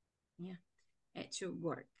work. Yeah. It should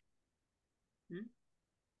work. ¿Mm?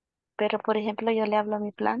 pero por ejemplo yo le hablo a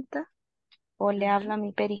mi planta o le hablo Ujú. a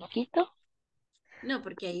mi periquito No,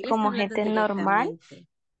 porque ahí le está como hablando gente normal. directamente.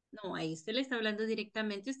 No, ahí usted le está hablando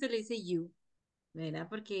directamente, usted le dice you, ¿verdad?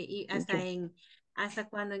 Porque y hasta Yo, hasta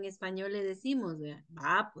cuando en español le decimos, ¿verdad?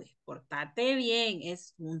 Va, pues, portate bien,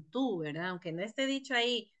 es un tú, ¿verdad? Aunque no esté dicho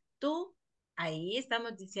ahí, tú, ahí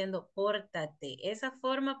estamos diciendo pórtate. Esa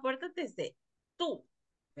forma, pórtate es de tú,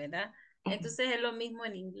 ¿verdad? Ujú. Entonces es lo mismo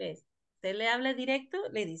en inglés. Usted le habla directo,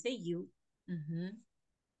 le dice you. Ujú.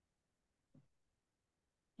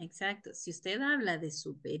 Exacto. Si usted habla de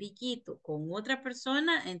su periquito con otra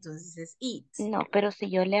persona, entonces es it. No, pero si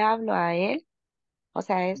yo le hablo a él, o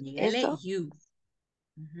sea, es Dígale eso, you.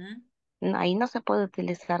 Ujú. ahí no se puede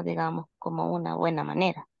utilizar, digamos, como una buena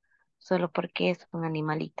manera, solo porque es un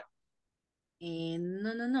animalito.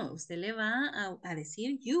 No, no, no. Usted le va a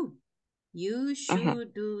decir you. You Ujú.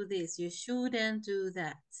 should do this. You shouldn't do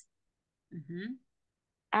that. Ujú.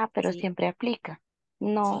 Ah, pero Sí, siempre aplica.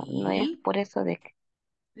 No, no es sí. por eso de que,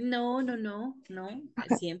 No, no, no, no.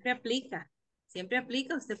 Siempre aplica. Siempre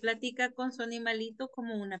aplica. Usted platica con su animalito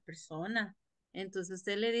como una persona. Entonces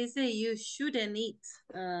usted le dice, you shouldn't eat,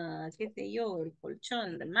 qué sé yo, el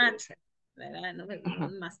colchón, the mattress, ¿verdad? No, no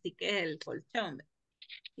ujú. mastiques el colchón.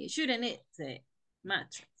 You shouldn't eat the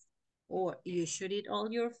mattress. Or you should eat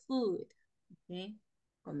all your food. Okay?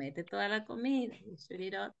 Comete toda la comida. You should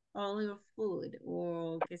eat all your food.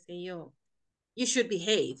 O qué sé yo. You should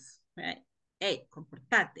behave. Right? Hey,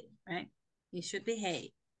 comportate. Right? You should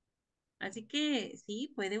behave. Así que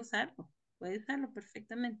sí, puede usarlo. Puede usarlo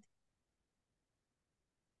perfectamente.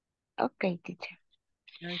 Ok, teacher,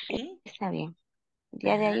 Ok. está bien.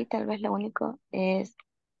 Ya de ahí Ajá. tal vez lo único es,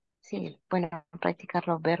 sí, bueno, practicar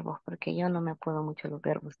los verbos, porque yo no me puedo mucho los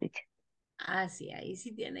verbos, teacher. Ah, sí, ahí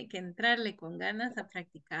sí tiene que entrarle con ganas a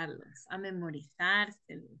practicarlos, a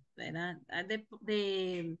memorizárselos, ¿verdad?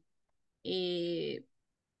 Eh,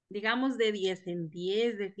 digamos de 10 en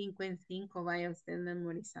 10, de 5 en 5, vaya usted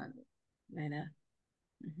memorizando, ¿verdad?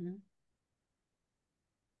 Ujú.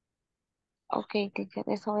 Ok, teacher,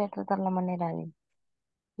 eso voy a tratar la manera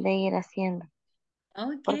de ir haciendo,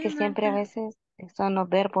 Ok, porque siempre a Marta. veces son los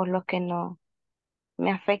verbos los que no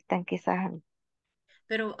me afectan quizás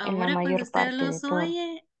Pero en la ahora cuando mayor usted parte de los todo.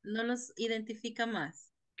 oye, no los identifica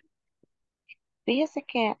más. Fíjese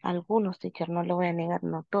que algunos, teacher, no lo voy a negar,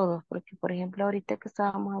 no todos, porque por ejemplo ahorita que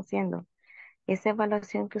estábamos haciendo esa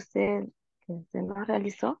evaluación que usted nos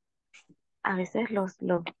realizó, a veces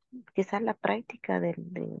quizás la práctica de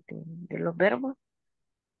los verbos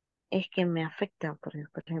es que me afecta, por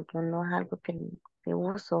ejemplo, no es algo que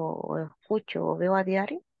uso o escucho o veo a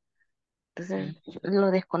diario, entonces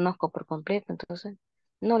lo desconozco por completo, entonces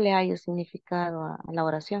no le hallo significado a la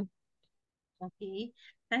oración. Ok,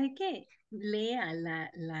 ¿sabe qué? Lea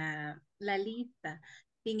la lista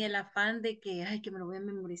sin el afán de que, ay, que me lo voy a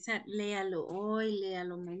memorizar. Léalo hoy,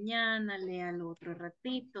 léalo mañana, léalo otro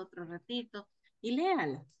ratito, y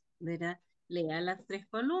léalo, ¿verdad? Lea las tres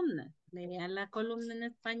columnas, lea la columna en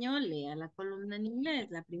español, lea la columna en inglés,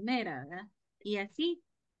 la primera, ¿verdad? Y así,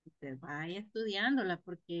 usted vaya estudiándola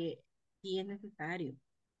porque sí es necesario,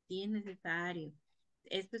 sí es necesario.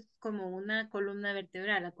 Esto es como una columna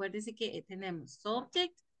vertebral. Acuérdense que tenemos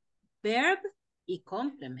subject, verb y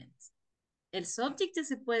complement. El subject ya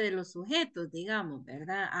se puede los sujetos, digamos,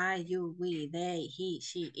 ¿verdad? I, you, we, they, he,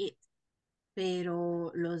 she, it.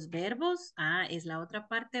 Pero los verbos, es la otra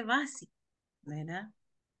parte básica, ¿verdad?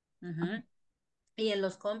 Ujú. Y en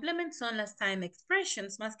los complements son las time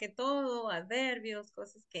expressions, más que todo, adverbios,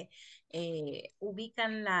 cosas que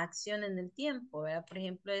ubican la acción en el tiempo, ¿verdad? Por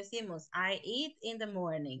ejemplo, decimos, I eat in the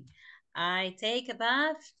morning. I take a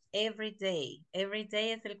bath every day. Every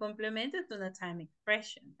day es el complemento, es una time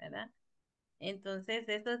expression, ¿verdad? Entonces,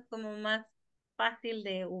 eso es como más fácil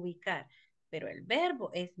de ubicar. Pero el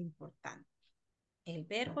verbo es importante. El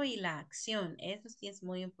verbo y la acción, eso sí es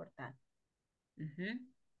muy importante. Ujú.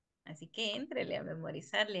 Así que éntrele a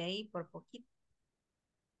memorizarle ahí por poquito.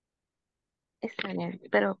 Está bien,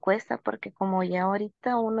 pero cuesta porque como ya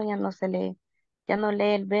ahorita uno ya no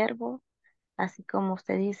lee el verbo, así como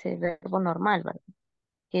usted dice, el verbo normal, ¿verdad?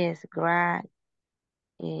 Que es grind,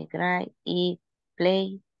 eat,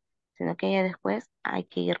 play, sino que ya después hay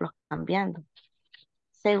que irlos cambiando,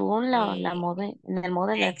 según Eh, en el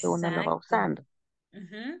modo en el que uno lo va exacto. usando.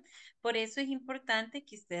 Ujú. Por eso es importante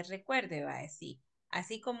que usted recuerde, va a decir.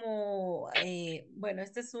 Así como, bueno,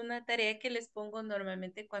 esta es una tarea que les pongo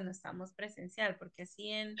normalmente cuando estamos presencial, porque así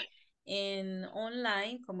en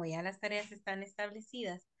online, como ya las tareas están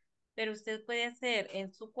establecidas, pero usted puede hacer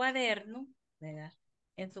en su cuaderno, ¿verdad?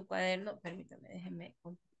 En su cuaderno, permítame, déjeme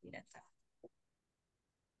compartir acá.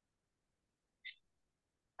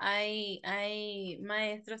 Hay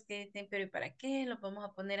maestros que dicen, pero ¿y para qué? Los vamos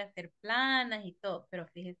a poner a hacer planas y todo, pero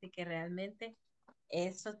fíjese que realmente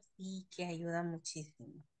eso sí que ayuda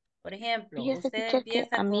muchísimo. Por ejemplo, Fíjese, usted teacher, que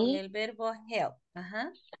empieza con el verbo help.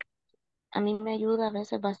 Ajá. a mí me ayuda a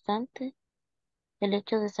veces bastante el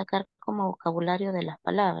hecho de sacar como vocabulario de las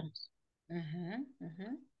palabras. Ajá,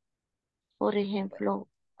 ajá. Por Bueno, ejemplo,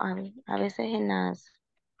 a veces en las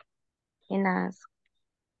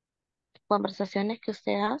conversaciones que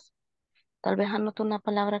usted hace, tal vez anoto una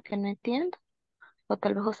palabra que no entiendo, o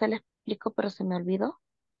tal vez usted le explico, pero se me olvidó.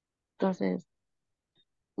 Entonces,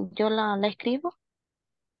 yo la escribo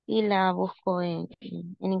y la busco en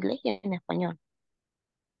inglés y en español.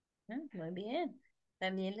 muy bien.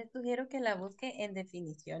 También le sugiero que la busque en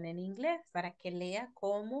definición en inglés para que lea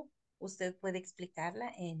cómo usted puede explicarla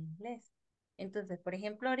en inglés. Entonces, por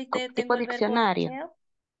ejemplo, ahorita yo tengo Tipo el verbo diccionario. help,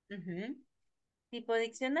 ujú, tipo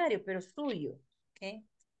diccionario, pero suyo, ¿ok?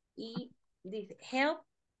 Y dice help,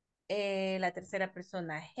 la tercera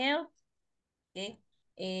persona help, ¿ok?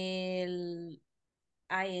 El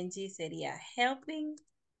ing sería helping,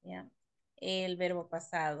 ¿ya? El verbo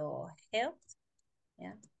pasado helped,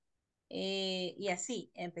 ¿ya? Y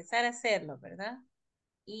así, empezar a hacerlo, ¿verdad?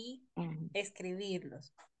 Y Mm,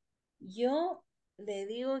 escribirlos. Yo le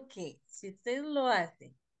digo que si usted lo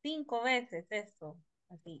hace 5 veces esto,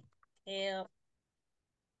 así, help,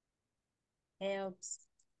 helps,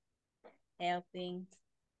 helping,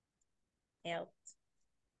 helped,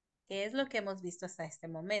 que es lo que hemos visto hasta este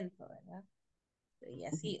momento, ¿verdad? Y ujú.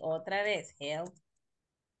 así, otra vez, help,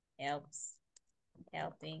 helps,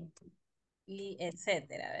 helping, y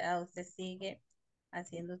etcétera, ¿verdad? Usted sigue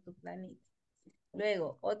haciendo su planita.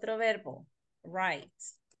 Luego, otro verbo, write,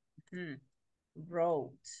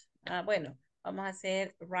 wrote. Bueno, vamos a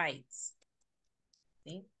hacer writes,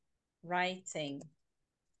 ¿sí? Writing,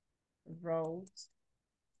 wrote,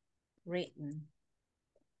 written,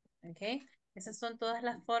 ¿ok? Esas son todas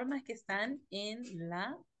las formas que están en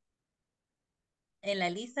la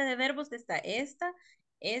lista de verbos. Está esta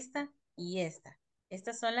y esta.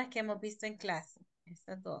 Estas son las que hemos visto en clase,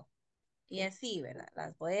 estas dos. Y así, ¿verdad?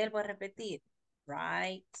 Las vuelvo a repetir.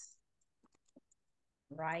 Writes,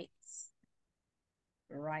 writes,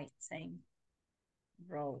 writing,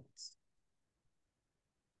 wrote,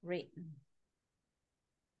 written.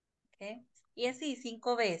 ¿Ok? Y así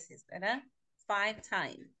 5 veces, ¿verdad? 5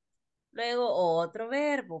 times. Luego otro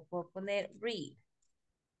verbo, puedo poner read.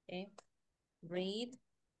 ¿Ok? Read,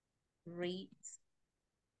 reads,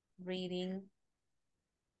 reading,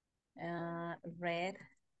 read,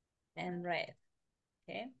 and read.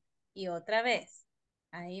 ¿Ok? Y otra vez,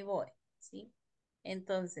 ahí voy, ¿sí?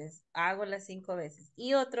 Entonces, hago las 5 veces.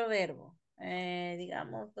 Y otro verbo,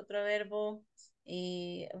 digamos, otro verbo,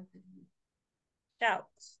 shout,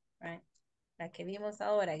 right? La que vimos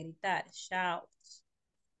ahora, gritar, shout,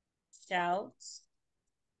 shouts,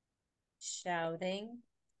 shouting,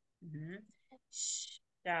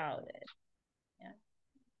 shouted, yeah,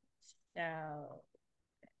 shout,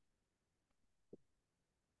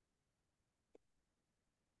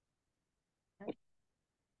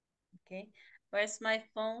 okay. Where's my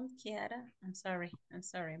phone, Kiara? I'm sorry,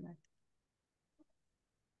 ma.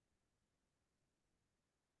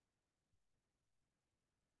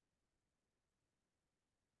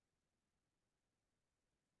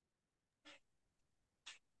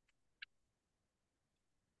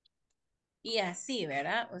 Y así,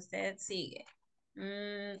 ¿verdad? Usted sigue.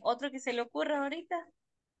 Otro que se le ocurra ahorita,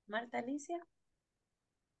 Marta Alicia.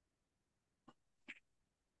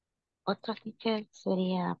 Otro teacher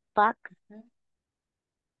sería pack, Ujú.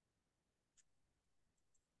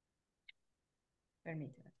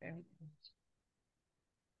 Permíteme, permíteme.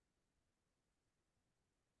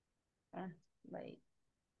 Ah, wait.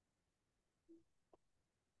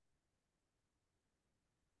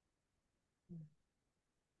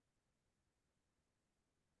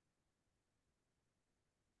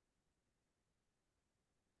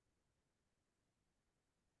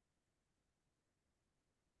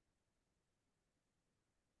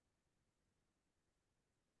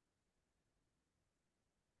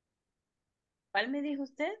 ¿Cuál me dijo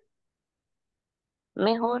usted?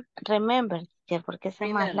 mejor remember, teacher, porque ese es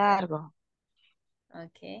más Remember. largo.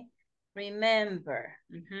 Ok. Remember.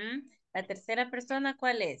 Ujú. La tercera persona,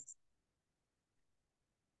 ¿cuál es?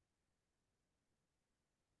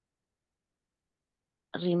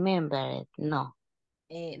 Remember it, no,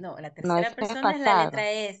 No, la no, tercera ese es persona es la pasado.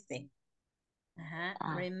 letra S. Ajá.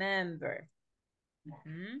 Ah, Remember.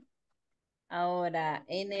 Ujú. Ahora,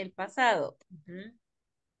 en el pasado.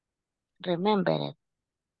 remember it,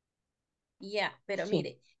 Ya, pero sí.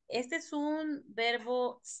 mire, este es un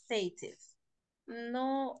verbo stative.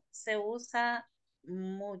 No se usa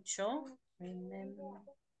mucho. Remembering.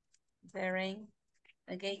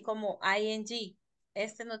 Ok, como ing.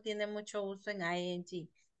 Este no tiene mucho uso en ing.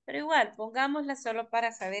 Pero igual, pongámosla solo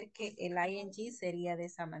para saber que el ing sería de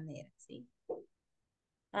esa manera, ¿sí?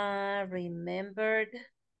 Remembered,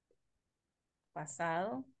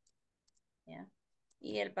 pasado, ¿ya?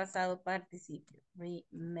 Y el pasado participio,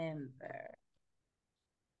 remember,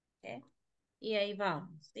 ¿ok? Y ahí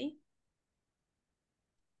vamos, ¿sí?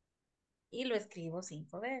 Y lo escribo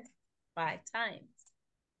 5 veces, 5 times.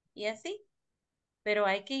 Y así. Pero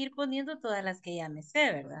hay que ir poniendo todas las que ya me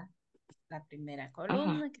sé, ¿verdad? La primera Ujú.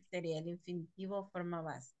 columna, que sería el infinitivo forma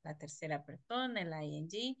base. La tercera persona, el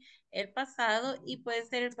ing, el pasado y puede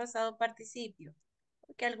ser el pasado participio.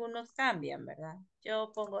 Porque algunos cambian, ¿verdad?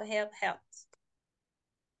 Yo pongo help, helps.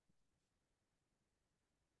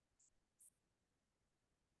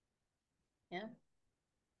 ¿Ya?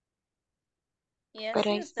 Y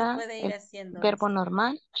Pero ahí así usted está puede ir el haciendo verbo esto.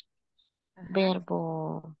 normal, Ajá.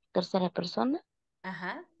 verbo tercera persona,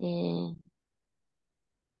 Ajá. eh,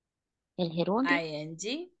 el gerundio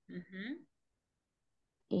ing. Ujú.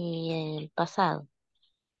 y el pasado.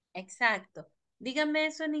 Exacto. Dígame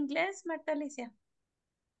eso en inglés, Marta Alicia.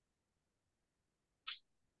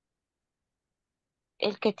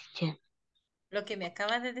 El que teacher, Lo que me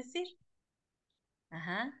acaba de decir.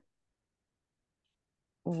 Ajá.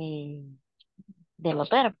 eh, de los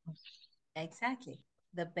verbos. Exactly.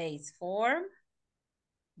 The base form,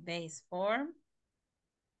 base form,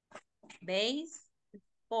 base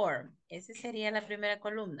form. Esa sería la primera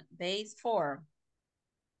columna. Base form.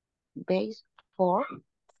 Base for,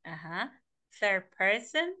 Ajá. Third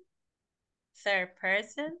person, third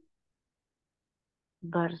person,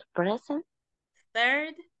 verb present,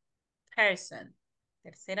 third person.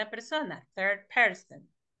 Tercera persona, third person.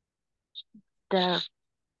 their,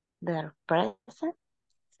 their present,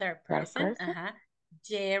 Third their person, present, ajá.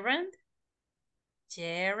 Gerund,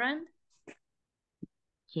 gerund,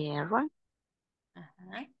 gerund,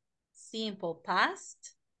 ajá. Simple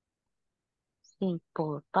past,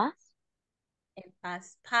 simple past, el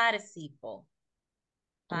past participle.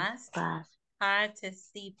 el Past past,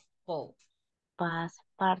 participle. past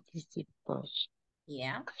participle.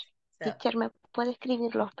 Yeah. So Teacher, ¿me puede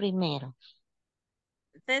escribir los primeros?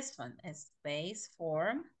 this one is base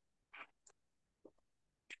form,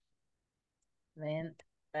 then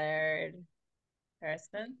third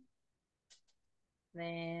person,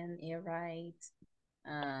 then you write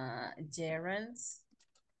gerunds,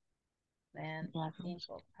 then Gerunds.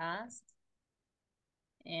 simple past,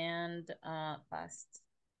 and past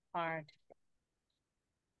part.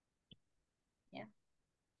 Yeah.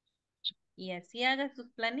 Y así haga sus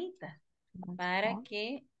planitas para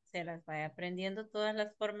que se las vaya aprendiendo todas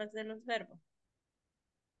las formas de los verbos.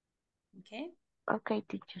 ¿Ok? Ok,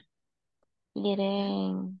 teacher. Iré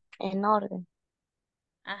Ujú. en orden.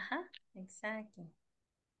 Ajá, exacto.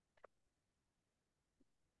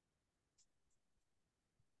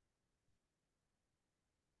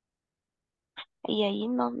 Y ahí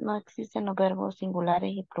no existen los verbos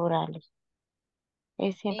singulares y plurales.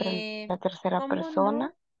 Es siempre la tercera ¿Cómo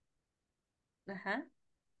persona. no? Ajá.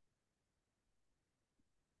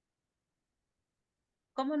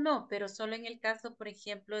 ¿Cómo no? Pero solo en el caso, por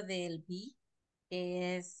ejemplo, del be,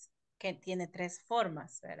 que es que tiene tres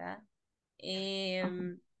formas, ¿verdad?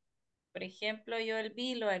 Ujú. Por ejemplo, yo el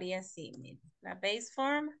be lo haría así, mire. La base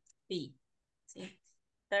form, be. ¿Sí?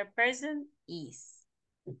 Third person, is.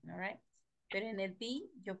 All right? Pero en el be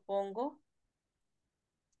yo pongo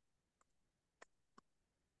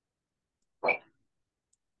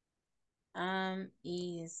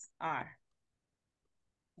is, are.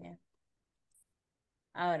 Yeah.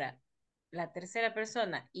 Ahora, la tercera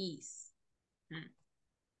persona, is. Mm.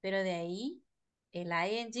 Pero de ahí, el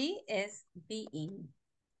ing es being.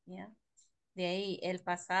 ¿Ya? De ahí, el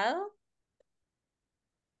pasado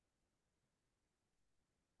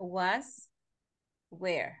was,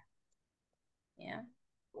 were. ¿Ya?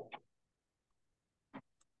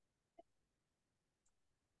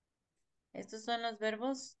 Estos son los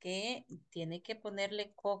verbos que tiene que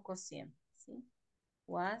ponerle coco siempre, ¿sí?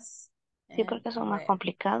 Was Sí, and porque son más were.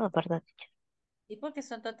 complicados, ¿verdad, teacher? Y porque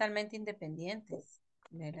son totalmente independientes,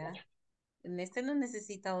 ¿verdad? En este no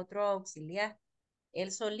necesita otro auxiliar.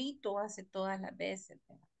 Él solito hace todas las veces,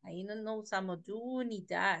 ¿verdad? Ahí no usamos do ni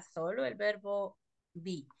da, solo el verbo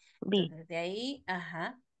be. Be. Entonces, de ahí,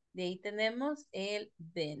 ajá, de ahí tenemos el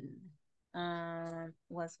been.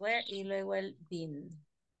 Was where y luego el been.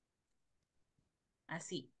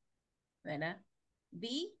 Así, ¿verdad?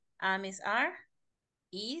 Be, is are,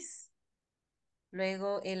 is,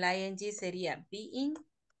 luego el ing sería being,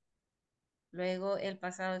 luego el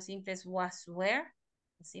pasado simple es was were,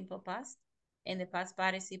 simple past, and the past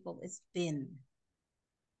participle is been.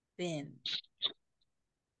 Been.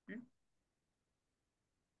 ¿Mm?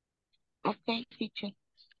 Ok, teacher.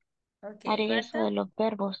 Okay, Haré eso Berta. de los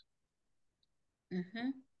verbos.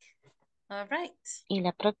 All right. Y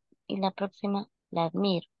la próxima la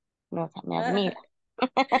admiro. No, o sea, me admira.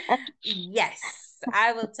 Yes,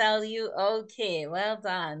 I will tell you. Okay, well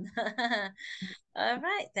done. All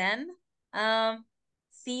right then.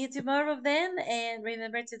 See you tomorrow then, and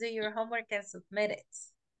remember to do your homework and submit it.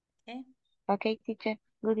 Okay. Ok, teacher.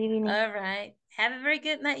 Good evening. All right. Have a very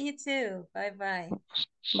good night, you too. Bye bye.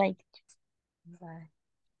 Bye. Bye.